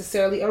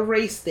necessarily a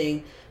race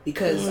thing.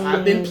 Because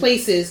I've been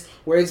places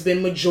where it's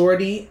been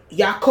majority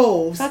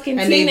Yaakovs fucking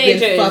and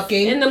teenagers they've been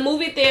fucking in the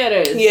movie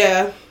theaters.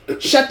 Yeah.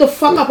 Shut the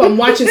fuck up! I'm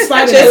watching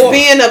Spider-Man. Just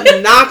being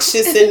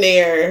obnoxious in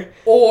there.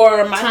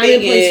 Or my time thing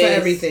and place is, for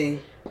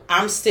everything.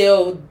 I'm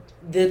still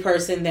the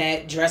person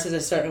that dresses a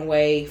certain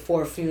way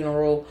for a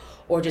funeral,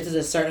 or just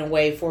a certain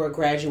way for a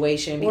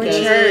graduation, because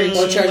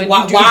or church.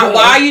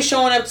 Why are you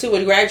showing up to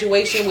a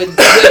graduation with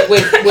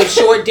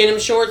short denim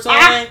shorts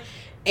on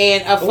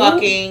and a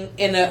fucking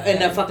in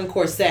a fucking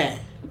corset?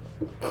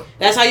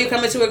 That's how you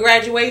come into a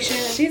graduation?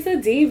 She's a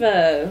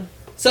diva.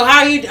 So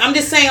how you? I'm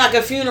just saying, like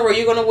a funeral,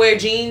 you're gonna wear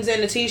jeans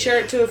and a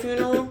t-shirt to a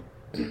funeral?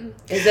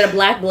 Is it a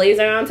black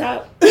blazer on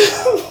top?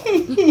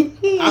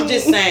 I'm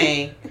just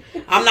saying.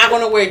 I'm not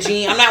gonna wear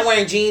jeans. I'm not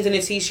wearing jeans and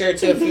a t-shirt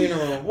to a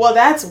funeral. Well,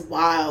 that's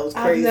wild.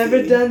 Crazy. I've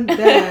never done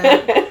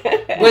that.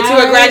 But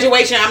to a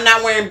graduation, I'm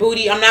not wearing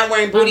booty. I'm not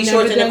wearing booty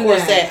shorts and a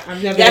corset.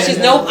 That's just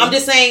no. I'm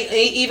just saying.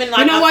 Even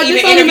like, you know what? Even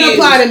this don't even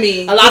apply to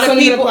me. A lot of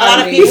people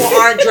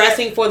aren't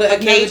dressing for the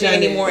occasion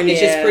anymore, and it's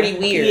just pretty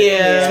weird.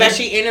 Yeah.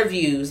 Especially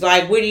interviews.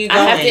 Like, where do you go?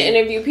 I have to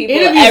interview people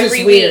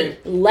every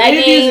week.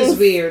 Leggings is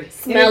weird.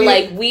 Smell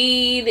like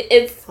weed.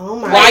 It's oh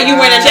my. Why you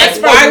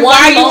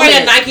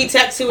wearing a Nike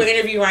Tech to an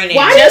interview right now?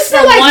 Why just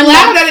for like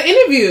loud at an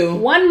interview?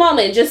 One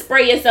moment, just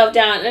spray yourself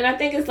down, and I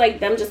think it's like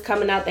them just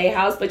coming out their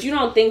house, but you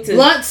don't think to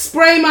blunt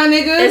spray, my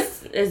nigga.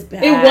 It's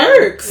bad. It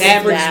works.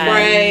 Fabric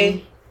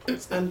spray,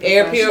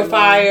 air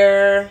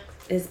purifier.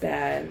 It's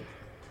bad.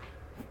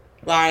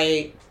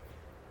 Like,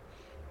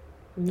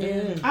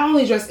 I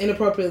only dressed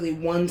inappropriately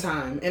one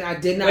time, and I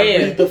did not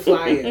read the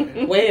flyer.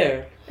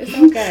 Where? It's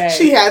okay.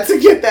 She had to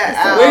get that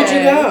out. Where'd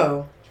you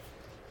go?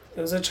 It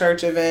was a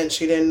church event.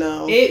 She didn't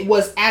know. It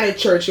was at a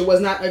church. It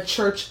was not a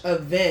church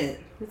event.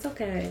 It's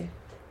okay.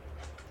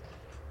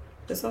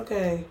 It's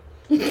okay.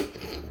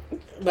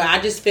 But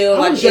I just feel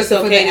like it's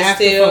okay to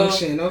still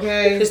function,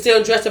 okay? To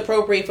still dress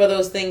appropriate for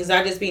those things.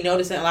 I just be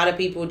noticing a lot of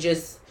people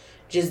just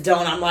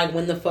don't. I'm like,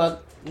 when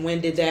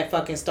did that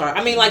fucking start?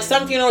 I mean, like,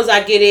 some funerals,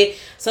 I get it.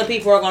 Some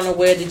people are gonna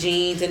wear the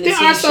jeans and the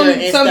t-shirt and stuff. There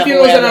are some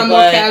funerals that are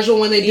more casual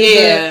when they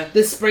do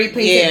the spray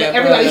painting. But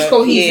everybody's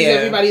cohesive. Yeah.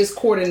 Everybody is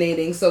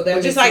coordinating. So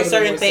that just like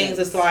certain things,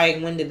 it's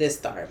like, when did this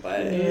start?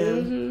 But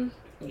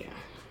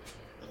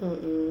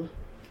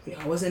We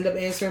always end up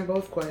answering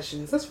both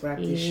questions. Let's wrap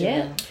this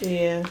shit up.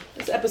 Yeah.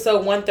 It's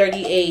episode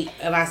 138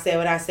 of I Said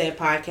What I Said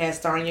podcast,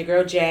 starring your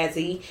girl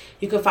Jazzy.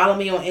 You can follow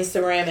me on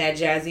Instagram at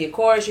Jazzy of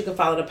course. You can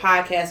follow the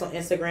podcast on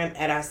Instagram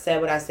at I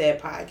Said What I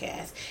Said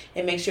podcast.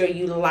 And make sure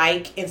you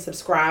like and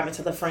subscribe and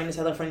tell a friend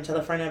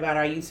about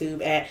our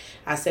YouTube at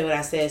I Said What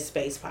I Said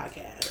space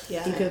podcast.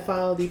 Yeah. You can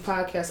follow the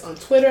podcast on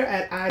Twitter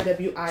at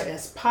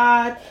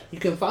IWISpod. You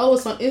can follow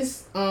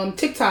us on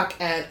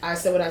TikTok at I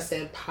Said What I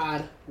Said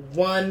Pod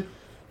 1.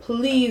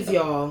 Please,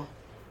 y'all.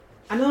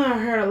 I know I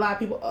heard a lot of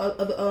people,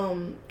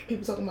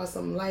 people talking about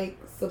some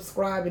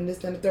subscribe, and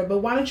this, and the third. But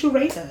why don't you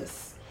rate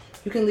us?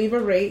 You can leave a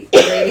rating.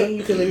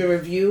 You can leave a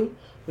review.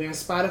 We're on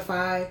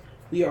Spotify.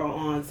 We are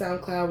on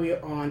SoundCloud. We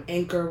are on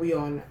Anchor. We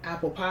are on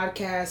Apple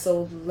Podcasts.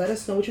 So let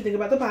us know what you think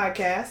about the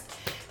podcast.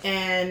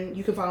 And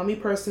you can follow me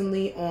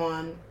personally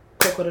on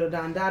Coco de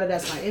Don Dada.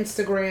 That's my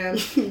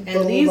Instagram.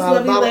 And these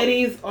lovely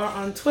ladies are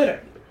on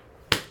Twitter.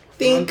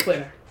 On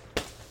Twitter.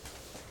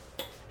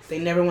 They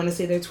never want to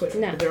say their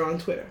Twitter, but they're on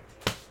Twitter.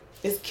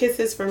 It's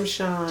Kisses from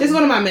Sean. Just go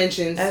to my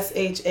mentions.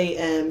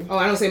 SHAN. Oh,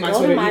 I don't say my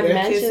Twitter my either.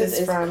 Kisses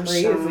is from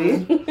crazy.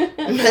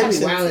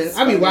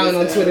 I'll be wilding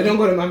on Twitter. Don't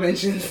go to my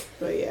mentions.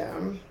 But yeah.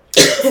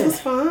 This was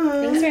fun.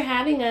 Thanks for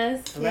having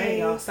us. All right,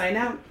 y'all. Sign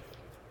out.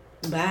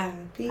 Bye.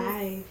 Peace.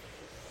 Bye.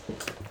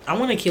 I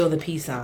want to kill the peace sign.